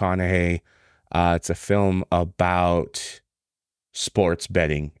 Matthew McConaughey. It's a film about sports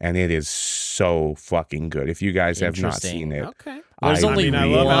betting, and it is so fucking good. If you guys have not Interesting. seen it, Okay. There's only I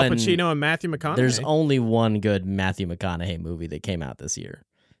love Al one- Pacino and Matthew McConaughey. There's only one good Matthew McConaughey movie that came out this year,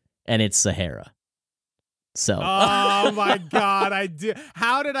 and it's Sahara. So. Oh my God, I do.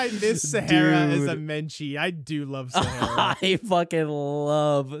 How did I miss Sahara as a Dude. Menchie? I do love Sahara. I fucking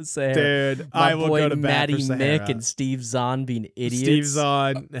love Sahara. Dude, My I will boy go to bat Maddie for Mick Sahara. and Steve Zahn being idiots. Steve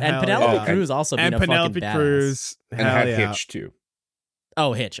Zahn. And hell Penelope yeah. Cruz also being And a Penelope fucking badass. Cruz. And Hell had yeah. Hitch too.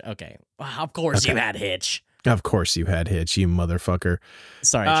 Oh, Hitch. Okay. Of course you Okay. had Hitch. Of course you had Hitch, you motherfucker.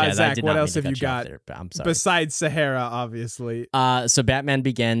 Sorry, Chaz. I Zach, did what not else mean to have you cut off got there, but I'm sorry. besides Sahara, obviously? So Batman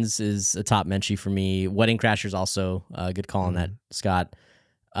Begins is a top mention for me. Wedding Crashers also a good call on that, Scott.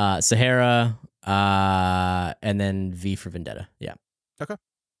 Sahara, and then V for Vendetta. Yeah.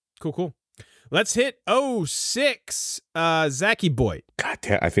 Cool. Let's hit 06. Zachy boy. God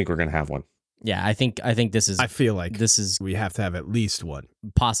damn, I think we're gonna have one. Yeah, I think this is I feel like this is we have to have at least one.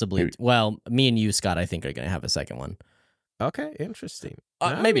 possibly Maybe. well, me and you, Scott, I think are gonna have a second one. Okay, interesting.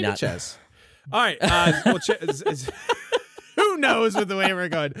 Maybe not. Chess. All right. Well, who knows with the way we're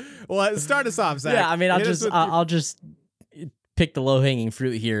going? Well, start us off, Zach. Yeah, I mean, Hit us with I'll just pick the low hanging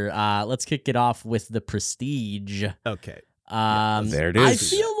fruit here. Let's kick it off with The Prestige. Okay. There it I is.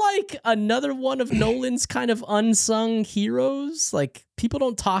 feel like another one of Nolan's kind of unsung heroes. Like, people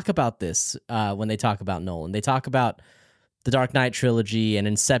don't talk about this when they talk about Nolan. They talk about the Dark Knight trilogy and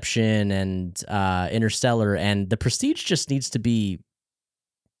Inception and Interstellar, and The Prestige just needs to be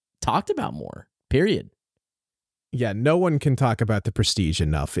talked about more, period. Yeah, no one can talk about The Prestige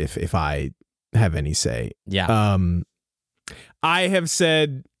enough if I have any say. Yeah. I have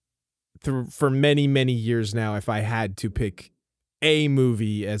said for many, many years now, if I had to pick a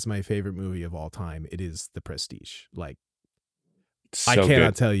movie as my favorite movie of all time, it is The Prestige. Like, So I cannot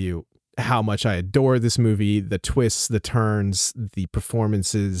good. tell you how much I adore this movie, the twists, the turns, the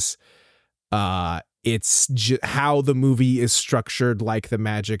performances. It's how the movie is structured, like the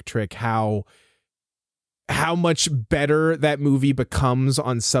magic trick, how much better that movie becomes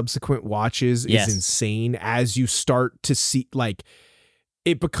on subsequent watches Yes. is insane as you start to see, like,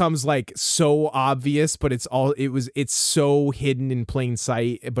 it becomes like so obvious, but it's so hidden in plain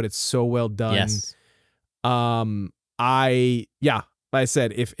sight, but it's so well done. Yes. Like I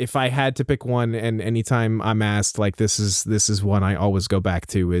said, if I had to pick one, and anytime I'm asked, like, this is one I always go back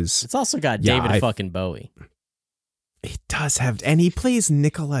to, is It's also got Yeah, David fucking Bowie. it does have, and he plays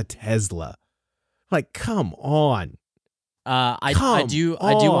Nikola Tesla. Like, come on. I Come do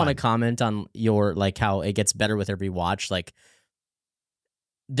want to on. comment on your, like, how it gets better with every watch. Like,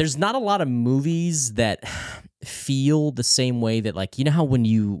 there's not a lot of movies that feel the same way that, like, you know how when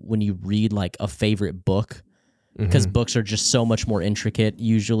you read like a favorite book, because Mhm. books are just so much more intricate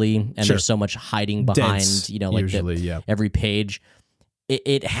usually, and Sure. there's so much hiding behind, Dense, like usually, yeah. every page.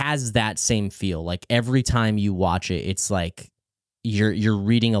 It has that same feel. Like, every time you watch it, it's like you're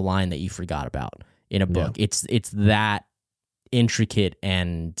reading a line that you forgot about in a book. It's that intricate,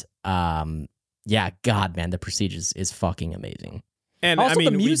 and God, man, The Prestige is fucking amazing. And Also, I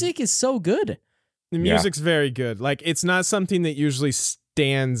mean, the music is so good. the Yeah. music's very good. Like, it's not something that usually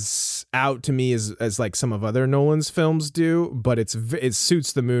stands out to me as like some of other Nolan's films do, but it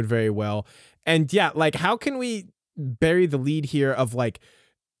suits the mood very well. And yeah, like, how can we bury the lead here of, like,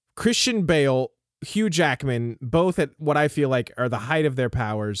 Christian Bale, Hugh Jackman, both at what I feel like are the height of their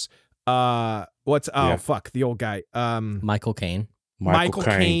powers. The old guy. Michael Caine. Michael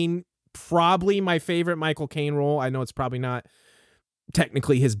Caine, probably my favorite Michael Caine role. I know it's probably not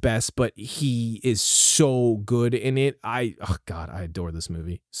technically his best, but he is so good in it. I adore this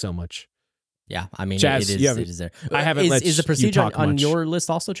movie so much. Yeah, I mean, Chaz, it is there. I haven't let is The you Prestige talk on much. your list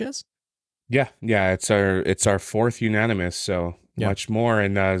also, Chaz? Yeah. It's our fourth unanimous. So Yeah. much more,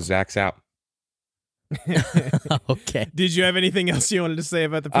 and Zach's out. Okay. Did you have anything else you wanted to say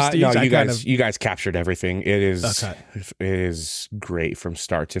about The Prestige? No, you guys captured everything. It is Okay. it is great from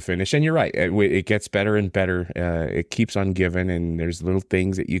start to finish, and you're right. It gets better and better. It keeps on giving, and there's little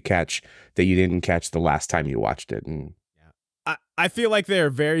things that you catch that you didn't catch the last time you watched it. And I feel like there are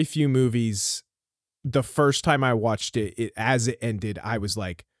very few movies. The first time I watched it, as it ended, I was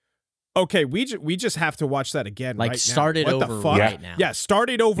like, okay, we just have to watch that again. Like, right start now. it What over the fuck? right now. Yeah, start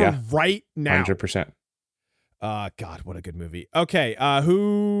it over Yeah. right now. 100%. God, what a good movie. Okay,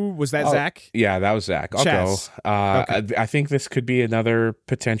 who was that? Oh, Zach? Yeah, that was Zach. I'll Chaz. go. Okay. I think this could be another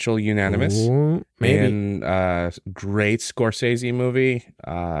potential unanimous. Ooh, maybe. And great Scorsese movie.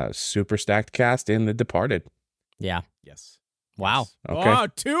 Super stacked cast in The Departed. Yeah. Yes. Wow. Yes. Okay. Oh,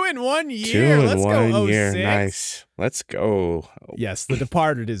 2 in 1 year. 2 in Let's 1 go. year. 06. Nice. Let's go. Yes, The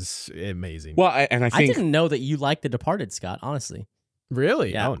Departed is amazing. Well, I I think didn't know that you liked The Departed, Scott, honestly.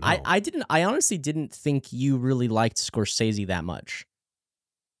 Really? Yeah. Oh, no. I honestly didn't think you really liked Scorsese that much.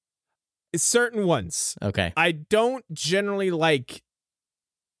 Certain ones. Okay. I don't generally like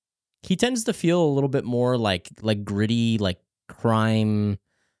He tends to feel a little bit more like gritty, like crime.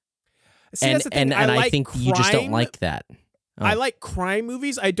 See, that's the thing. And I like think crime. you just don't like that. Oh. I like crime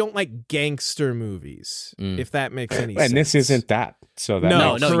movies. I don't like gangster movies, if that makes any sense. And this isn't that. So that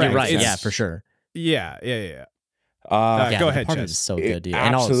No, makes you're correct. right. It's- Yeah, for sure. Yeah. Yeah, Go The ahead, Departed Chazz. is so good, dude.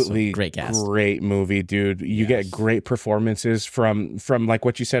 And also Absolutely great cast. great movie, dude. You Yes. get great performances from like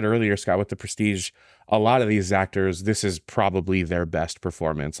what you said earlier, Scott, with The Prestige. A lot of these actors, this is probably their best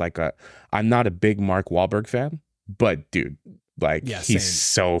performance. Like, I'm not a big Mark Wahlberg fan, but dude, like Yeah, he's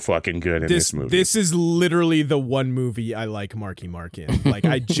same. so fucking good in this movie. This is literally the one movie I like Marky Mark in. Like,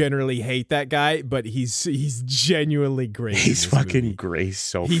 I generally hate that guy, but he's genuinely great. He's in this fucking movie. great.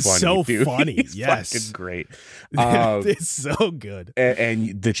 He's Funny, so dude. funny. He's Yes. fucking great. It's so good.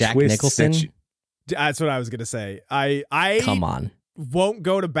 And the Jack twists Nicholson? that That's what I was gonna say. I Come on. won't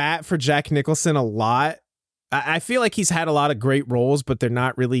go to bat for Jack Nicholson a lot. I feel like he's had a lot of great roles, but they're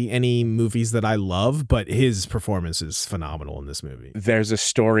not really any movies that I love. But his performance is phenomenal in this movie. there's a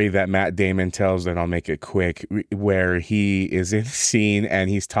story that Matt Damon tells, and I'll make it quick, where he is in a scene and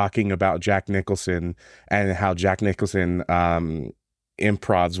he's talking about Jack Nicholson and how Jack Nicholson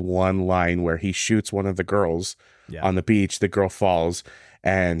improvs one line where he shoots one of the girls Yeah. on the beach. The girl falls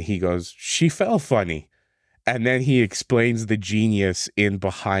and he goes, "She fell funny." And then he explains the genius in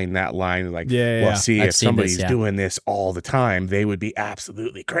behind that line. Like, Yeah, well, yeah. see, I've if seen somebody's this, yeah. doing this all the time, they would be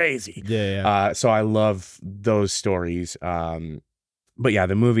absolutely crazy. Yeah. So I love those stories. But yeah,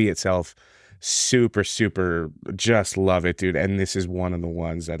 the movie itself, super, just love it, dude. And this is one of the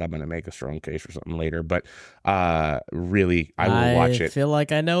ones that I'm going to make a strong case for something later. But really, I will watch I it. feel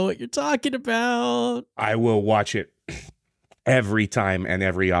like I know what you're talking about. I will watch it every time and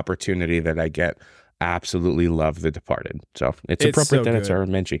every opportunity that I get. Absolutely love The Departed. So it's It's appropriate so that it's good. our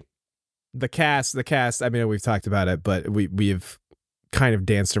Menchie. The cast. I mean, we've talked about it, but we've kind of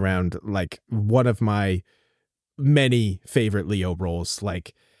danced around like one of my many favorite Leo roles.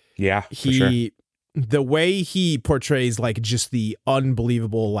 Like Yeah, for sure. the way he portrays like just the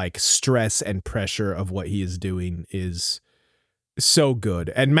unbelievable like stress and pressure of what he is doing is so good.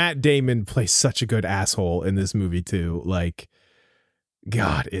 And Matt Damon plays such a good asshole in this movie too. Like,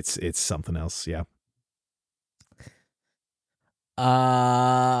 God, it's something else. Yeah.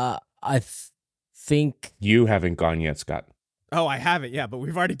 I think You haven't gone yet, Scott. Oh, I haven't. Yeah, but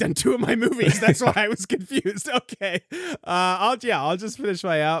we've already done 2 of my movies. That's why I was confused. Okay. I'll just finish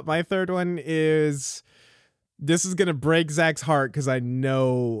my out. My third one is this is gonna break Zach's heart because I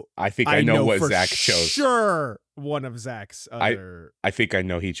know I know what for Zach chose. Sure, one of Zach's other. I think I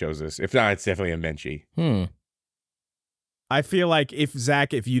know he chose this. If not, it's definitely a Menchie. I feel like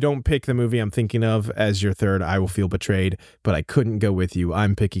if you don't pick the movie I'm thinking of as your third, I will feel betrayed. But I couldn't go with you.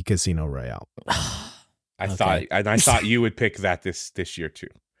 I'm picking Casino Royale. I thought you would pick that this year too.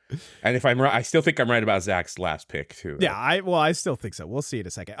 And if I'm right, I still think I'm right about Zach's last pick too. Yeah, I still think so. We'll see in a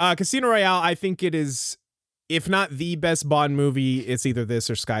second. Casino Royale, I think it is, if not the best Bond movie, it's either this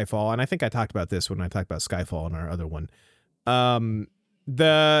or Skyfall. And I think I talked about this when I talked about Skyfall in our other one.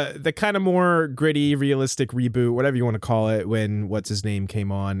 The kind of more gritty, realistic reboot, whatever you want to call it, when what's his name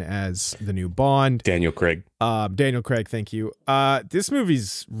came on as the new Bond. Daniel Craig. Daniel Craig, thank you. This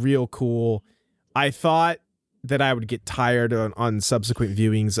movie's real cool. I thought that I would get tired on subsequent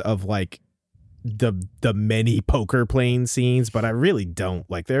viewings of like the many poker playing scenes, but I really don't.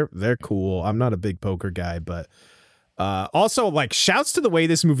 Like they're cool. I'm not a big poker guy, but also like shouts to the way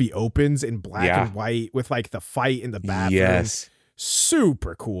this movie opens in black and white with like the fight in the bathroom. Yes.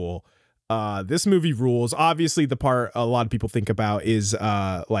 Super cool. This movie rules. Obviously, the part a lot of people think about is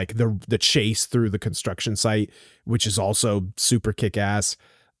like the chase through the construction site, which is also super kick-ass.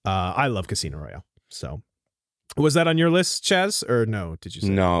 I love Casino Royale. So was that on your list, Chazz? Or no? Did you say?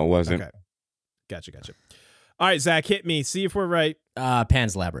 No, it wasn't. Okay. Gotcha. All right, Zach, hit me. See if we're right.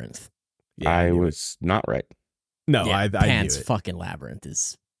 Pan's Labyrinth. Yeah, I knew it. was not right. No, Yeah, I Pan's knew it. fucking Labyrinth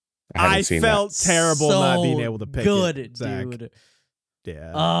is I haven't I seen felt terrible not so being able to pick good, it, Zach. dude.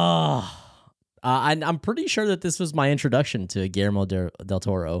 Yeah. I'm pretty sure that this was my introduction to Guillermo del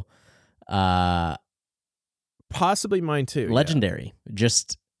Toro. Possibly mine too. yeah. Legendary.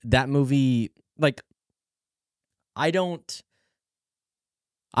 Just that movie, like,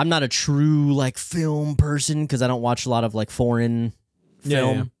 I'm not a true like film person because I don't watch a lot of like foreign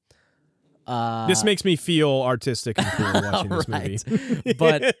film. This makes me feel artistic and cool watching this movie.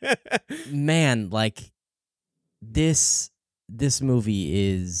 But man, like this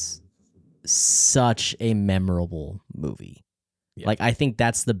movie is such a memorable movie. Yeah. Like I think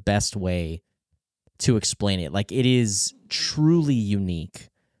that's the best way to explain it. Like it is truly unique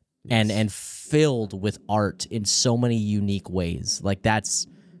and filled with art in so many unique ways. Like that's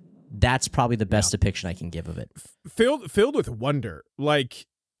that's probably the best depiction I can give of it. Filled with wonder. Like,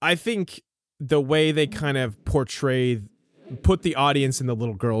 I think the way they kind of put the audience in the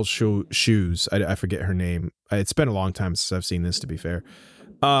little girl's shoes. I forget her name. It's been a long time since I've seen this, to be fair.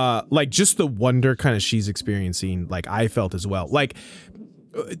 Like, just the wonder kind of she's experiencing, like, I felt as well. Like,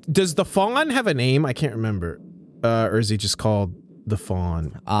 does the fawn have a name? I can't remember. Or is he just called the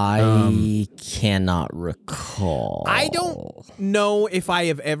fawn? I cannot recall. I don't know if I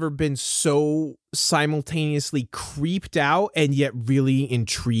have ever been so simultaneously creeped out and yet really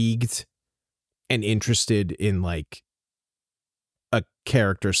intrigued and interested in, like, a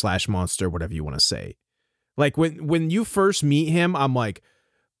character / monster, whatever you want to say. Like, when you first meet him, I'm like,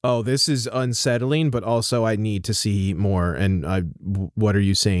 oh, this is unsettling, but also I need to see more. And what are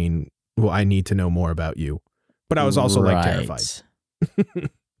you saying? Well, I need to know more about you. But I was also like terrified.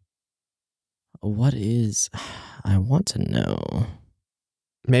 What is? I want to know.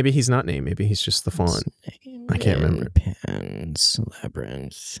 Maybe he's not named. Maybe he's just the fawn. I can't remember. Pan's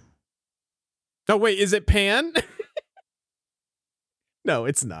Labyrinth. Oh, wait, is it Pan? No,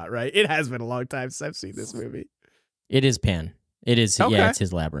 it's not, right? It has been a long time since I've seen this movie. It is Pan. It is. Okay. Yeah, it's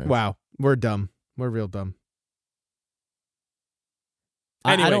his labyrinth. Wow, we're dumb. We're real dumb.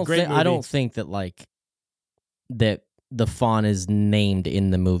 Anyway, I don't think that, like, that the fawn is named in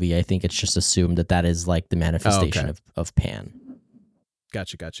the movie. I think it's just assumed that is, like, the manifestation of Pan.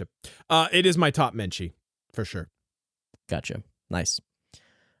 Gotcha. It is my top Menchie, for sure. Gotcha. Nice.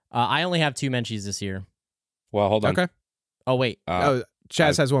 I only have 2 Menchies this year. Well, hold on. Okay. Oh, wait.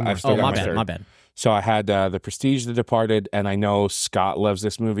 Chaz has one more. I've still got my bad. So I had The Prestige, The Departed, and I know Scott loves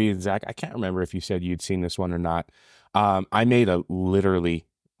this movie. Zach, I can't remember if you said you'd seen this one or not. I made literally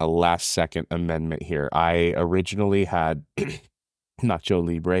a last-second amendment here. I originally had Nacho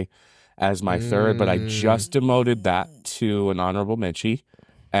Libre as my third, but I just demoted that to an honorable mention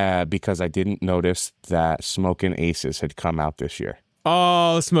because I didn't notice that Smokin' Aces had come out this year.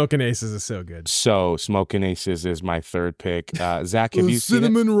 Oh, Smokin' Aces is so good. So Smokin' Aces is my third pick. Zach, have you seen it?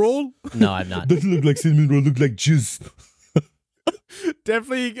 Cinnamon roll? No, I've not. Doesn't look like cinnamon roll, look like juice.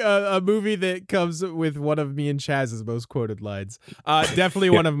 Definitely a movie that comes with one of me and Chazz's most quoted lines.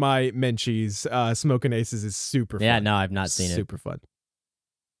 Definitely one of my Menchies. Smokin' Aces is super fun. Yeah, no, I've not seen it. Super fun.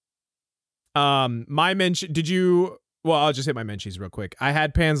 My Menchie, did you... Well, I'll just hit my Menchies real quick. I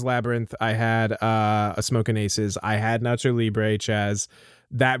had Pan's Labyrinth. I had a Smokin' Aces. I had Nacho Libre, Chazz.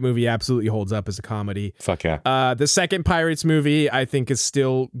 That movie absolutely holds up as a comedy. Fuck yeah. The second Pirates movie, I think, is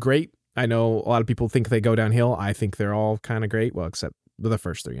still great. I know a lot of people think they go downhill. I think they're all kind of great. Well, except the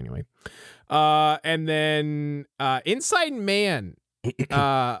first 3 anyway. And then Inside Man,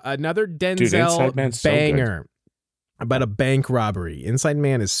 another Denzel banger. About a bank robbery. Inside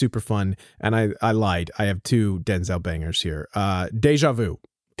Man is super fun, and I lied. I have 2 Denzel bangers here. Deja Vu.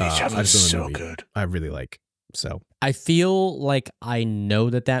 Deja Vu is so good. I really like. So I feel like I know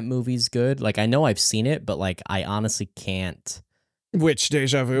that movie's good. Like, I know I've seen it, but, like, I honestly can't. Which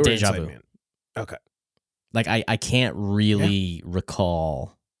Deja Vu? Deja or Inside Vu. Man? Okay. Like, I can't really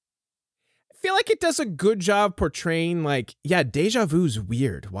recall. I feel like it does a good job portraying, like, yeah, Deja Vu's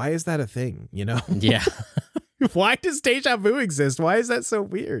weird. Why is that a thing? You know? Yeah. Why does Deja Vu exist? Why is that so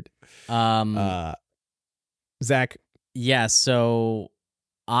weird? Zach. Yeah, so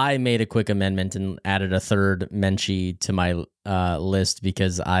I made a quick amendment and added a third Menchie to my list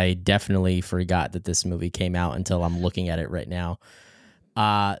because I definitely forgot that this movie came out until I'm looking at it right now.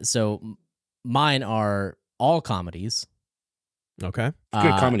 So mine are all comedies. Okay.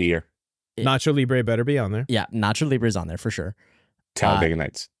 Good comedy year. Nacho Libre better be on there. Yeah, Nacho Libre is on there for sure. Talladega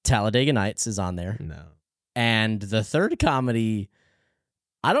Nights. Talladega Nights is on there. No. And the third comedy,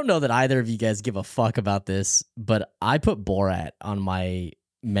 I don't know that either of you guys give a fuck about this, but I put Borat on my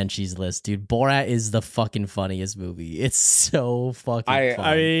Menchie's list, dude. Borat is the fucking funniest movie. It's so fucking fun.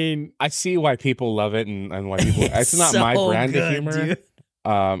 I mean, I see why people love it and why people... It's not my brand of humor. Dude.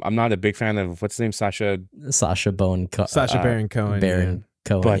 I'm not a big fan of... What's his name? Sacha Baron Cohen.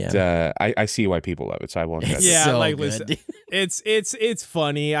 But yeah. I see why people love it, so I won't judge. Yeah, so like good, listen, dude. it's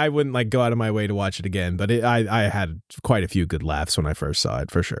funny. I wouldn't like go out of my way to watch it again, but I had quite a few good laughs when I first saw it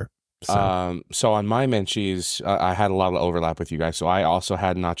for sure. So on my Menchies, I had a lot of overlap with you guys. So I also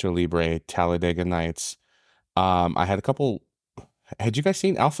had Nacho Libre, Talladega Nights. I had a couple. Had you guys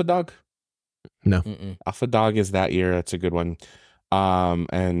seen Alpha Dog? No. Mm-mm. Alpha Dog is that year. It's a good one.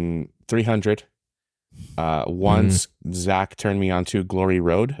 And 300. Once Zach turned me on to Glory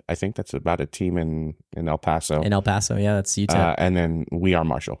Road. I think that's about a team in El Paso. In El Paso, yeah, that's Utah. And then We Are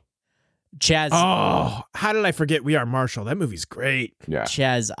Marshall. Chazz. Oh, how did I forget We Are Marshall? That movie's great. Yeah.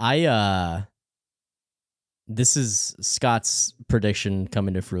 Chazz, I this is Scott's prediction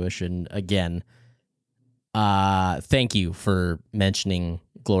coming to fruition again. Thank you for mentioning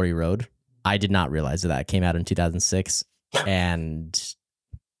Glory Road. I did not realize that came out in 2006, and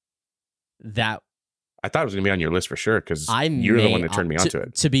that I thought it was gonna be on your list for sure because you're the one that turned me onto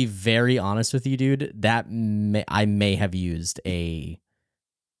it. To be very honest with you, dude, I may have used an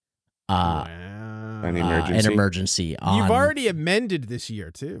emergency. You've already amended this year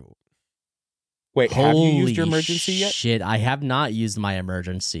too. Wait, have you used your emergency yet? Shit, I have not used my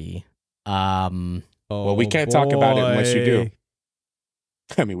emergency. Well, we can't talk about it unless you do.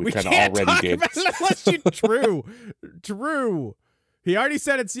 I mean, we kind of already did. Unless you, true. He already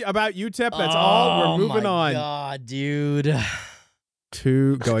said it's about UTEP. That's all. We're moving on. Oh my god, dude.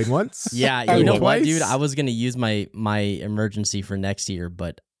 Two going once. Yeah, you know what, dude? I was gonna use my emergency for next year,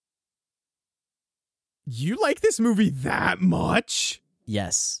 but you like this movie that much?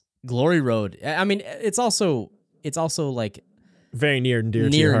 Yes, Glory Road. I mean, it's also like very near and dear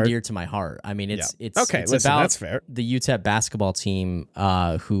to your heart. And dear to my heart. I mean, it's okay. It's Listen, about that's fair. The UTEP basketball team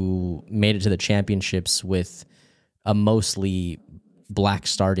who made it to the championships with a mostly black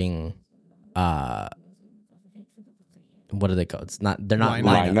starting. What are they called? It's not. They're not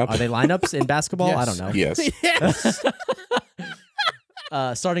lineup. Are they lineups in basketball? Yes. I don't know. Yes. Yes.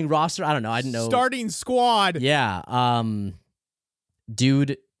 Starting roster. I don't know. I didn't know. Starting squad. Yeah.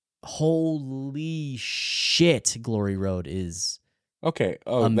 Dude. Holy shit! Glory Road is. Okay.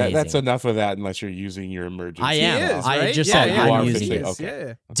 Oh, that's enough of that. Unless you're using your emergency. I am. Is, right? I just yeah, said yeah, I'm using it. Okay.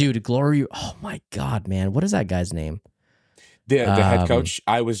 Yeah. Dude, Glory. Oh my god, man! What is that guy's name? The head coach.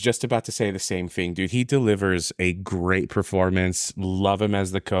 I was just about to say the same thing, dude. He delivers a great performance. Love him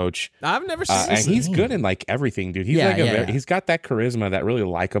as the coach. I've never seen. And he's good in like everything, dude. He's he's got that charisma, that really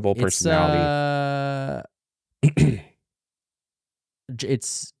likable personality.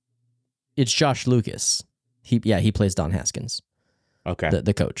 It's Josh Lucas. He plays Don Haskins. Okay.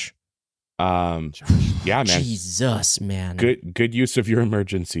 The coach. Yeah, man. Jesus, man. Good use of your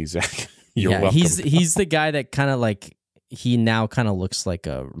emergency, Zach. You're welcome. He's the guy that kind of like he now kind of looks like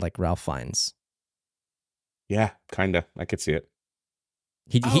Ralph Fiennes. Yeah, kind of. I could see it.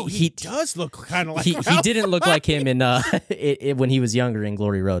 He does look kind of like he didn't look like him in when he was younger in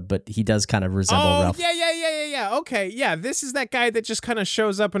Glory Road, but he does kind of resemble Ralph. Yeah. Okay, yeah. This is that guy that just kind of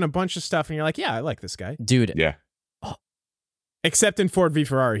shows up in a bunch of stuff, and you're like, yeah, I like this guy, dude. Yeah. Except in Ford v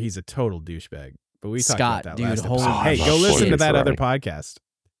Ferrari, he's a total douchebag. But we talked about that dude, last episode. hey, go listen to that Ferrari. other podcast.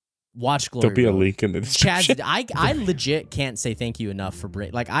 Watch Glory There'll be Road. a link in the description. Chazz, I legit can't say thank you enough for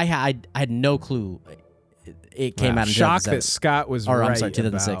like I had no clue it came out in shocked 2007. that Scott was or, right I'm sorry,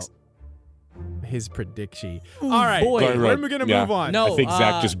 2006. about his prediction. Ooh, all right, boy. when are we gonna move on? No, I think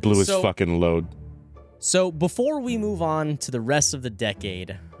Zach just blew his fucking load. So before we move on to the rest of the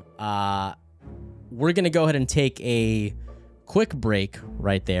decade, we're gonna go ahead and take a quick break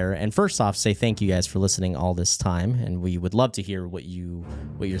right there. And first off, say thank you guys for listening all this time, and we would love to hear what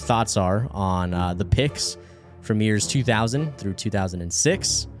your thoughts are on the picks from years 2000 through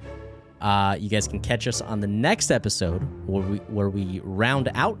 2006. You guys can catch us on the next episode where we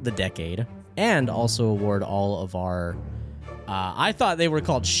round out the decade and also award all of our. I thought they were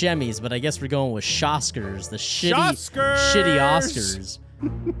called Shemmys, but I guess we're going with Shoskers, the shitty Oscars.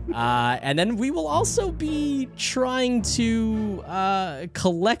 And then we will also be trying to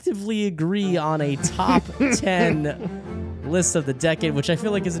collectively agree on a top 10 list of the decade, which I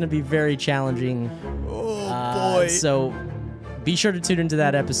feel like is going to be very challenging. Oh, boy. So be sure to tune into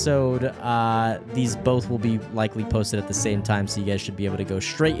that episode. These both will be likely posted at the same time, so you guys should be able to go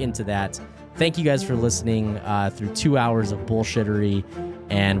straight into that. Thank you guys for listening through 2 hours of bullshittery,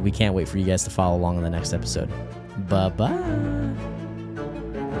 and we can't wait for you guys to follow along on the next episode. Bye-bye.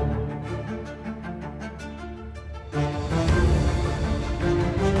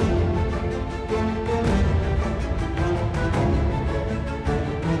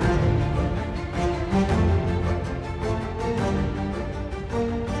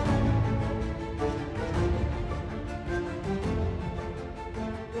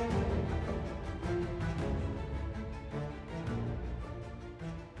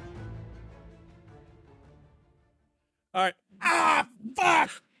 All right. Ah, fuck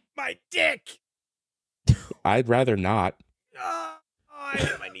my dick. I'd rather not. Oh, I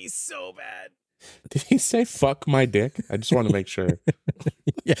hit my knee so bad. Did he say fuck my dick? I just want to make sure.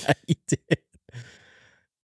 Yeah, he did.